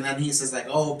 What are you? And then he says like,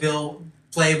 Bill,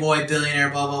 playboy, billionaire,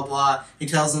 blah blah blah. He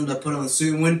tells them to put on the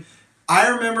suit. And when I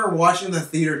remember watching the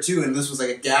theater too, and this was like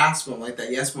a gasp moment, like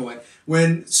that yes moment,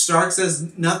 when Stark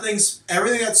says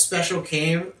everything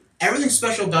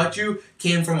special about you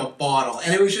came from a bottle.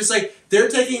 And it was just like, they're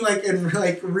taking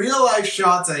like real life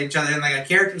shots at each other in like a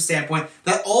character standpoint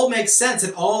that all makes sense.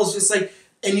 It all is just like,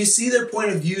 and you see their point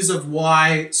of views of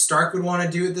why Stark would want to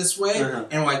do it this way,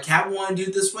 and why Cap would want to do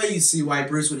it this way. You see why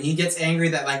Bruce, when he gets angry,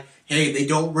 that like, hey, they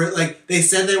don't they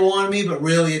said they wanted me, but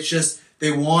really it's just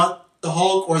they want the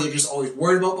Hulk, or they're just always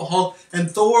worried about the Hulk.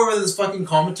 And Thor with his fucking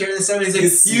commentary this time, he's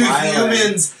like, you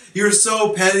humans, you're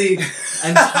so petty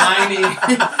and tiny.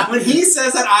 When he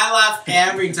says that, I laugh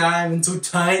every time, and so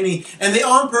tiny. And they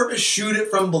on purpose shoot it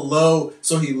from below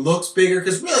so he looks bigger,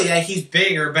 because really, he's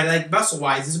bigger, but like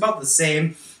muscle-wise, he's about the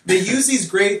same. They use these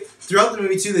great, throughout the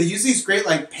movie too, they use these great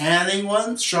like panning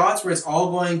shots where it's all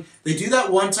going, they do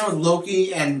that one time with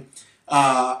Loki and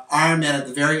Iron Man at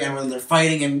the very end when they're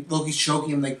fighting and Loki's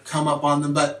choking and they come up on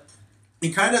them, but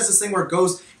he kind of does this thing where it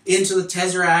goes into the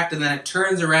Tesseract and then it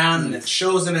turns around and it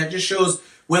shows them, and it just shows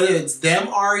whether it's them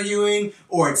arguing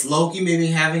or it's Loki maybe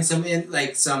having some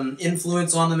influence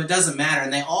on them. It doesn't matter,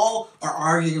 and they all are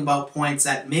arguing about points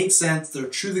that make sense. They're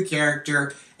true to the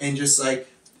character, and just like,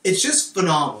 it's just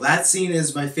phenomenal. That scene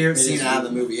is my favorite scene out of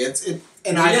the movie.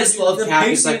 And I just love the Cap.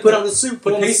 It's like, put on the suit.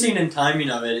 The pacing and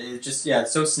timing of it just,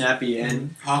 it's so snappy.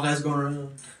 And Hawkeye's going around.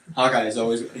 Hawkeye is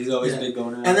always big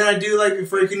going around. And then I do like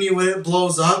freaking when it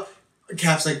blows up,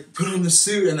 Cap's like, put on the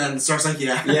suit, and then starts like,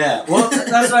 yeah. Well,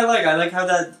 that's what I like. I like how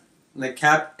that, like,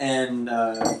 Cap and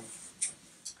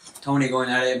Tony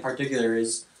going at it in particular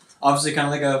is obviously kind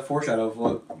of like a foreshadow of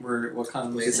what kind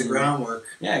of lays the groundwork.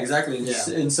 Yeah, exactly.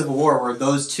 In Civil War, where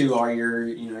those two are your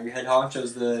head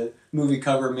honchos, the movie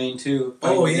cover main two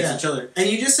fighting against each other. And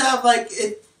you just have like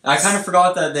it. I kind of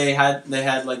forgot that they had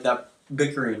like that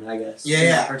bickering, I guess. Yeah, in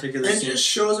that particular and scene. it just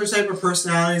shows their type of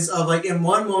personalities of like, in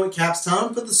one moment Cap's telling him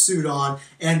to put the suit on,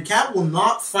 and Cap will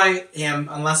not fight him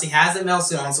unless he has that metal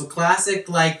suit on. So classic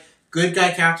like good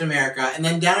guy Captain America, and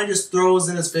then Downey just throws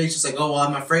in his face just like,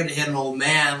 I'm afraid to hit an old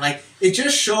man. Like, it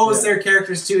just shows their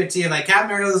characters to a T. Like, Captain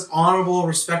America, this honorable,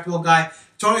 respectable guy.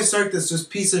 Tony Stark, this just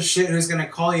piece of shit who's gonna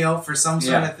call you out for some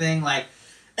sort of thing. Like,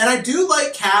 and I do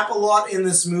like Cap a lot in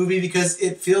this movie because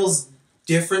it feels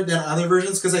different than other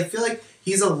versions, because I feel like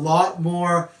he's a lot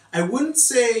more, I wouldn't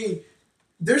say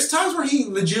there's times where he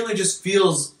legitimately just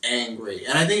feels angry.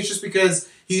 And I think it's just because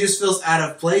he just feels out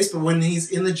of place. But when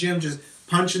he's in the gym just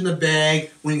punching the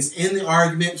bag, when he's in the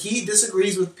argument, he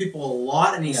disagrees with people a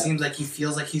lot, and he seems like he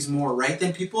feels like he's more right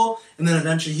than people. And then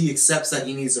eventually he accepts that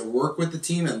he needs to work with the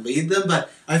team and lead them.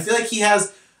 But I feel like he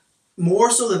has,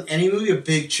 more so than any movie, a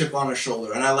big chip on his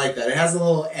shoulder. And I like that. It has a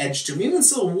little edge to him. Even in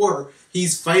Civil War,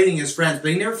 he's fighting his friends,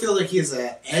 but he never feels like he has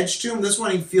an edge to him. This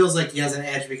one, he feels like he has an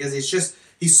edge because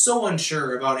he's so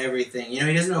unsure about everything. You know,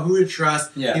 he doesn't know who to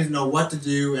trust. Yeah. He doesn't know what to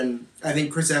do. And I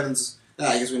think Chris Evans,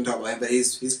 I guess we can talk about him, but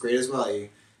he's great as well. He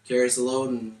carries the load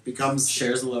and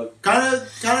shares the load. Kind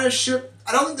of shift.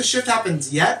 I don't think the shift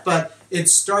happens yet, but it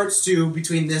starts to,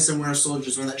 between this and Winter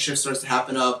Soldiers, when that shift starts to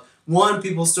happen of, one,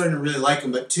 people starting to really like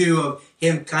him, but two, of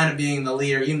him kind of being the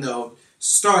leader, even though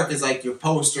Stark is like your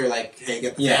poster, like, hey,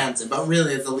 get the fans in. But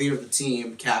really, as the leader of the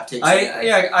team, Cap takes. I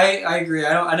agree.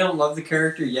 I don't love the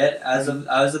character yet. As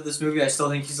of this movie, I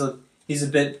still think he's a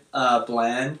bit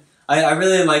bland. I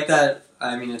really like that.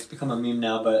 I mean, it's become a meme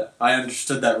now, but I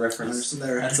understood that reference.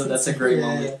 That's a great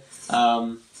moment.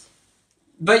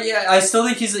 But yeah, I still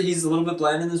think he's a little bit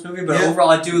bland in this movie. But overall,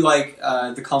 I do like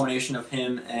the combination of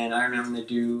him and Iron Man when they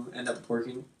do end up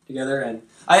working together. And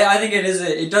I think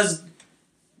it does.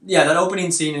 Yeah, that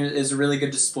opening scene is a really good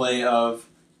display of,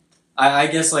 I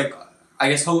guess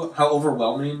how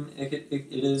overwhelming it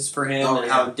is for him, and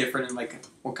how different and like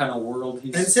what kind of world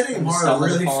he's. And it's hitting him hard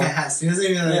really fast. He doesn't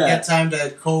even get time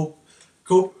to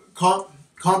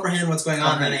comprehend what's going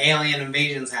on, and an alien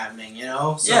invasion's happening. You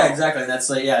know. So. Yeah, exactly.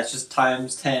 That's it's just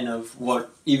times 10 of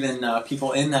what even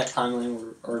people in that timeline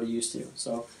were already used to.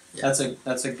 So that's a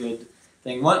good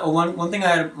thing. One thing I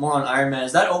had more on Iron Man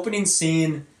is that opening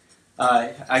scene.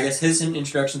 I guess his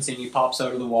introduction scene, he pops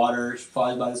out of the water,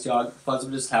 flies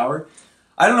up his tower.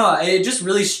 I don't know, it just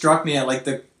really struck me at like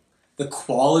the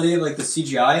quality of like the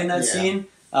CGI in that scene.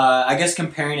 I guess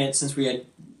comparing it, since we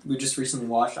just recently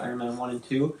watched Iron Man 1 and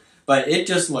 2, but it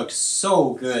just looked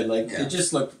so good. It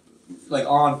just looked like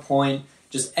on point.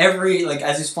 Just every, like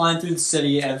as he's flying through the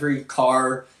city, every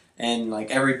car and like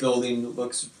every building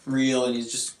looks real, and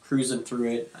he's just cruising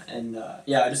through it. And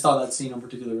I just thought that scene in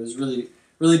particular was really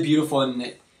beautiful,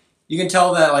 and you can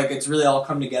tell that like it's really all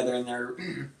come together. And they're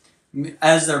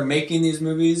as they're making these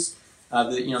movies,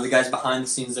 the guys behind the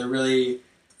scenes, they're really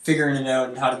figuring it out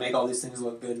and how to make all these things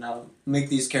look good and how to make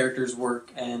these characters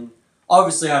work, and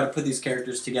obviously how to put these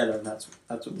characters together. And that's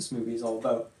what this movie is all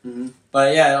about. Mm-hmm.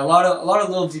 But yeah, a lot of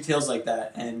little details like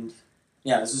that, and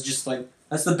this is just like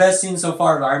that's the best scene so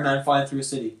far of Iron Man flying through a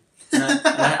city. And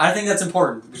I think that's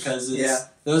important because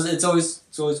it's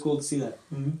always cool to see that.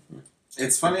 Mm-hmm. Yeah.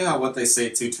 It's funny how what they say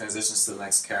too transitions to the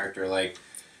next character. Like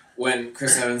when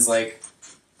Chris Evans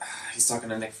he's talking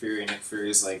to Nick Fury, and Nick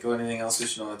Fury's like, "Oh, anything else we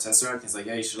should know on the Tesseract?" And he's like,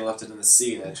 "Yeah, you should have left it in the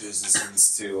sea." And that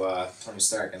transitions to Tony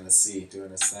Stark in the sea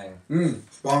doing his thing.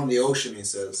 Bottom of the ocean, he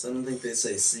says. I don't think they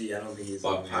say sea. I don't think he's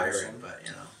a pirate, but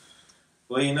you know.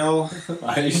 Well, you know,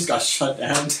 he just got shut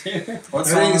down too.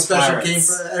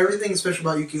 Everything special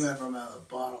about you came out from a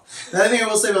bottle. The other thing I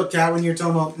will say about Cat, when you're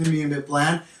talking about him being a bit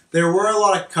bland, there were a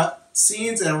lot of cut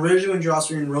scenes, and originally when Joss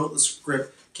Whedon wrote the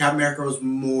script, Captain America was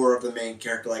more of the main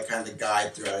character, like kind of the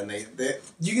guide throughout. And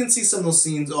you can see some of those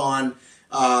scenes on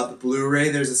the Blu-ray.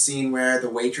 There's a scene where the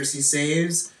waitress he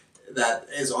saves that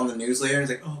is on the news later, and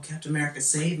he's like, "Oh, Captain America,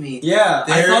 save me!" Yeah,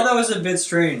 I thought that was a bit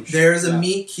strange. There's a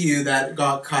meet cute that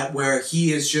got cut where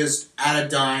he is just at a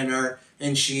diner,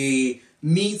 and she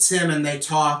meets him, and they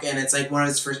talk, and it's like one of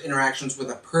his first interactions with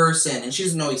a person, and she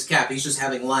doesn't know he's Cap. He's just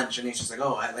having lunch, and he's just like,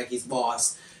 "Oh, he's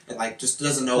lost." And just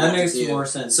doesn't know what to do. That makes more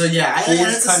sense. So yeah,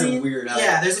 it's kind of weird.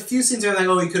 There's a few scenes where I'm like,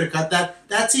 oh, you could have cut that.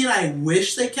 That scene I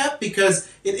wish they kept, because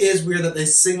it is weird that they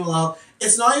single out.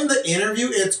 It's not even the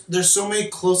interview. There's so many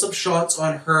close-up shots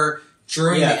on her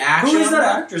during the action. Who is that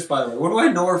actress, by the way? Where do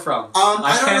I know her from?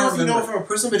 I don't know if you know her from a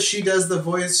person, but she does the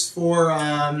voice for.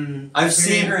 I've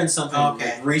seen her in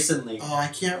something recently. Oh, I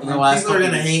can't remember. People are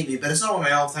gonna hate me, but it's not one of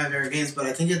my all-time favorite games. But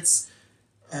I think it's.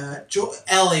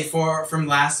 Ellie from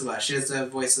Last of Us. She has the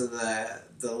voice of the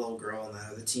little girl in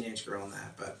that, or the teenage girl in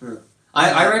that. But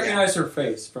I recognize her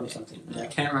face from something. I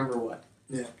can't remember what.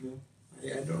 Yeah,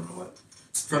 I don't know what.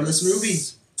 From this movie.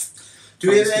 Do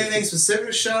we have anything specific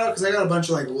to shout out? Because I got a bunch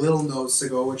of little notes to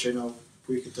go, which I know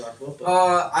we could talk about. But.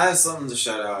 I have something to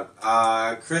shout out.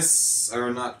 Eric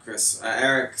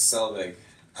Selvig.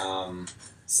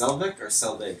 Selvig or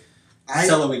Selvig? I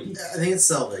think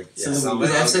it's Selvig. Yeah, Selvig.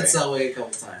 I've said Selvig a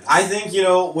couple times. I think,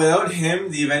 without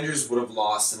him, the Avengers would have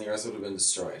lost and the Earth would have been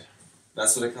destroyed.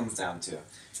 That's what it comes down to.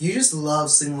 You just love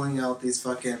singling out these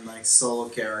fucking solo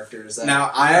characters.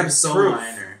 Now, I have so proof.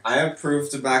 Minor. I have proof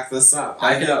to back this up.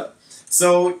 Back it up.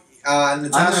 So, Natasha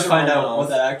I'm gonna find out Romanoff- what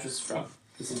that actress is from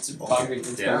because it's bugging.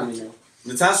 It's bugging me now.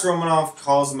 Natasha Romanoff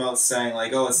calls him out saying,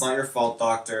 like, oh, it's not your fault,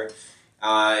 Doctor.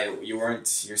 You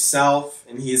weren't yourself.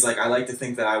 And he's like, I like to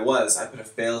think that I was. I put a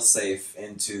failsafe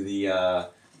into the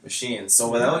machine. So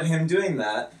without him doing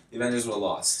that, the Avengers would have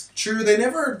lost. True, they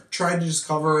never tried to just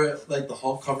cover it, like the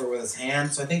Hulk cover with his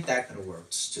hand, so I think that could have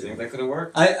worked, too. Do you think that could have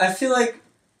worked? I feel like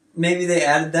maybe they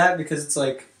added that because it's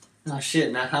like, oh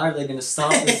shit, now how are they going to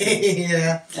stop this?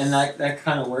 Yeah. And that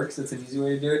kind of works. It's an easy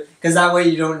way to do it. Because that way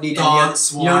you don't need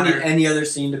any other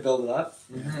scene to build it up.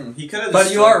 Mm-hmm. He could have.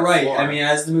 But you are right. I mean,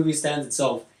 as the movie stands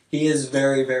itself, he is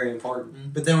very, very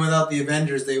important. But then without the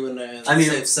Avengers, they wouldn't have... I mean,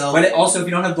 saved but also if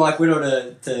you don't have Black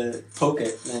Widow to poke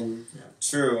it, then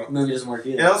True. the movie doesn't work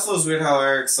either. It also is weird how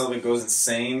Eric Selvig goes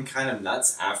insane, kind of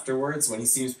nuts afterwards, when he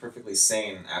seems perfectly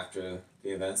sane after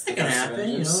the events. That can happen,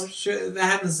 you know. That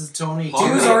happens to Tony. He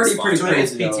was already pretty Tony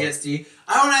has crazy, though. PTSD.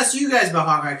 I want to ask you guys about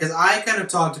Hawkeye, because I kind of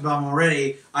talked about him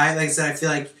already. Like I said, I feel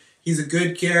like he's a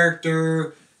good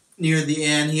character near the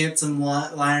end. He had some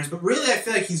liners, but really I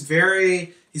feel like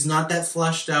he's not that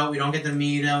fleshed out. We don't get to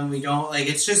meet him. We don't, like,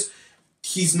 it's just,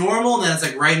 he's normal, and then it's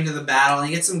like right into the battle, and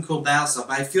he gets some cool battle stuff.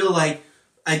 I feel like,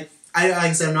 like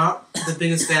I said, I'm not the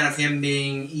biggest fan of him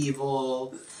being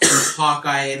evil in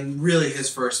Hawkeye in really his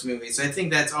first movie. So I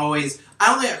think that's always, I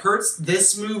don't think it hurts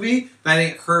this movie, but I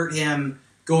think it hurt him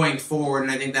going forward,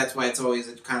 and I think that's why it's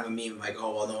always kind of a meme, like,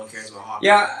 oh, well, no one cares about Hawkeye.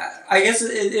 Yeah, I guess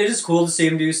it is cool to see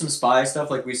him do some spy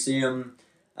stuff. Like, we see him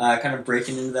kind of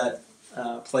breaking into that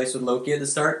place with Loki at the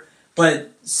start.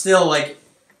 But still, like,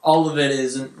 all of it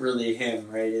isn't really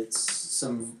him, right? It's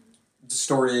some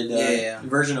distorted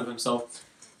version of himself.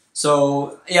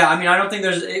 So, yeah, I mean, I don't think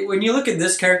there's... When you look at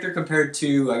this character compared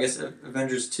to, I guess,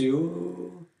 Avengers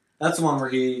 2, that's the one where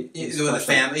he... With the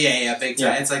family. Yeah, big time.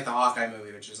 Yeah. It's like the Hawkeye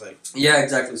movie, which is like... Yeah,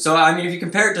 exactly. So, I mean, if you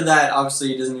compare it to that, obviously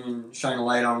he doesn't even shine a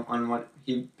light on what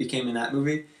he became in that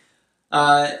movie.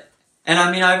 And,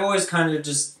 I mean, I've always kind of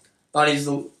just thought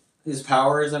his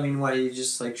powers, I mean, what, he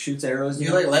just, like, shoots arrows?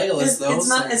 You're like Legolas, though.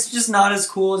 It's just not as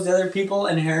cool as the other people,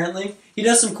 inherently. He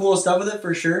does some cool stuff with it,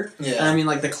 for sure. Yeah. And I mean,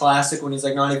 like, the classic when he's,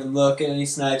 like, not even looking and he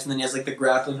snipes, and then he has, like, the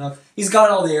grappling hook. He's got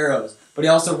all the arrows, but he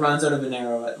also runs out of an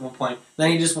arrow at one point.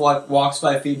 Then he just walks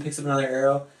 5 feet and picks up another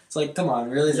arrow. It's like, come on,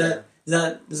 really? Is that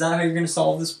how you're going to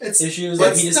solve this issue? Is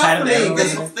like he just had an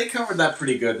arrow? They covered that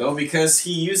pretty good, though, because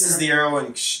he uses the arrow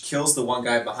and kills the one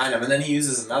guy behind him, and then he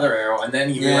uses another arrow, and then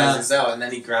he realizes out, and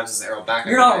then he grabs his arrow back.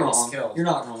 You're not wrong. You're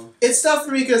not wrong. It's tough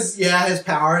for me because, his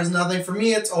power is nothing. For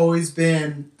me, it's always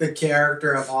been the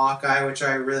character of Hawkeye, which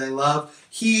I really love.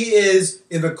 He is,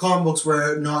 in the comic books,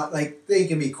 where not, like, they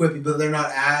can be quippy, but they're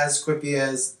not as quippy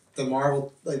as the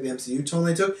Marvel, like the MCU tone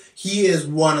they took. He is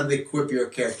one of the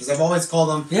quippier characters. I've always called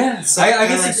him. Yeah, I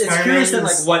guess it's curious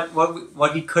that like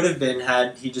what he could have been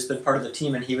had he just been part of the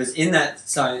team and he was in that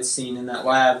science scene in that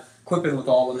lab quipping with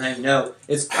all of them hanging out.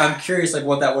 I'm curious like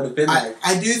what that would have been like.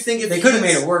 I do think if they could have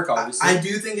made it work. Obviously, I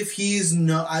do think if he's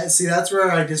not. That's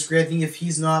where I disagree. I think if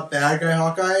he's not bad guy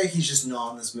Hawkeye, he's just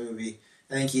not in this movie.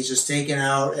 I think he's just taken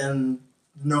out and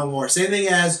no more. Same thing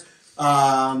as.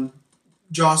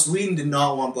 Joss Whedon did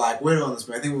not want Black Widow in this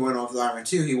movie. I think we went off the Iron Man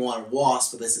 2. He wanted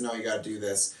Wasp, but they said, no, you got to do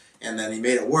this. And then he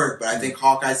made it work. But I think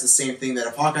Hawkeye's the same thing, that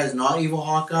if Hawkeye's not evil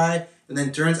Hawkeye, and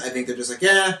then turns, I think they're just like,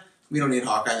 we don't need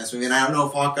Hawkeye in this movie. And I don't know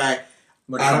if Hawkeye...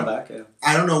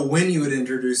 I don't know when you would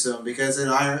introduce him, because in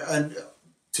Iron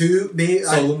 2...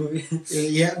 Solo movie?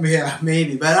 yeah,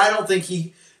 maybe. But I don't think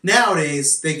he...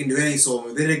 Nowadays, they can do any solo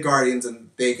movie. They did Guardians, and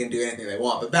they can do anything they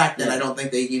want. But back then, I don't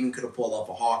think they even could have pulled off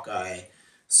a Hawkeye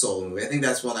solo movie. I think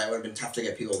that's one that would have been tough to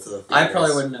get people to the theaters. I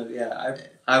probably wouldn't have. Yeah,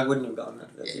 I wouldn't have gone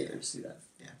to the theater to see that.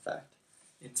 Yeah,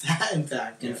 in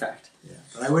fact. In fact. Yeah,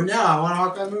 but I would now. I want a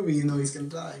Hawkeye movie, even though he's gonna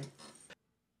die.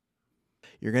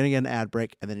 You're gonna get an ad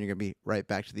break, and then you're gonna be right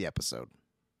back to the episode.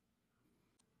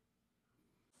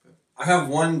 I have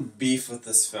one beef with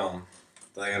this film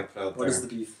that I gotta put out there. What is the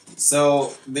beef?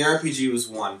 So the RPG was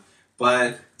one,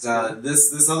 but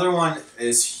this other one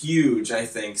is huge. I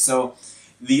think so.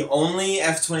 The only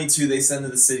F-22 they send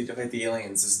to the city to fight the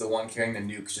aliens is the one carrying the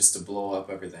nuke just to blow up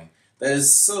everything. That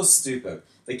is so stupid.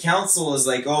 The council is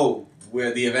like, oh,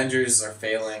 where the Avengers are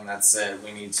failing, that's it,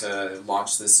 we need to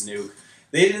launch this nuke.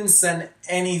 They didn't send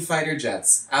any fighter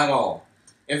jets at all.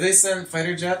 If they sent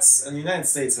fighter jets, and the United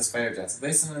States has fighter jets, if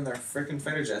they sent in their freaking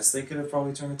fighter jets, they could have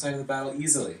probably turned the tide of the battle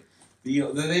easily. They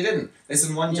didn't. They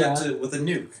sent one jet with a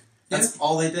nuke. That's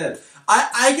all they did.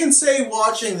 I can say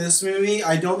watching this movie,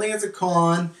 I don't think it's a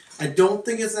con. I don't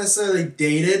think it's necessarily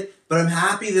dated, but I'm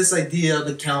happy this idea of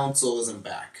the council isn't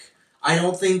back. I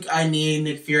don't think I need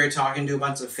Nick Fury talking to a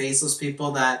bunch of faceless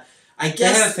people that I They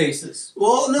guess have faces.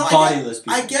 Well, no, Bodiless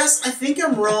people. I think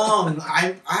I'm wrong.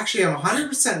 I'm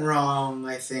 100% wrong.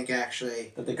 I think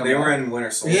actually That They were in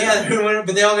Winter Soldier. Yeah, they were in Winter,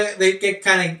 but they get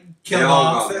kind of killed They all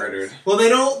off. got murdered. Well, they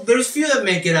don't. There's a few that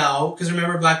make it out because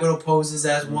remember Black Widow poses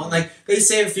as one. Like they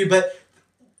save a few, but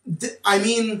I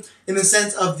mean, in the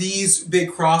sense of these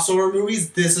big crossover movies,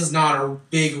 this is not a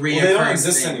big reoccurring Well, they don't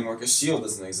exist thing. anymore because S.H.I.E.L.D.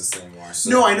 doesn't exist anymore. So.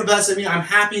 No, I know, but that's what I mean. I'm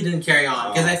happy it didn't carry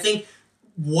on because I think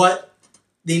what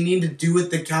they need to do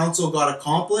with the council got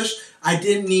accomplished. I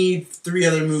didn't need 3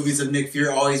 other movies of Nick Fury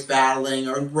always battling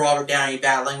or Robert Downey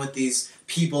battling with these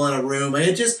people in a room. And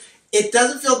it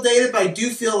doesn't feel dated, but I do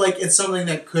feel like it's something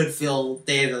that could feel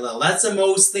dated a little. That's the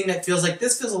most thing that feels like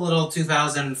this feels a little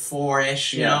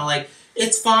 2004-ish, you know, like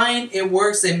it's fine, it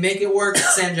works, they make it work.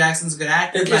 Sam Jackson's a good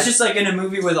actor. It's just like in a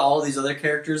movie with all these other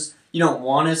characters, you don't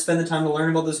want to spend the time to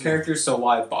learn about those characters, so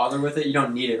why bother with it? You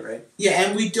don't need it, right? Yeah,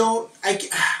 and we don't...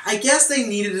 I guess they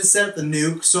needed to set up the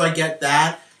nuke, so I get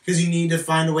that, because you need to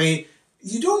find a way...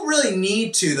 You don't really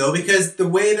need to, though, because the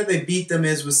way that they beat them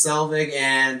is with Selvig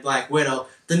and Black Widow.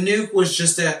 The nuke was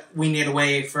just we need a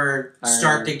way for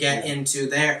Stark to get into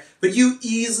there. But you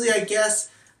easily, I guess...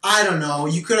 I don't know.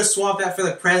 You could have swapped that for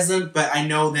the president, but I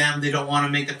know them. They don't want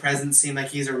to make the president seem like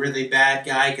he's a really bad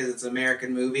guy because it's an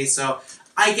American movie. So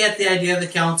I get the idea of the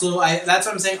council. That's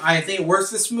what I'm saying. I think it works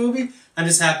for this movie. I'm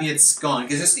just happy it's gone.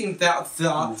 Because just even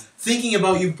thinking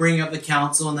about you bringing up the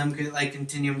council and them could like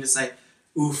continue, I'm just like,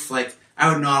 oof, like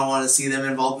I would not want to see them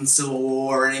involved in Civil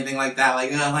War or anything like that.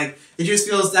 Like it just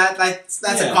feels that that's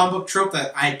a comic book trope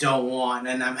that I don't want,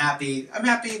 and I'm happy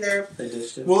there. They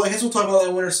ditched it. Well, I guess we'll talk about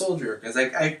that Winter Soldier because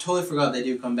I totally forgot they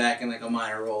do come back in like a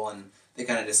minor role, and they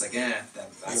kind of just like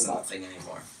that's not a thing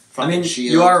anymore. I mean,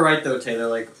 you are right though, Taylor.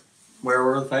 Like, where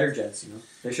were the fighter jets? You know,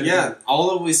 they should. Yeah,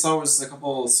 all that we saw was a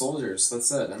couple of soldiers.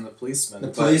 That's it, and the policemen. The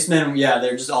policemen, yeah,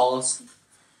 they're just all.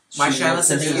 Why should I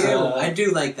listen to you? I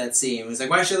do like that scene. It was like,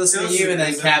 why should I listen to you? And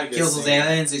then Cap kills those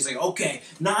aliens. He's like, okay,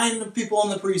 9 people in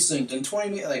the precinct and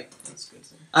 20. Like, that's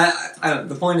good.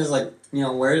 The point is like, you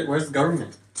know, where's the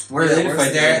government? Where are they to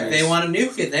fight? They want to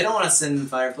nuke it. They don't want to send in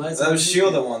fireflies. That was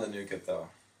S.H.I.E.L.D. that wanted to nuke it, though.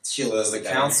 S.H.I.E.L.D. was the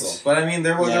council. But I mean,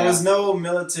 there was no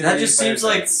military. That just seems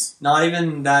like not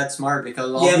even that smart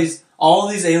because all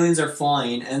these aliens are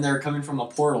flying and they're coming from a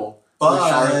portal, which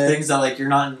are things that like you're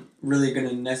not really going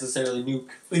to necessarily nuke.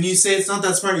 When you say it's not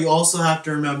that smart, you also have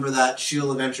to remember that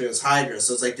S.H.I.E.L.D. eventually was Hydra.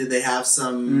 So it's like, did they have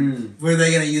some... Were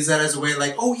they going to use that as a way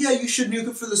like, oh yeah, you should nuke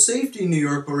it for the safety in New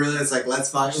York, but really it's like,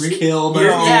 let's kill them.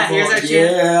 Here's our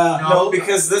chance. No,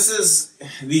 because this is...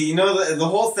 the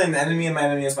whole thing, the enemy of my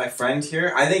enemy is my friend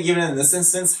here. I think even in this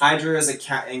instance, Hydra has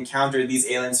encountered these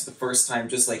aliens for the first time,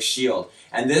 just like S.H.I.E.L.D.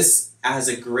 And this has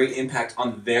a great impact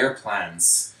on their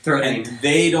plans. And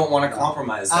they don't want to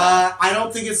compromise that. I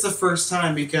don't think it's the first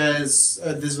time because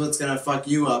this is what's going to fuck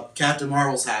you up. Captain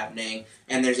Marvel's happening,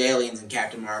 and there's aliens in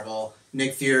Captain Marvel.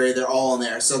 Nick Fury, they're all in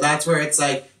there. So that's where it's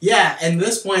like, yeah, and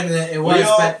this point it was,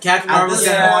 but Captain Marvel's we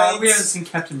haven't seen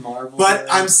Captain Marvel. But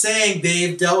I'm saying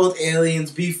they've dealt with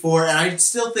aliens before, and I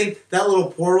still think that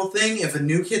little portal thing, if a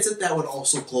nuke hits it, that would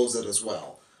also close it as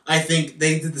well. I think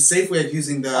they did the safe way of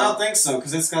using the... I don't think so,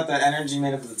 because it's got that energy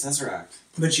made up of the Tesseract.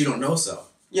 But you don't know so.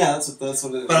 Yeah, that's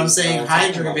what it is. But I'm saying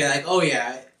Hydra could be like, oh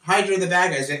yeah, Hydra the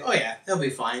bad guys be like, oh yeah, they'll be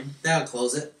fine. That'll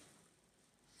close it.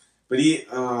 But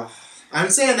I'm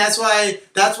saying that's why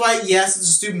yes, it's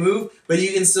a stupid move, but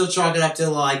you can still chalk it up to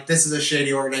like this is a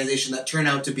shady organization that turned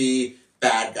out to be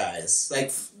bad guys.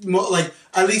 Like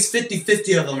at least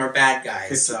 50-50 of them are bad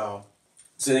guys. So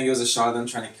you think it was a shot of them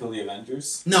trying to kill the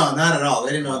Avengers? No, not at all. They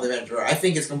didn't know what the Avengers were. I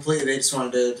think it's completely they just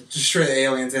wanted to destroy the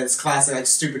aliens, and it's classic like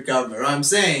stupid government. I'm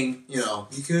saying, you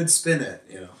could spin it,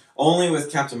 Only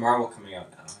with Captain Marvel coming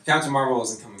out now. If Captain Marvel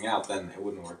wasn't coming out, then it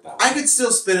wouldn't work that way. I could still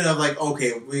spin it of like,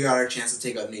 okay, we got our chance to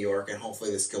take out New York, and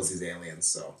hopefully this kills these aliens.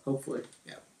 So hopefully,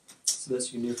 yeah. So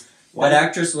this you knew. That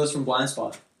actress was from Blind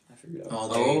Spot. I figured out. Oh,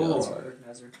 there you go. That's why I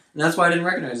recognized her. And that's why I didn't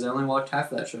recognize her. I only watched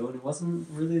half of that show, and it wasn't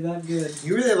really that good.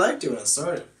 You really liked it when it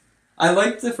started. I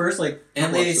liked the first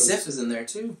and Lady Sif is in there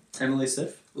too. Emily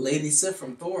Sif? Lady Sif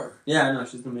from Thor. Yeah, I know,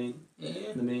 she's the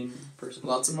main person.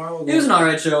 Lots of Marvel. It was an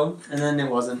alright show, and then it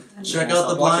wasn't. Check out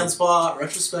the Blind Spot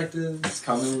retrospective. It's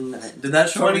coming. Did that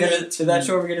show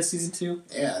ever get a season 2?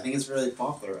 Yeah, I think it's really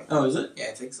popular right now. Oh, is it? Yeah,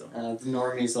 I think so. The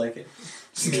normies like it.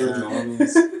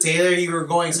 Taylor, you were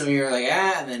going somewhere, you were like,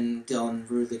 and then Dylan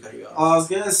rudely cut you off. I was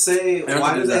gonna say,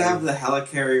 why did they have the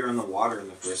helicarrier in the water in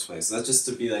the first place? Is that just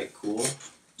to be like cool?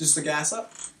 Just to gas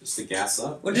up? Just to gas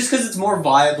up? Well, just because it's more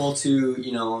viable to,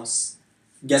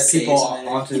 get people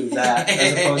onto that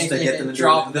as opposed to get them into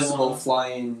a visible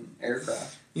flying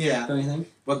aircraft. Yeah. Don't you think?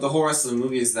 But the whole rest of the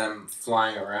movie is them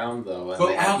flying around, though. And But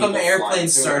they have how come the people flying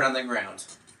airplanes to start it. on the ground?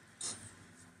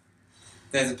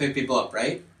 They have to pick people up,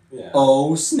 right? Yeah.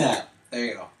 Oh, snap. There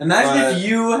you go. Imagine if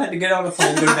you had to get on a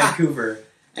plane to go to Vancouver,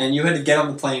 and you had to get on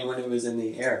the plane when it was in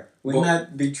the air. Wouldn't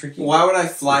that be tricky? Why would I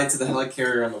fly to the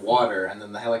helicarrier in the water, and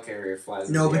then the helicarrier flies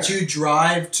in No, the but air? you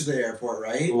drive to the airport,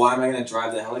 right? Why am I going to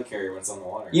drive the helicarrier when it's on the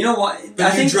water? You know what?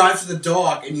 But you drive to the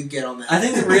dock and you get on that. I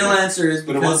think the real answer is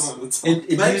But it because wasn't at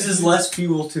the time. it uses less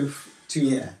fuel to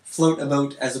float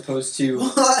about as opposed to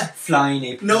flying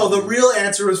a plane. No, the real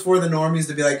answer was for the normies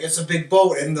to be like, it's a big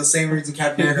boat, and the same reason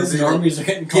Captain America Because would the be like, normies are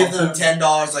getting give called them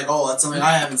out. $10, like, oh, that's something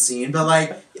I haven't seen. But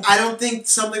like, I don't think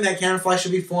something that can fly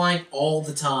should be flying all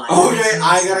the time. Okay,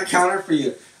 I got a counter for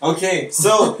you. Okay,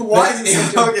 so Why is it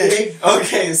such a big-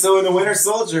 okay, so in the Winter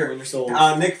Soldier,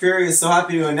 Soldier. Nick Fury is so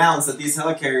happy to announce that these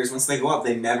helicarriers, once they go up,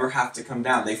 they never have to come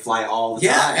down. They fly all the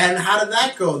Yeah, time. and how did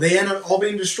that go? They ended up all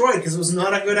being destroyed because it was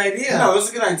not a good idea. No, it was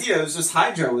a good idea. It was just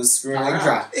Hydra was screwing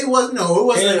around. It was no, it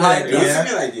wasn't a good idea. It was a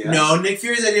good idea. No, Nick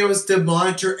Fury's idea was to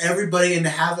monitor everybody and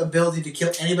to have the ability to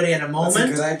kill anybody at a moment.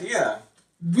 That's a good idea.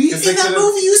 In If they that could've-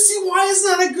 movie, you see why it's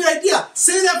not a good idea.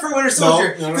 Say that for Winter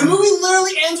Soldier. No. The movie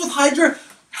literally ends with Hydra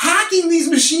hacking these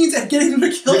machines and getting them to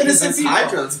kill Because innocent it's people.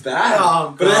 Hydra, it's bad.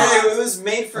 Oh, but God. it was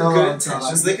made for Oh, good God.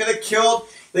 intentions. They could have killed.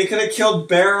 They could have killed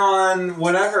Baron,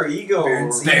 whatever, Ego.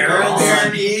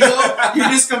 Baron Ego? You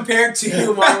just compared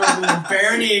to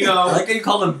Baron Ego. I like how you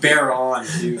called him Baron,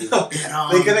 too. They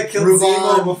could have killed Ruban.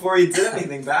 Zemo before he did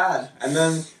anything bad. And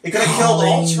then they could have killed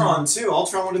Ultron, too.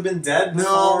 Ultron would have been dead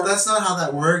before. No, that's not how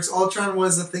that works. Ultron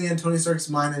was the thing in Tony Stark's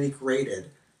mind that he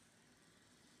created.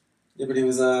 Yeah, but he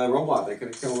was a robot. They could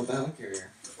have killed with the helicarrier.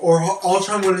 Or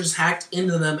Ultron would have just hacked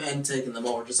into them and taken them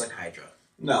over, just like Hydra.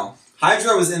 No.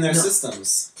 Hydra was in their No.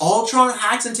 systems. Ultron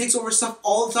hacks and takes over stuff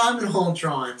all the time in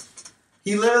Ultron.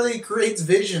 He literally creates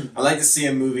vision. I'd like to see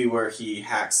a movie where he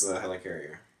hacks the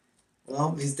helicarrier.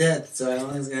 Well, he's dead, so I don't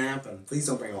think it's gonna happen. Please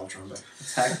don't bring Ultron back.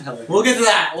 Attack the helicarrier. We'll get to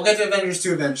that. We'll get to Avengers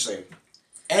 2 eventually.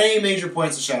 Any major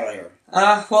points to shout out here?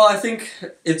 Well, I think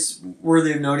it's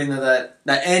worthy of noting that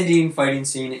ending fighting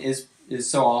scene is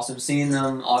so awesome. Seeing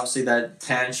them, obviously, that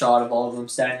pan shot of all of them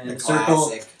standing in a circle.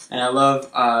 Classic. And I love,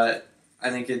 I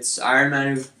think it's Iron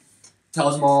Man who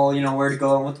tells them all, where to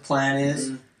go and what the plan is.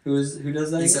 Mhm. Who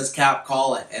does that? He again? says, Cap,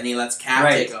 call it. And he lets Cap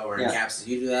Right, take over. And yeah. Cap says,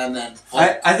 you do that, and then...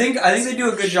 I think they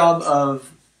do a good job of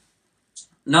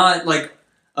not like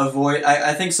avoid.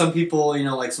 I think some people,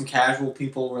 like some casual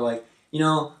people were like,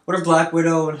 what are Black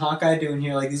Widow and Hawkeye doing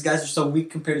here? Like these guys are so weak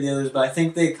compared to the others. But I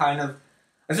think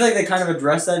I feel like they kind of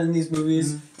address that in these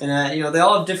movies, and that they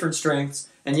all have different strengths.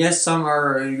 And yes, some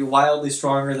are wildly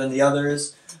stronger than the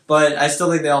others, but I still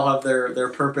think they all have their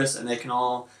purpose, and they can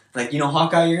all. Like,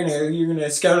 Hawkeye, you're gonna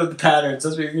scout out the patterns.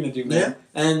 That's what you're gonna do, man.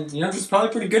 Yeah. And he's probably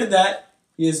pretty good at that.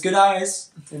 He has good eyes.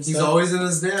 And He's stuff. always in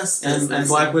his nest. And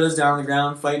Black Widow's down on the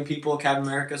ground fighting people. Captain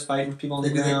America's fighting people on the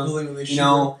They do that ground. cool thing where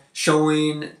they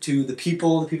Showing to the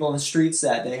people on the streets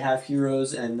that they have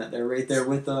heroes and that they're right there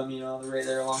with them. They're right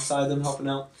there alongside them, helping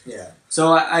out. Yeah.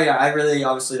 So I really,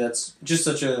 obviously, that's just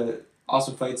such a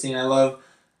awesome fight scene. I love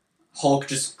Hulk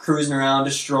just cruising around,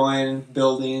 destroying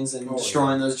buildings and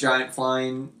destroying those giant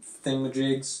flying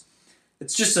thingamajigs.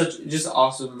 It's just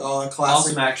awesome. Oh, classic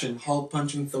awesome action. Hulk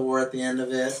punching Thor at the end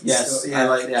of it. Yes, So, yeah. I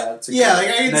like. Yeah, it's a Like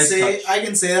I can nice say touch. I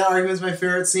can say that argument's my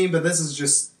favorite scene, but this is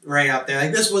just right up there.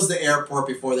 Like this was the airport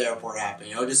before the airport happened.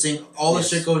 Just seeing all the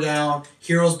shit go down,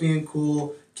 heroes being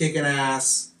cool, kicking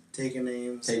ass, taking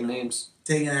names,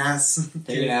 taking ass,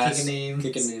 kicking names,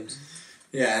 kicking names.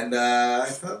 Yeah, and I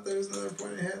thought there was another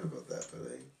point I had about that, but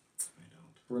I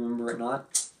don't. Remember it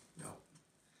not? No.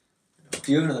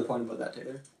 Do you have another point about that,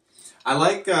 Taylor? I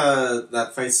like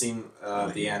that fight scene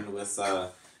at the end with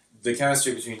the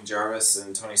chemistry between Jarvis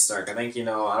and Tony Stark. I think,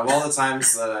 out of all the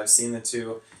times that I've seen the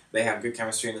two, they have good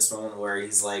chemistry in this moment where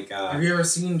he's like... Have you ever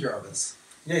seen Jarvis?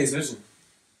 Yeah, he's Vision.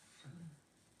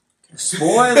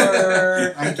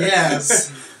 Spoiler! I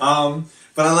guess.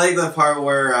 But I like the part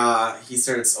where he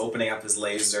starts opening up his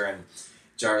laser and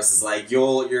Jarvis is like,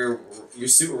 your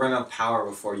suit will run out of power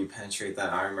before you penetrate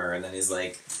that armor. And then he's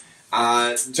like...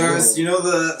 Jarvis, you know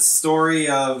the story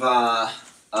of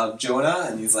Jonah?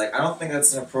 And he's like, I don't think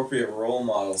that's an appropriate role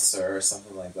model, sir, or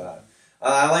something like that.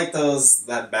 I like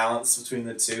that balance between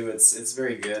the two. It's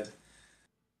very good.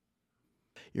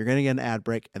 You're going to get an ad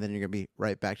break, and then you're going to be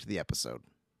right back to the episode.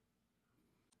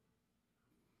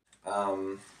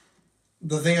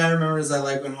 The thing I remember is I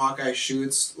like when Hawkeye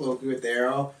shoots Loki with the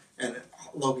arrow, and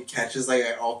Loki catches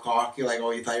all cocky, like,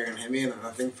 oh, you thought you were going to hit me, and then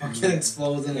nothing fucking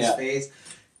explodes in his face.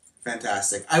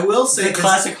 fantastic. I will say the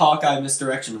classic Hawkeye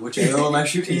misdirection. Which arrow am I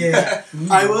shooting? Yeah.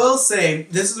 I will say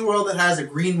this is a world that has a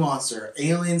green monster,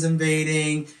 aliens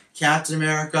invading, Captain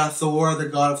America, Thor, the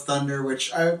God of Thunder,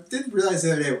 which I didn't realize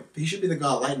the other day. He should be the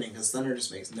God of Lightning because thunder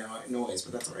just makes no noise,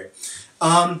 but that's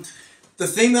alright. The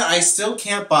thing that I still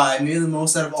can't buy, maybe the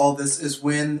most out of all this, is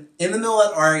when in the middle of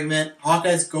that argument,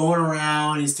 Hawkeye's going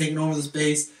around, he's taking over this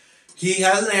base. He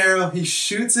has an arrow, he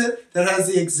shoots it that has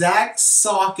the exact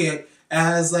socket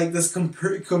as like this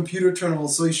computer terminal.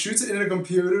 So he shoots it in a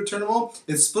computer terminal,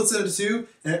 it splits it into two,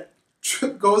 and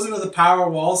it goes into the power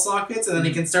wall sockets, and then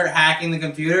he can start hacking the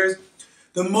computers.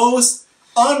 The most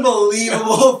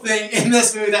unbelievable thing in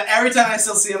this movie that every time I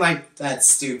still see him, like, that's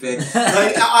stupid.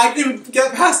 Like, I can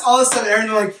get past all this stuff, and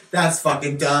everyone's like, that's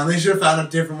fucking dumb. They should have found a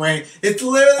different way. It's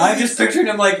literally. I'm just picturing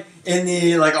him like in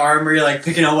the like armory, like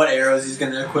picking out what arrows he's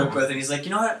gonna equip with, and he's like, you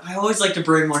know what? I always like to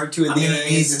bring one or two of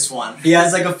these. Use this one. He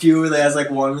has like a few. He has like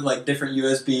one with like different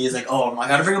USBs. Like, oh, I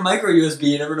gotta bring a micro USB.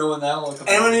 You never know when that will come.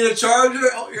 Anyone need a charger?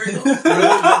 Oh, here you go.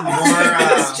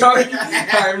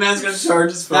 Iron Man's gonna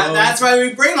charge his phone. That's why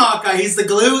we bring Hawkeye. He's the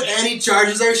glue, and he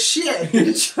charges our shit.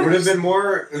 Would have been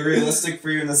more realistic for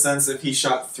you in the sense if he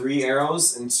shot 3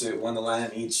 arrows into one to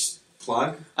land in each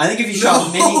plug. I think if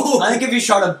you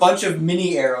shot a bunch of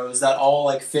mini arrows that all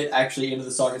like fit actually into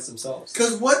the sockets themselves.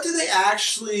 Because what do they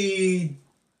actually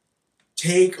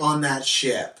take on that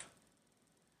ship?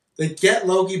 They get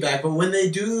Loki back, but when they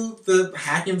do the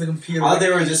hacking of the computer... Oh,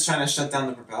 they were just trying to shut down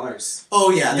the propellers.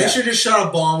 Oh, yeah. They should just shot a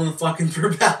bomb in the fucking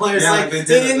propellers. Yeah, like, they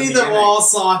didn't need the wall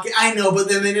socket. I know, but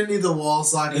then they didn't need the wall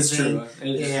socket. It's true.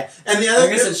 Yeah. And the other... I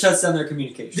guess it shuts down their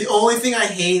communication. The only thing I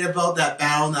hate about that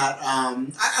battle, that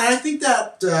I think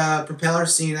that propeller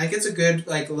scene, like, it's a good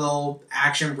like little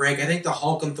action break. I think the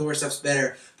Hulk and Thor stuff's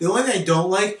better. The only thing I don't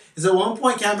like is at one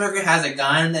point Captain America has a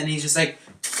gun and he's just like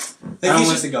I don't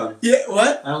like the gun. Yeah,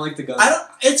 what? I don't like the gun.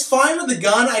 It's fine with the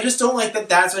gun. I just don't like that.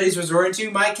 That's what he's resorting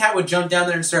to. My cat would jump down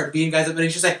there and start beating guys up, but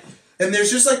he's just like, and there's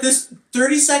just like this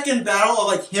 30-second battle of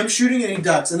like him shooting and he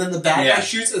ducks, and then the bad guy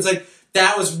shoots. It's like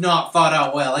that was not thought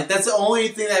out well. Like that's the only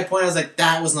thing that I point out. I was like,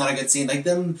 that was not a good scene. Like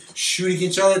them shooting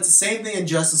each other. It's the same thing in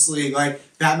Justice League. Like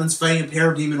Batman's fighting a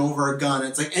parademon over a gun.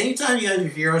 It's like anytime you have your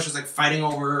heroes just like fighting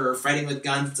over or fighting with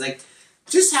guns, it's like.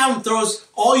 Just have him throws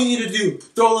all you need to do.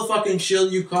 Throw the fucking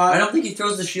shield you caught. I don't think he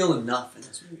throws the shield enough in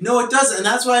this movie. No, it doesn't. And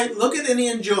that's why, look at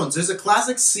Indiana Jones. There's a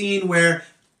classic scene where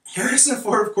Harrison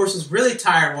Ford, of course, was really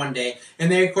tired one day.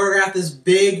 And they choreographed this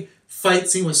big fight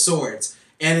scene with swords.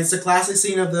 And it's a classic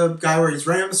scene of the guy where he's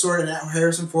running with a sword and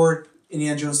Harrison Ford,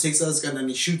 Indiana Jones, takes out his gun and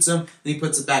he shoots him and he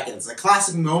puts it back in. It's a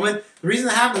classic moment. The reason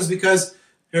that happens is because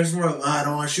Harrison Ford, I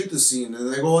don't want to shoot this scene.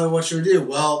 And they go, well, what should we do?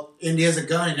 Well, Indy has a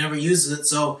gun. He never uses it,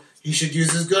 so... he should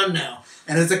use his gun now.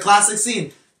 And it's a classic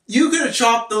scene. You could have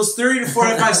chopped those 30 to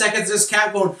 45 seconds of this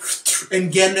cat going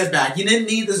and getting it back. You didn't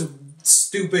need this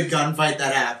stupid gunfight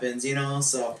that happens, you know?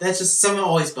 So that's just something that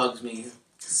always bugs me.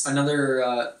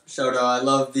 Another shout out. I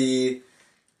love the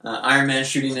Iron Man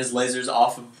shooting his lasers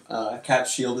off of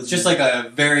Cap's shield. It's just like a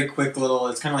very quick little,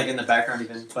 it's kind of like in the background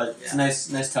even, but it's a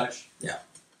nice touch. Yeah.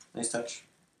 Nice touch.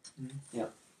 Mm-hmm. Yeah.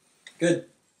 Good.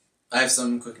 I have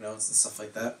some quick notes and stuff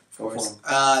like that. Of course.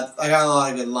 I got a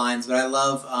lot of good lines, but I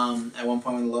love at one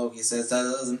point when Loki says,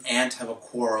 does an ant have a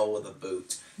quarrel with a boot?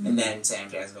 Mm-hmm. And then Sam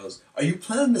Jackson goes, are you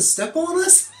planning to step on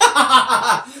us?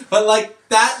 But like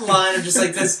that line of just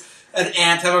like this, an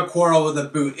ant have a quarrel with a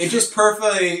boot. It just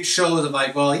perfectly shows of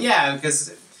like, well, yeah,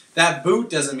 because that boot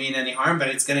doesn't mean any harm, but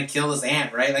it's going to kill this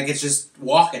ant, right? Like it's just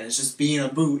walking. It's just being a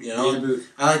boot, you know? Being a boot.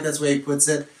 I like that's the way he puts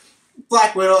it.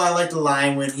 Black Widow, I like the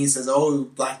line when he says, oh,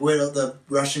 Black Widow, the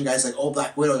Russian guy's like, oh,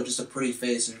 Black Widow, just a pretty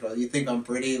face. And goes, you think I'm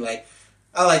pretty? Like,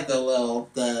 I like the little,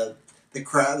 the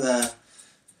Kremnop.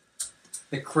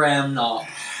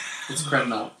 It's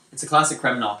Kremnop. It's a classic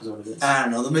Kremnop is what it is. I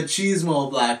don't know, the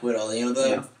machismo Black Widow, you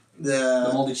know, the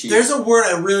moldy cheese. There's a word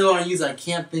I really want to use, I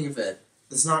can't think of it.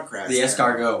 It's not crap. The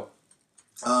escargot.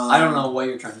 I don't know what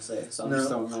you're trying to say, so I'm just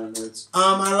throwing out words.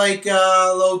 I like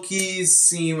Loki's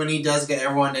scene when he does get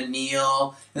everyone to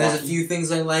kneel. And there's a few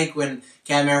things I like when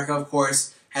Captain America, of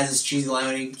course, has his cheesy line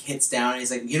when he hits down. And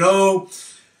he's like, you know,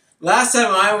 last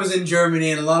time I was in Germany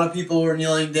and a lot of people were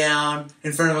kneeling down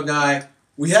in front of a guy,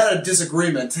 we had a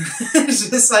disagreement. It's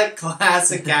just like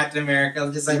classic Captain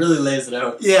America. Just like, he really lays it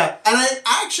out. Yeah, and I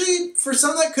actually, for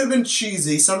something that could have been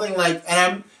cheesy, something like, and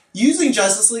I'm using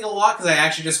Justice League a lot because I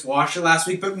actually just watched it last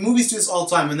week, but movies do this all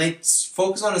the time. When they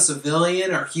focus on a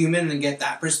civilian or human and get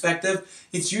that perspective,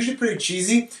 it's usually pretty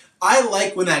cheesy. I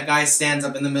like when that guy stands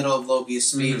up in the middle of Loki's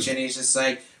speech and he's just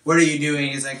like, what are you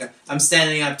doing? He's like, I'm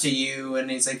standing up to you.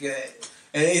 And he's like,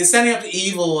 And he's standing up to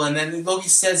evil, and then Loki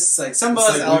says, like, some It's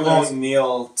of us like, we won't elders...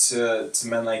 kneel to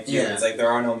men like you. Yeah. It's like, there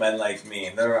are no men like me.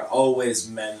 There are always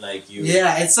men like you.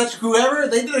 Yeah, it's such... Whoever...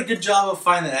 They did a good job of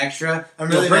finding that extra. I'm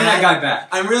really bring mad. that guy back.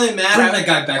 I'm really mad. Bring that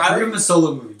guy back. Give him a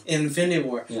solo movie. Infinity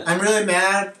War. Yeah. I'm really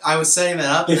mad. I was setting that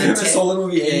up. Give and him then a solo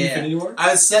movie in Infinity War?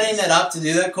 I was setting that up to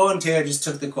do that quote, and Taylor just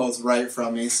took the quotes right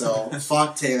from me, so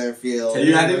fuck Taylor Field.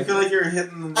 I didn't feel like you were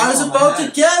hitting the I was nail on about my to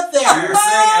head. get there! You were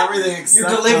saying everything except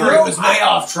Your delivery was way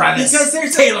off, Travis. Because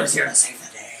there's Taylor's here to save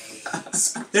the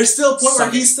day. There's still a point where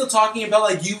Suck he's still talking about,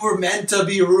 like, you were meant to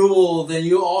be ruled, and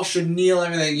you all should kneel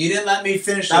and everything. You didn't let me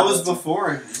finish That it. was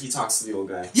before he talks to the old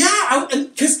guy. Yeah,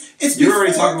 because it's You were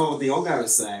already before- talking about what the old guy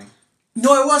was saying.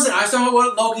 No, I wasn't. I was talking about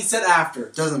what Loki said after.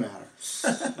 Doesn't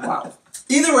matter. Wow.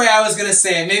 Either way, I was going to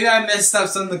say it. Maybe I messed up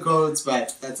some of the quotes,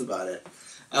 but that's about it.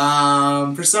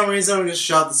 For some reason, I'm going to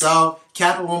shout this out.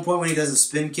 Cap at one point when he does a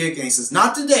spin kick and he says,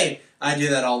 "Not today." I do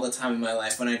that all the time in my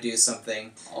life when I do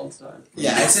something. All the time.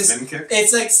 Yeah, it's just, spin kick?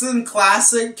 it's like some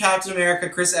classic Captain America,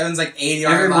 Chris Evans, like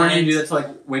 80-yard Every morning line. you do that to like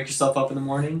wake yourself up in the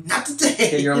morning. Not today.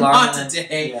 Get your alarm Not and then-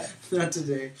 today. Yeah. Not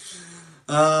today.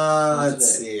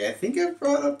 Let's today. see. I think I've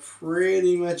brought up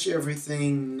pretty much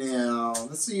everything now.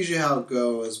 That's usually how it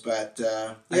goes, but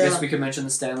I guess we could mention the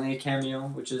Stan Lee cameo,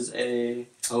 which is a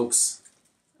Hoax.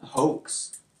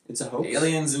 hoax. It's a hoax.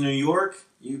 Aliens in New York?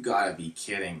 You gotta be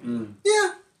kidding me.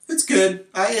 yeah, it's good.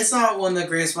 It's not one of the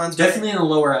greatest ones. but Definitely in a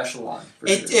lower echelon. For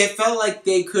sure. It felt like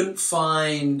they couldn't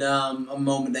find a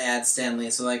moment to add Stanley,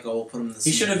 so like, oh, we'll put him in the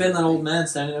He should have been that old man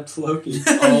standing up to Loki.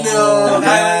 No,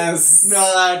 yes.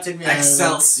 that took me out of it.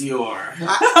 Excelsior.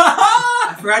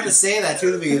 I forgot to say that too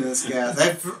at the beginning of this cast.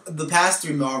 The past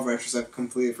 3 Marvel retros I've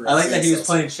completely forgot. I like to that say he was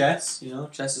so. playing chess. You know,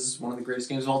 chess is one of the greatest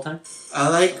games of all time. I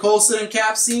like Coulson and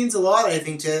Cap scenes a lot. I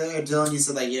think Dylan, you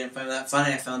said that you didn't find that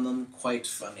funny. I found them quite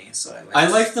funny, so I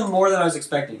liked them more than I was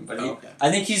expecting, but Okay. I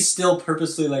think he's still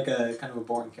purposely like a kind of a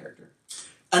boring character.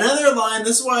 Another line.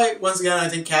 This is why, once again, I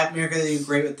think Captain America they do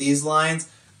great with these lines.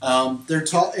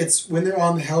 It's when they're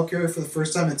on the helicarrier for the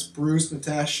first time. It's Bruce,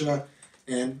 Natasha,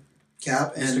 and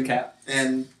Cap, and Mr. Cap.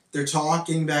 and they're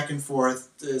talking back and forth.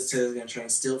 Taylor's gonna try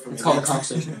and steal it from me. It's called a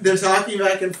conversation. They're talking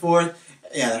back and forth.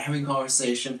 Yeah, they're having a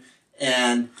conversation,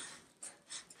 and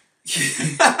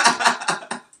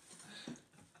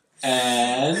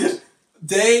And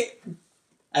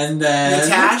and then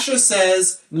Natasha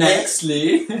says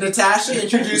nextly, Natasha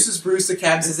introduces Bruce to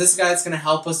Cap and says, "This is the guy that's going to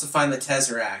help us to find the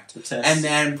Tesseract." And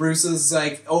then Bruce is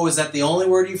like, "Oh, is that the only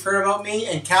word you've heard about me?"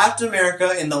 And Captain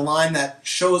America, in the line that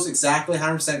shows exactly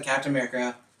 100% Captain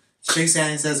America, shakes his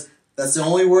hand and says, "That's the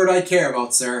only word I care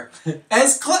about, sir." And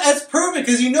it's perfect,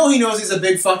 because he knows he's a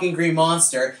big fucking green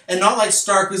monster, and not like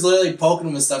Stark who's literally poking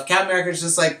him with stuff. Captain America's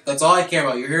just like, "That's all I care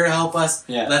about. You're here to help us.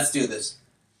 Yeah. Let's do this."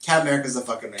 Captain America's the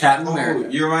fucking man. Captain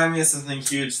America. You remind me of something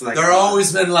huge. Like They're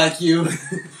always been like you.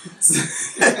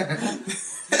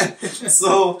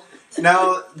 So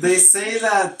now they say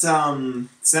that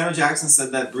Samuel Jackson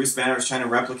said that Bruce Banner was trying to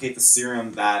replicate the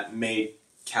serum that made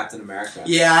Captain America.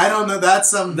 Yeah, I don't know.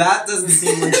 That's some. That doesn't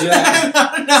seem legit. No,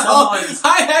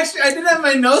 I did have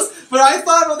my notes, but I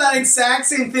thought about that exact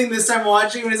same thing this time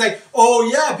watching. When he's like, "Oh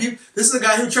yeah, this is the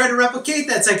guy who tried to replicate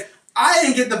that." It's like, I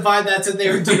didn't get the vibe that's what they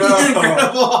were doing.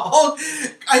 Incredible Hulk.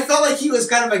 I felt like he was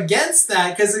kind of against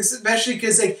that, especially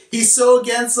because like he's so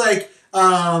against like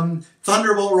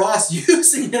Thunderbolt Ross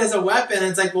using it as a weapon.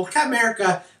 It's like, well, Captain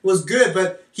America was good,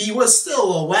 but he was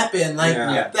still a weapon. Like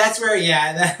that's where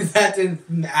that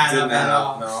didn't add up at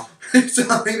all. No. So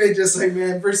I think they just like,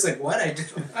 man, Bruce like, what I did?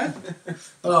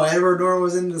 Oh, Edward Norton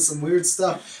was into some weird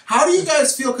stuff. How do you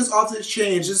guys feel? Because all this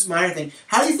changed. This is my thing.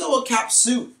 How do you feel about Cap's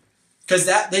suit? Because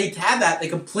they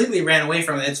completely ran away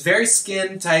from it. It's very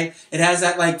skin tight. It has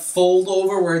that like fold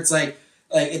over where it's like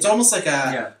it's almost like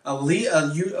not a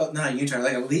leotard,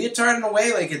 like a leotard in a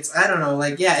way. Like it's, I don't know,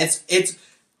 like it's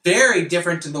very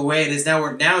different to the way it is now.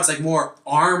 Where now it's like more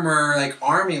armor, like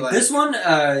army like. This one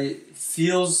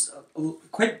feels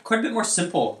quite a bit more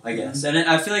simple, I guess, and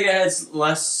I feel like it has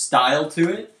less style to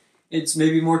it. It's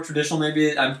maybe more traditional.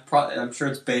 Maybe I'm sure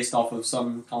it's based off of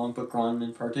some comic book run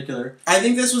in particular. I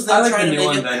think this was them trying to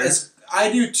make it better. I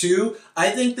do too. I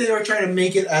think they were trying to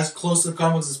make it as close to the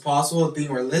comics as possible with being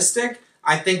realistic.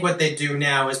 I think what they do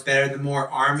now is better, the more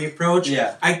army approach.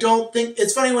 Yeah. I don't think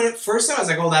it's funny when it first saw, I was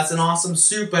like, oh, that's an awesome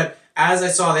suit. But as I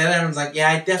saw the other one, I was like, yeah,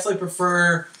 I definitely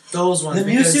prefer those ones. The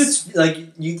new suits, like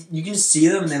you can see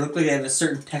them and they look like they have a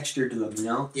certain texture to them. You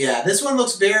know? Yeah, this one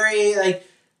looks very like.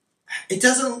 It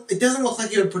doesn't look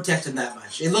like it would protect him that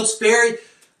much. It looks very.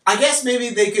 I guess maybe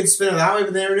they could spin it that way,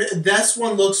 but this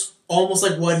one looks almost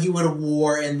like what he would have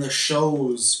wore in the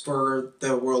shows for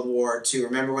the World War II.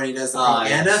 Remember when he does the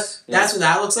propaganda? Yes. That's what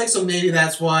that looks like. So maybe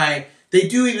that's why they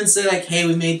do even say like, "Hey,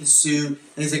 we made the suit,"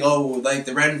 and he's like, "Oh, like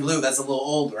the red and blue. That's a little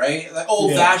old, right? Like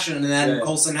old fashioned." And then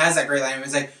Coulson has that great line.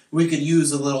 He's like, "We could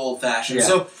use a little old fashioned." Yeah.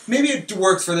 So maybe it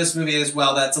works for this movie as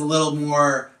well. That's a little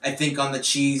more, I think, on the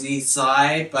cheesy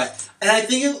side, and I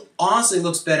think it honestly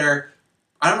looks better.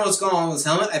 I don't know what's going on with his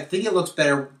helmet. I think it looks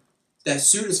better. That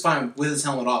suit is fine with his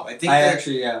helmet off. I think. I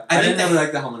didn't really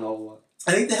like the helmet a whole lot.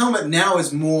 I think the helmet now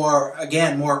is more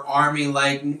army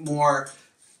like, more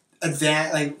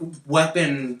advanced, like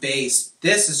weapon based.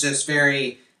 This is just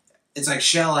very. It's like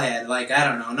Shellhead. Like I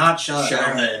don't know, not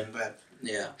Shellhead, but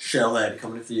yeah. Shellhead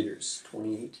coming to theaters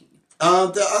 2018.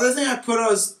 The other thing I put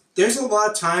was there's a lot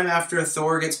of time after a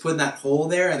Thor gets put in that hole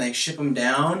there and they ship him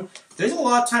down. There's a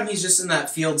lot of time he's just in that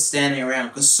field standing around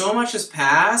because so much has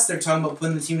passed. They're talking about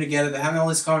putting the team together. They're having all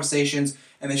these conversations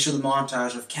and they show the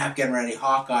montage of Cap getting ready,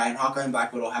 Hawkeye and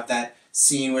Black Widow have that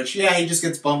scene which, he just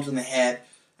gets bumped in the head.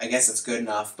 I guess it's good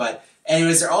enough. But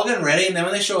anyways, they're all getting ready and then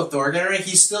when they show Thor getting ready,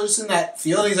 he's still just in that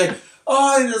field. He's like,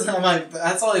 oh, he doesn't. I'm like,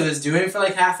 that's all he was doing for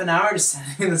like half an hour, just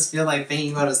standing in this field, like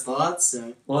thinking about his thoughts.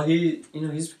 So. Well, he's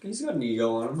got an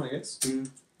ego on him, I guess.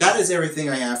 That is everything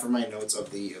I have for my notes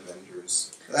of the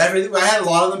Avengers. I had a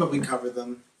lot of them, but we covered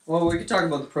them. Well, we could talk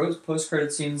about the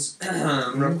post-credit scenes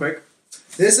real quick.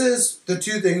 This is the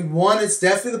two things. One, it's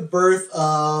definitely the birth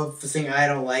of the thing I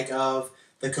don't like of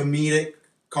the comedic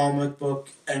comic book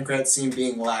end credit scene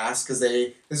being last because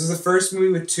this is the first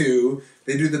movie with two.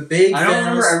 They do the big. I don't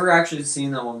remember ever actually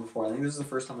seeing that one before. I think this is the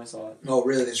first time I saw it. Oh,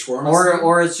 really? The shawarma scene? scene?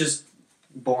 Or it's just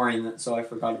boring, so I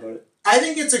forgot about it. I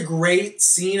think it's a great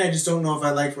scene. I just don't know if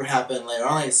I liked what happened later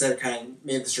on. Like I said, kind of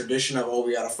made this tradition of,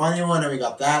 we got a funny one and we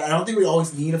got that. I don't think we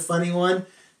always need a funny one,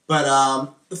 but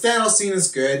the Thanos scene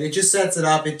is good. It just sets it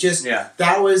up.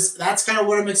 That's kind of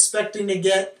what I'm expecting to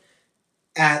get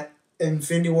at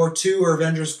Infinity War 2 or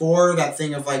Avengers 4. That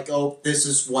thing of like, this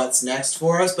is what's next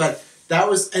for us. But that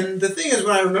was, and the thing is,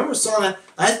 when I remember seeing that,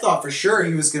 I thought for sure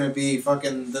he was going to be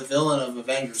fucking the villain of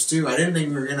Avengers 2. I didn't think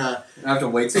we were going to have to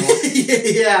wait so long.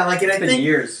 Yeah, like, and it's been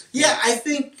years. Yeah, I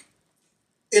think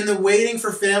in the waiting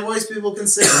for fanboys, people can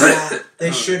say, well,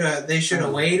 they should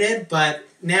have waited, but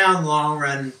now in the long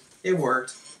run, it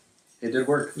worked. It did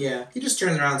work. Yeah, he just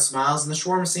turns around and smiles, and the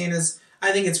shawarma scene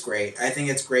I think it's great. I think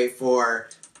it's great for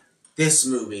this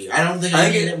movie. I don't think I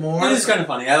need it more. It is kind of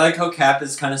funny. I like how Cap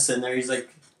is kind of sitting there. He's like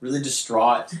really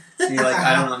distraught. I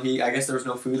don't know. I guess there was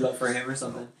no food left for him or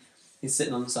something. He's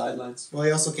sitting on the sidelines. Well,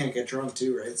 he also can't get drunk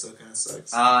too, right? So it kind of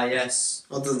sucks. Yes.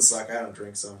 Well, it doesn't suck. I don't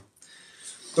drink, so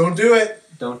don't do it.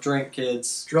 Don't drink,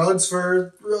 kids. Drugs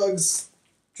for drugs.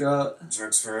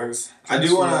 Drugs for drugs. I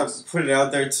do want to put it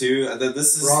out there too that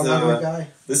this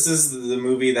is the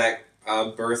movie that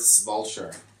births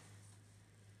Vulture.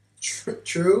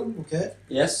 True. Okay.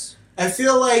 Yes. I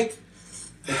feel like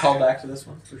they call back to this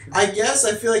one for sure. I guess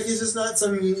I feel like he's just not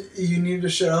something you need to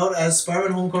shut out. As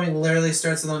Spider-Man: Homecoming literally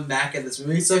starts with him back at this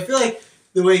movie, so I feel like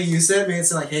the way you said it made it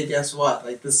sound like, hey, guess what?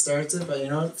 Like this starts it, but you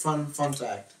know what? Fun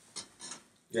fact.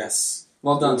 Yes.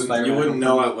 Well done, Spider-Man. You wouldn't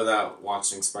know it without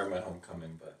watching Spider-Man: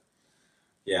 Homecoming, but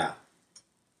yeah.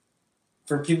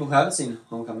 For people who haven't seen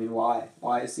Homecoming, why?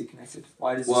 Why is he connected?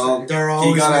 Why does they're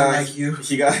always like you.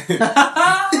 He got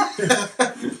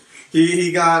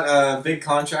he got a big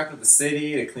contract with the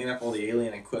city to clean up all the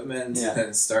alien equipment, and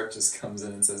then Stark just comes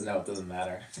in and says, "No, it doesn't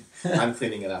matter. I'm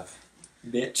cleaning it up,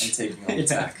 bitch. I'm taking all the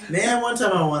back." Man, one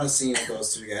time I want to see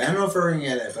those two guys. I don't know if we're gonna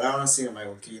get it, but I want to see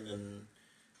Michael Keaton and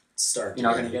Stark. You're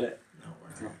not gonna get it. No, we're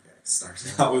not gonna get it.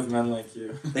 Stark's not with men like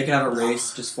you. They could have a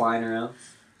race just flying around.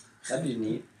 That'd be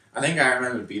neat. I think I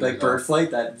remember beating like Bird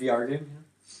Flight, that VR game.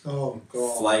 Oh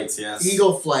god. Flight, yes.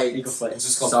 Eagle Flight. Eagle Flight. It's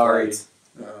just called Flight.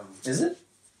 Flight. Is it?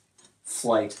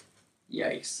 Flight.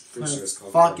 Yikes.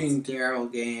 Fucking terrible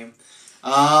game.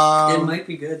 It might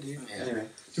be good, dude. Yeah. Anyway.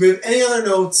 Do we have any other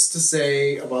notes to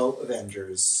say about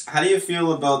Avengers? How do you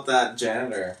feel about that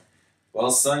janitor?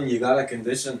 Well, son, you got a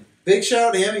condition. Big shout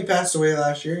out to him. He passed away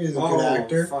last year. He's a good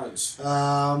actor. Fudge.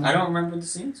 I don't remember the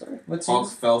scene. Sorry. What scene?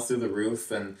 Hulk fell through the roof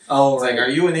and it's like, "Are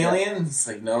you an alien?" It's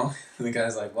like, "No." And the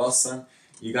guy's like, "Well, son,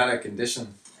 you got a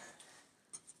condition."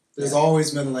 There's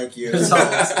always men like you. There's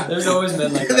always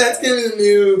men like that. That's gonna be the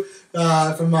new,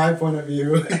 from my point of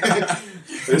view.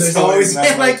 There's always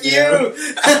men like you.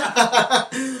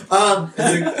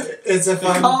 It's a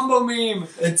fun combo meme.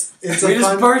 It's we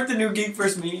just birthed the new Geek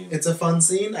First meme. It's a fun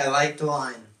scene. I like the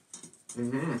line.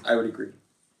 Mm-hmm. I would agree.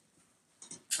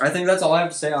 I think that's all I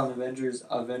have to say on Avengers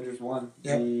 1,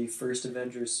 Yep. the first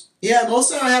Avengers. Yeah,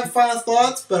 most of them I have final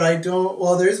thoughts, but I don't.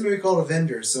 Well, there's a movie called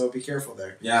Avengers, so be careful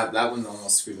there. Yeah, that one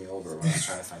almost screwed me over when I was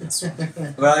trying to find this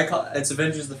one. Well, it's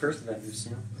Avengers, the first Avengers.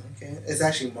 You know? Okay, it's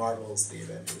actually Marvel's The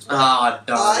Avengers. Yeah,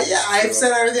 I've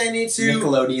said everything I need to.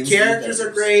 Nickelodeon's Characters The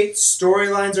are great.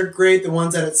 Storylines are great. The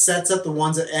ones that it sets up, the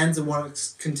ones that ends, and one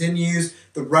that continues.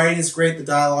 The writing is great. The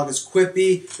dialogue is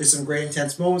quippy. There's some great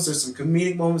intense moments. There's some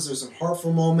comedic moments. There's some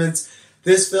heartful moments.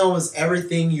 This film is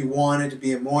everything you wanted to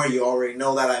be and more. You already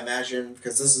know that, I imagine,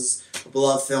 because this is a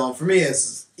beloved film. For me, this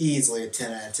is easily a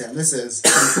 10 out of 10. This is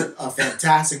a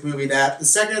fantastic movie that the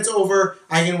second it's over,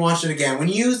 I can watch it again. When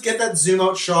you get that zoom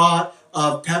out shot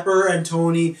of Pepper and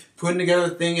Tony putting together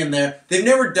the thing in there, they've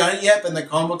never done it yet, but in the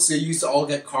comic books they used to all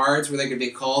get cards where they could be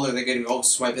called or they could go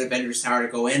swipe at Avengers Tower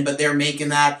to go in, but they're making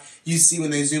that. You see when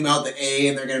they zoom out the A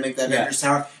and they're going to make that Avengers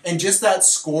Tower, and just that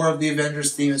score of the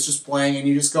Avengers theme is just playing, and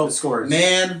you just go,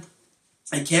 man,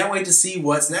 I can't wait to see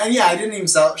what's next. And yeah, I didn't even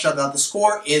shut that out. The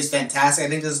score is fantastic. I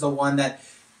think this is the one that,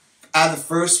 out of the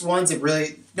first ones, it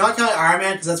really, not counting Iron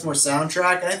Man because that's more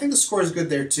soundtrack, and I think the score is good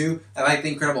there too. I like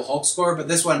the Incredible Hulk score, but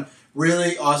this one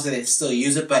really, obviously they still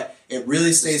use it, but it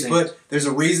really stays put. There's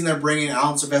a reason they're bringing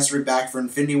Alan Silvestri back for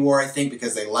Infinity War, I think,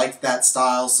 because they liked that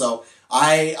style. So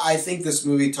I think this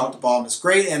movie, top to bottom, is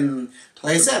great, and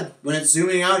like I said, when it's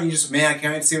zooming out, you just, man, I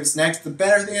can't wait to see what's next. The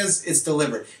better thing is, it's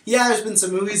delivered. Yeah, there's been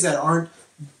some movies that aren't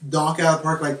knock out of the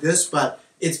park like this, but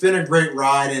it's been a great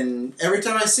ride, and every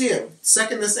time I see it,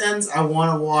 second this ends, I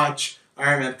want to watch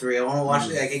Iron Man 3. I want to watch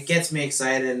it. Like, it gets me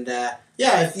excited, and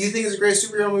yeah, if you think it's a great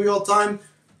superhero movie all the time,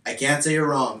 I can't say you're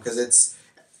wrong, because it's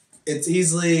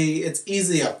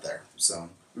easily up there. So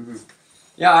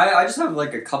yeah, I just have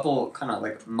like a couple kind of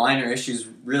like minor issues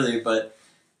really, but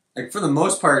like for the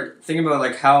most part, thinking about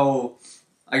like how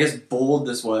I guess bold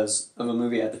this was of a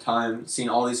movie at the time, seeing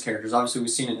all these characters. Obviously, we've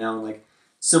seen it now in like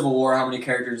Civil War, how many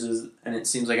characters is, and it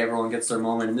seems like everyone gets their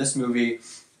moment. In this movie,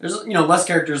 there's less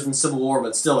characters than Civil War,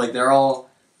 but still like they're all.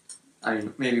 I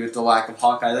mean, maybe with the lack of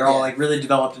Hawkeye, they're all like really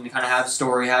developed and kind of have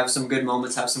story, have some good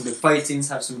moments, have some good fight scenes,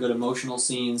 have some good emotional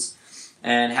scenes,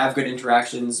 and have good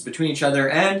interactions between each other.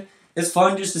 And it's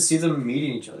fun just to see them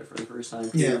meeting each other for the first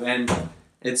time too. Yeah. And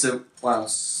it's a wow.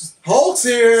 Hulk's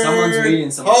here. Someone's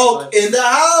meeting someone. Hulk in the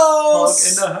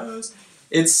house. Hulk in the house.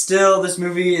 It's still, this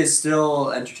movie is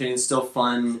still entertaining, still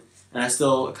fun, and I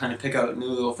still kind of pick out new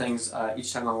little things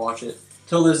each time I watch it.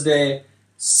 Till this day.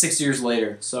 6 years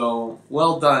later, so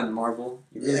well done, Marvel.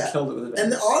 You really killed it with it.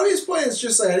 And the obvious point is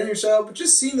just like, I didn't even shout out, but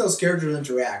just seeing those characters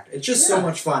interact. It's just so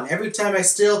much fun. Every time I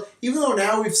still, even though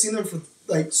now we've seen them for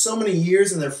like so many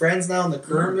years and they're friends now in the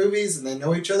current movies and they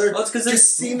know each other, well, it's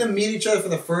just seeing them meet each other for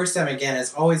the first time again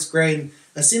is always great. And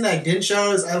a scene that I didn't shout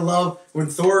out is I love when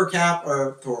Thor and Cap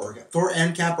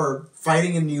are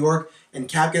fighting in New York and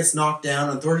Cap gets knocked down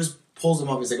and Thor just pulls him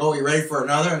up. He's like, "Oh, you ready for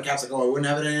another?" And Cap's like, "Oh, I wouldn't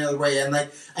have it any other way." And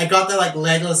like, I got that like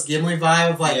Legolas Gimli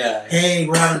vibe of like, "Hey,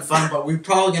 we're having fun, but we're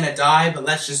probably gonna die, but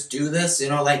let's just do this." You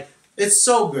know, like it's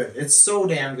so good. It's so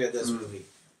damn good. This movie.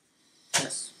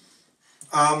 Yes.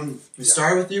 We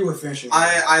started with you. We're finishing.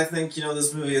 I think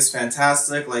this movie is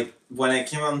fantastic. Like when it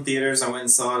came out in theaters, I went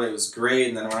and saw it. It was great.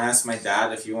 And then when I asked my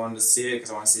dad if he wanted to see it because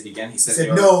I want to see it again, he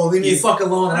said "No, leave me fuck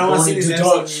alone. I don't want to see these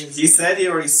dogs." He said he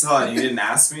already saw it. And he didn't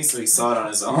ask me, so he saw it on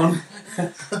his own.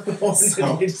 That's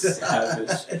not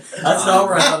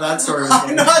where I thought that story was going.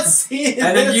 I'm not seeing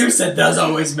And then you said, "There's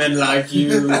always men like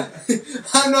you."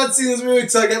 I'm not seeing this movie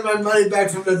until I get my money back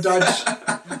from the Dutch.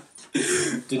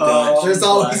 There's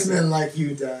always men like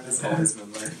you, Dad. There's always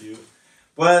men like you.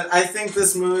 But I think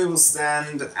this movie will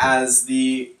stand as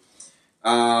the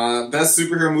best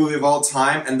superhero movie of all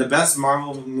time and the best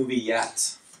Marvel movie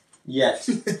yet. Yet.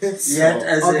 As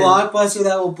as a in, blockbuster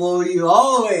that will blow you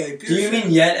all the way. Do you mean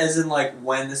yet as in like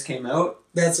when this came out?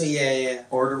 That's yeah.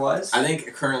 Order-wise? I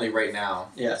think currently right now.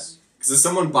 Yes. Because if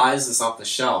someone buys this off the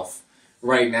shelf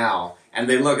right now, and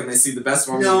they look and they see the best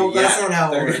Marvel movie that's yet, not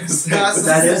how it works.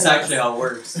 That is actually how it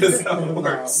works. That's how it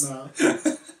works. No.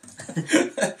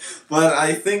 But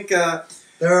I think there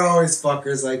are always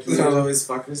fuckers like you. There's always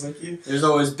fuckers like you. There's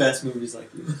always best movies like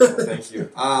you. Thank you.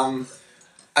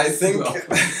 I think.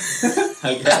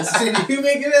 I guess. Did you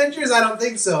make Avengers? I don't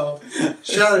think so.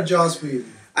 Shout out Joss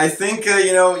Whedon. I think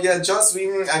Joss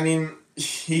Whedon. I mean,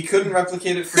 he couldn't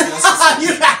replicate it for Justice League.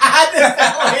 You had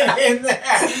that one in there.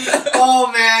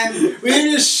 Oh man,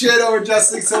 we just shit over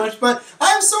Justice League so much, but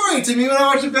I'm sorry. To me, when I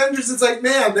watch Avengers, it's like,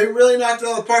 man, they really knocked it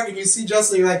out of the park. And you see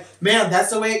Justice League, you're like, man,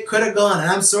 that's the way it could have gone. And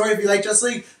I'm sorry if you like Justice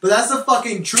League, but that's the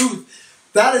fucking truth.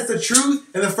 That is the truth.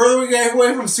 And the further we get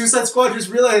away from Suicide Squad, just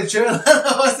realize Jared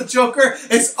Leto as the Joker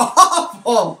is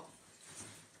awful.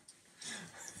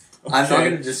 I'm not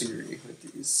going to disagree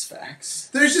with these facts.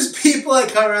 There's just people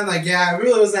that come around like, yeah, it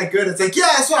really wasn't that good. It's like, yeah,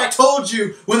 that's what I told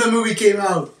you when the movie came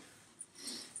out.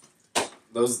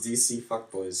 Those DC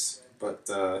fuckboys. But,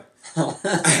 I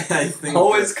think...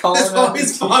 Always calling That's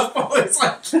always fuckboys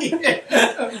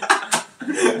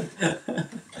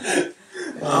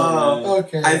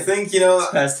okay. I think, you know...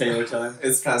 It's past Taylor time.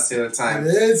 It's past Taylor time.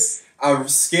 It is. A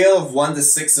scale of 1 to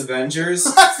 6 Avengers.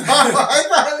 I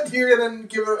thought you were going to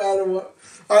give it out of what?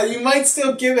 You might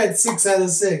still give it 6 out of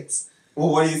 6. Well,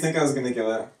 what do you think I was going to give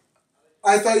it?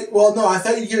 I thought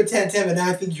you'd give it 10/10, but now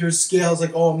I think your scale is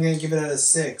like, I'm going to give it out of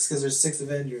 6 because there's 6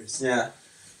 Avengers. Yeah.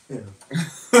 Yeah.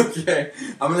 Okay.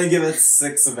 I'm going to give it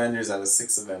 6 Avengers out of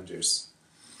 6 Avengers.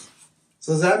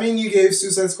 So does that mean you gave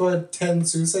Suicide Squad 10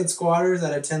 Suicide Squatters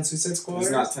out of 10 Suicide Squatters?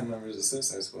 There's not 10 members of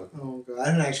Suicide Squad. Oh god, I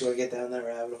didn't actually get down that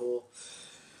rabbit hole.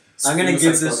 I'm gonna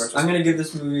give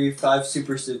this movie 5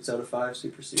 super suits out of 5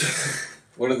 super suits.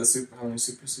 What are how many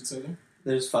super suits are there?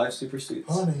 There's 5 super suits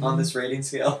on this rating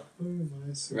scale.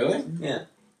 Really? Yeah.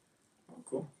 Oh,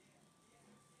 cool.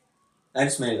 I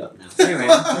just made it up now. Anyway.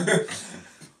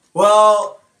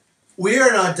 Well, we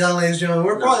are not done, ladies and gentlemen.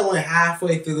 We're probably only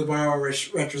halfway through the Marvel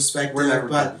retrospective, We're never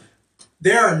but done.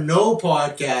 there are no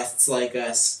podcasts like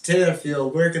us. Taylor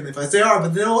Field, where can they find us? They are,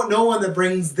 but no one that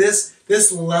brings this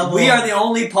level. We are the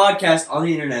only podcast on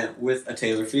the internet with a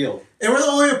Taylor Field. And we're the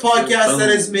only podcast that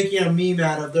is making a meme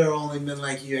out of There Only Men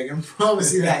Like You. I can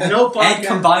promise you that. No podcast. And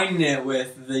combining it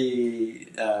with the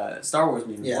Star Wars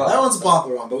meme. Yeah, as well. that one's a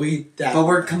popular one, but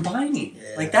we're combining.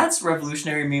 Yeah. Like, that's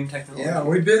revolutionary meme technology. Yeah,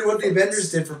 we did what the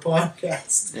Avengers did for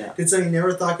podcasts. Yeah. Did something you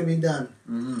never thought could be done.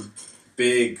 Mm-hmm.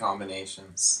 Big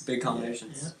combinations. Big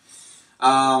combinations.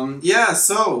 Yeah.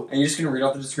 So... Are you just going to read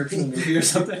off the description of the movie or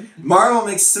something? Marvel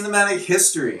makes cinematic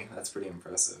history. That's pretty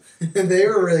impressive. They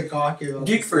were really cocky about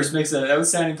Geek First makes an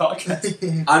outstanding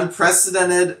podcast.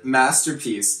 Unprecedented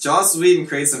masterpiece. Joss Whedon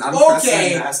creates an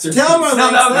unprecedented masterpiece. Tell me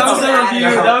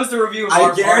that was the review of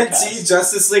our I guarantee podcast.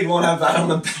 Justice League won't have that on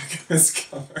the back of his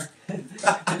cover.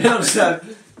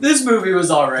 This movie was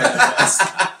alright at best.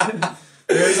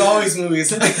 There's always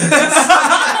movies like this.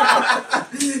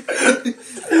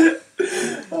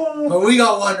 But we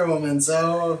got Wonder Woman,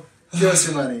 so give us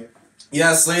your money.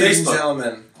 Yes, ladies and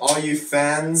gentlemen, all you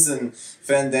fans and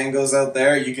fandangos out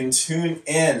there, you can tune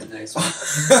in. Nice one.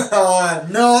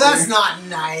 No, that's not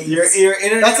nice. Your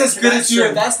internet That's as good as your.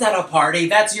 connection. That's not a party.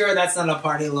 That's not a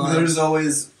party line. There's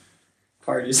always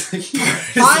parties.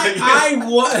 I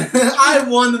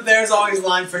won the There's Always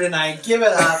line for tonight. Give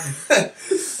it up.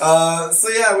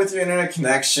 With your internet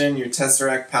connection, your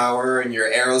Tesseract power, and your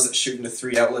arrows that shoot into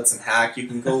 3 outlets and hack, you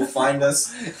can go find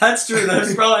us. That's true.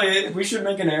 That's probably it. We should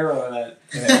make an arrow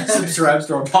that subscribes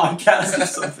to our podcast or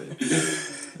something.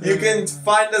 You can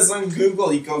find us on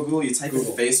Google. You go Google, you type in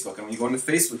Facebook, and when you go into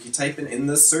Facebook, you type in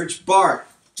the search bar,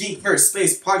 Geekverse,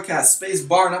 space podcast, space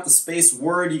bar, not the space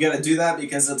word. You gotta do that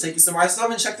because it'll take you somewhere. I still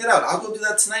haven't checked it out. I'll go do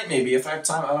that tonight maybe. If I have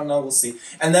time, I don't know, we'll see.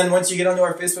 And then once you get onto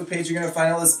our Facebook page, you're gonna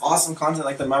find all this awesome content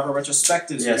like the Marvel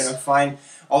Retrospectives. Yes. You're gonna find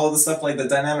all of the stuff like the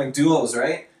dynamic duos,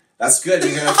 right? That's good.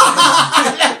 You're gonna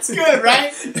find That's good,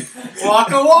 right?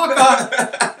 Waka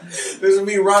waka. There's gonna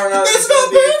be running out. It's my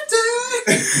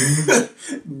birthday!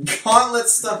 Gauntlet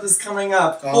stuff is coming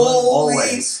up.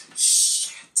 Always.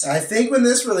 I think when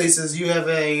this releases, you have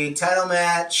a title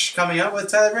match coming up with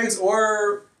Tyler Briggs,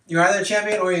 or you're either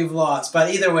champion or you've lost.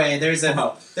 But either way, there's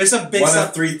some big One stuff.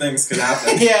 of 3 things could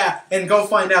happen. Yeah, and go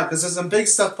find out because there's some big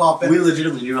stuff popping. We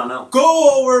legitimately do not know.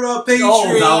 Go over to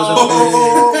Patreon.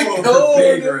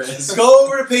 Go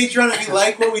over to Patreon if you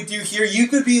like what we do here. You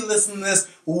could be listening to this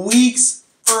weeks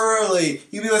early.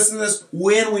 You'd be listening to this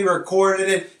when we recorded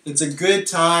it. It's a good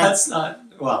time. That's not...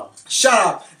 Well, shut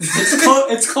up.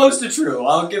 It's close to true.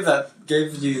 I'll give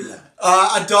you that.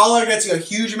 $1 gets you a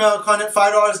huge amount of content.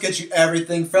 $5 gets you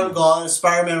everything from Gauntlet,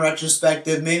 Spider-Man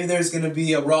retrospective. Maybe there's going to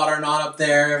be a Rod or Not up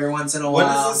there every once in a while.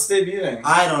 When is this debuting?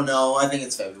 I don't know. I think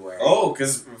it's February. Oh,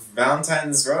 because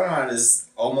Valentine's Roadrunner is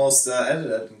almost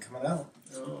edited and coming out.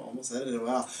 Oh, almost edited.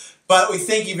 Wow. But we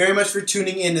thank you very much for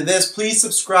tuning into this. Please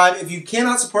subscribe. If you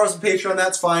cannot support us on Patreon,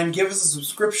 that's fine. Give us a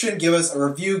subscription. Give us a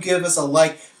review. Give us a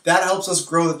like. That helps us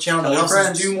grow the channel. It helps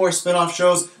us do more spin-off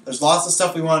shows. There's lots of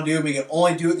stuff we want to do. We can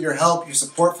only do it with your help. Your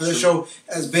support for this show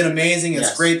has been amazing.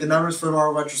 It's great. The numbers for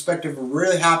our retrospective, we're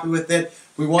really happy with it.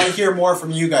 We want to hear more from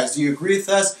you guys. Do you agree with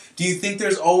us? Do you think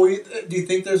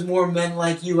there's more men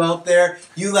like you out there?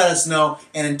 You let us know.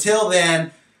 And until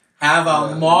then, have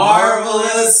a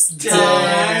marvelous time.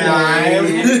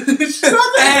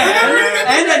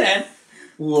 And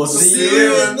we'll see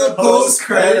you in the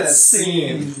post-credits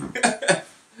scene.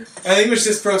 I think it was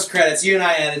just post-credits. You and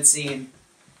I added scene.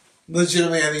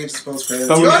 Legitimately, I think it's post credits.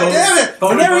 But God damn it!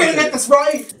 We're never gonna get this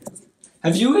right.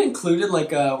 Have you included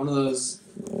like one of those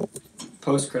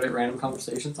post-credit random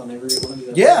conversations on every one of these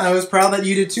episodes? Yeah, I was proud that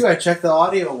you did too. I checked the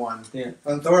audio one. Yeah.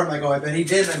 On Thor, I'm like, oh, I bet he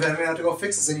did. I bet I'm gonna have to go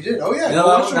fix this, and he did. Oh yeah. No, go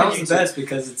watch that it on was the YouTube. best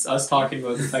because it's us talking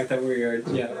about the fact that we are.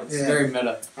 Yeah, it's very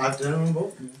meta. I've done them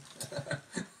both.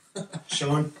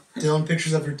 Showing Dylan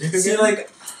pictures of her dick See, again. like,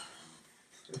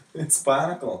 it's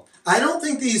Bionicle. I don't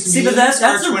think these. See, but memes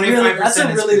that's are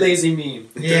a really lazy meme.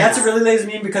 Yeah. That's a really lazy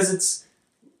meme because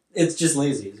it's just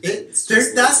lazy. That's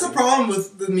the problem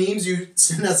with the memes you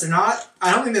send us. They're not.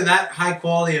 I don't think they're that high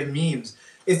quality of memes.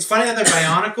 It's funny that they're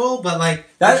Bionicle, but like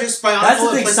they're just Bionicle. That's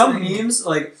the thing. with, Some like, memes,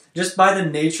 like just by the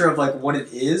nature of like what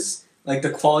it is, like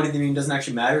the quality of the meme doesn't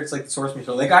actually matter. It's like the source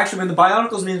material. Like actually, when the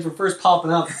Bionicles memes were first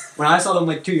popping up, when I saw them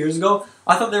like 2 years ago,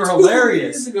 I thought they were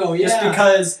hilarious. 2 years ago, just yeah.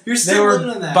 because You're they still were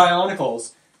living in that.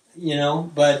 Bionicles, you know.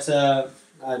 But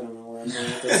I don't know where I'm going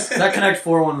with this. That Connect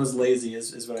 4 one was lazy,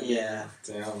 is what I mean. Yeah.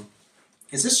 Damn.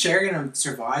 Is this chair gonna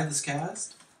survive this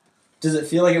cast? Does it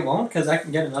feel like it won't? Because I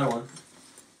can get another one.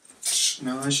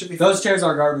 No, it should be. Those chairs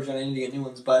are garbage, and I need to get new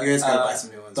ones. But You guys gotta buy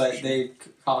some new ones, But for sure. they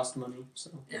cost money.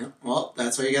 So Yeah. Well,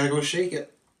 that's why you gotta go shake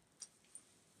it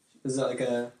is that like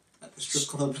a at the strip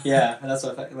club. yeah? That's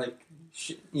what I thought, like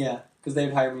yeah, because they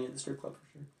would hire me at the strip club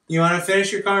for sure. You want to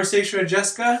finish your conversation with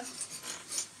Jessica?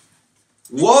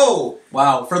 Whoa!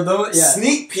 Wow, for those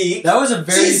Sneak peek. that was a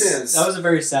very Jesus.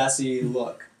 sassy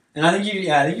look, and I think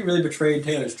you really betrayed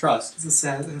Taylor's trust. It's a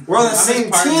sad. We're on the same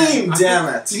team,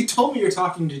 damn it. You told me you're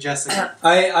talking to Jessica.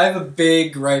 I have a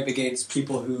big gripe against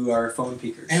people who are phone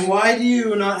peekers. And why do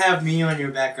you not have me on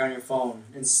your back on your phone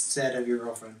instead of your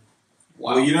girlfriend?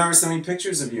 Wow. Well, you don't ever send me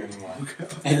pictures of you anymore.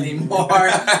 Anymore.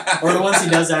 Or the ones he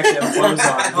does actually have clothes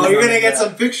on. Oh, you're gonna get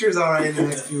some pictures alright in the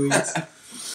next few weeks.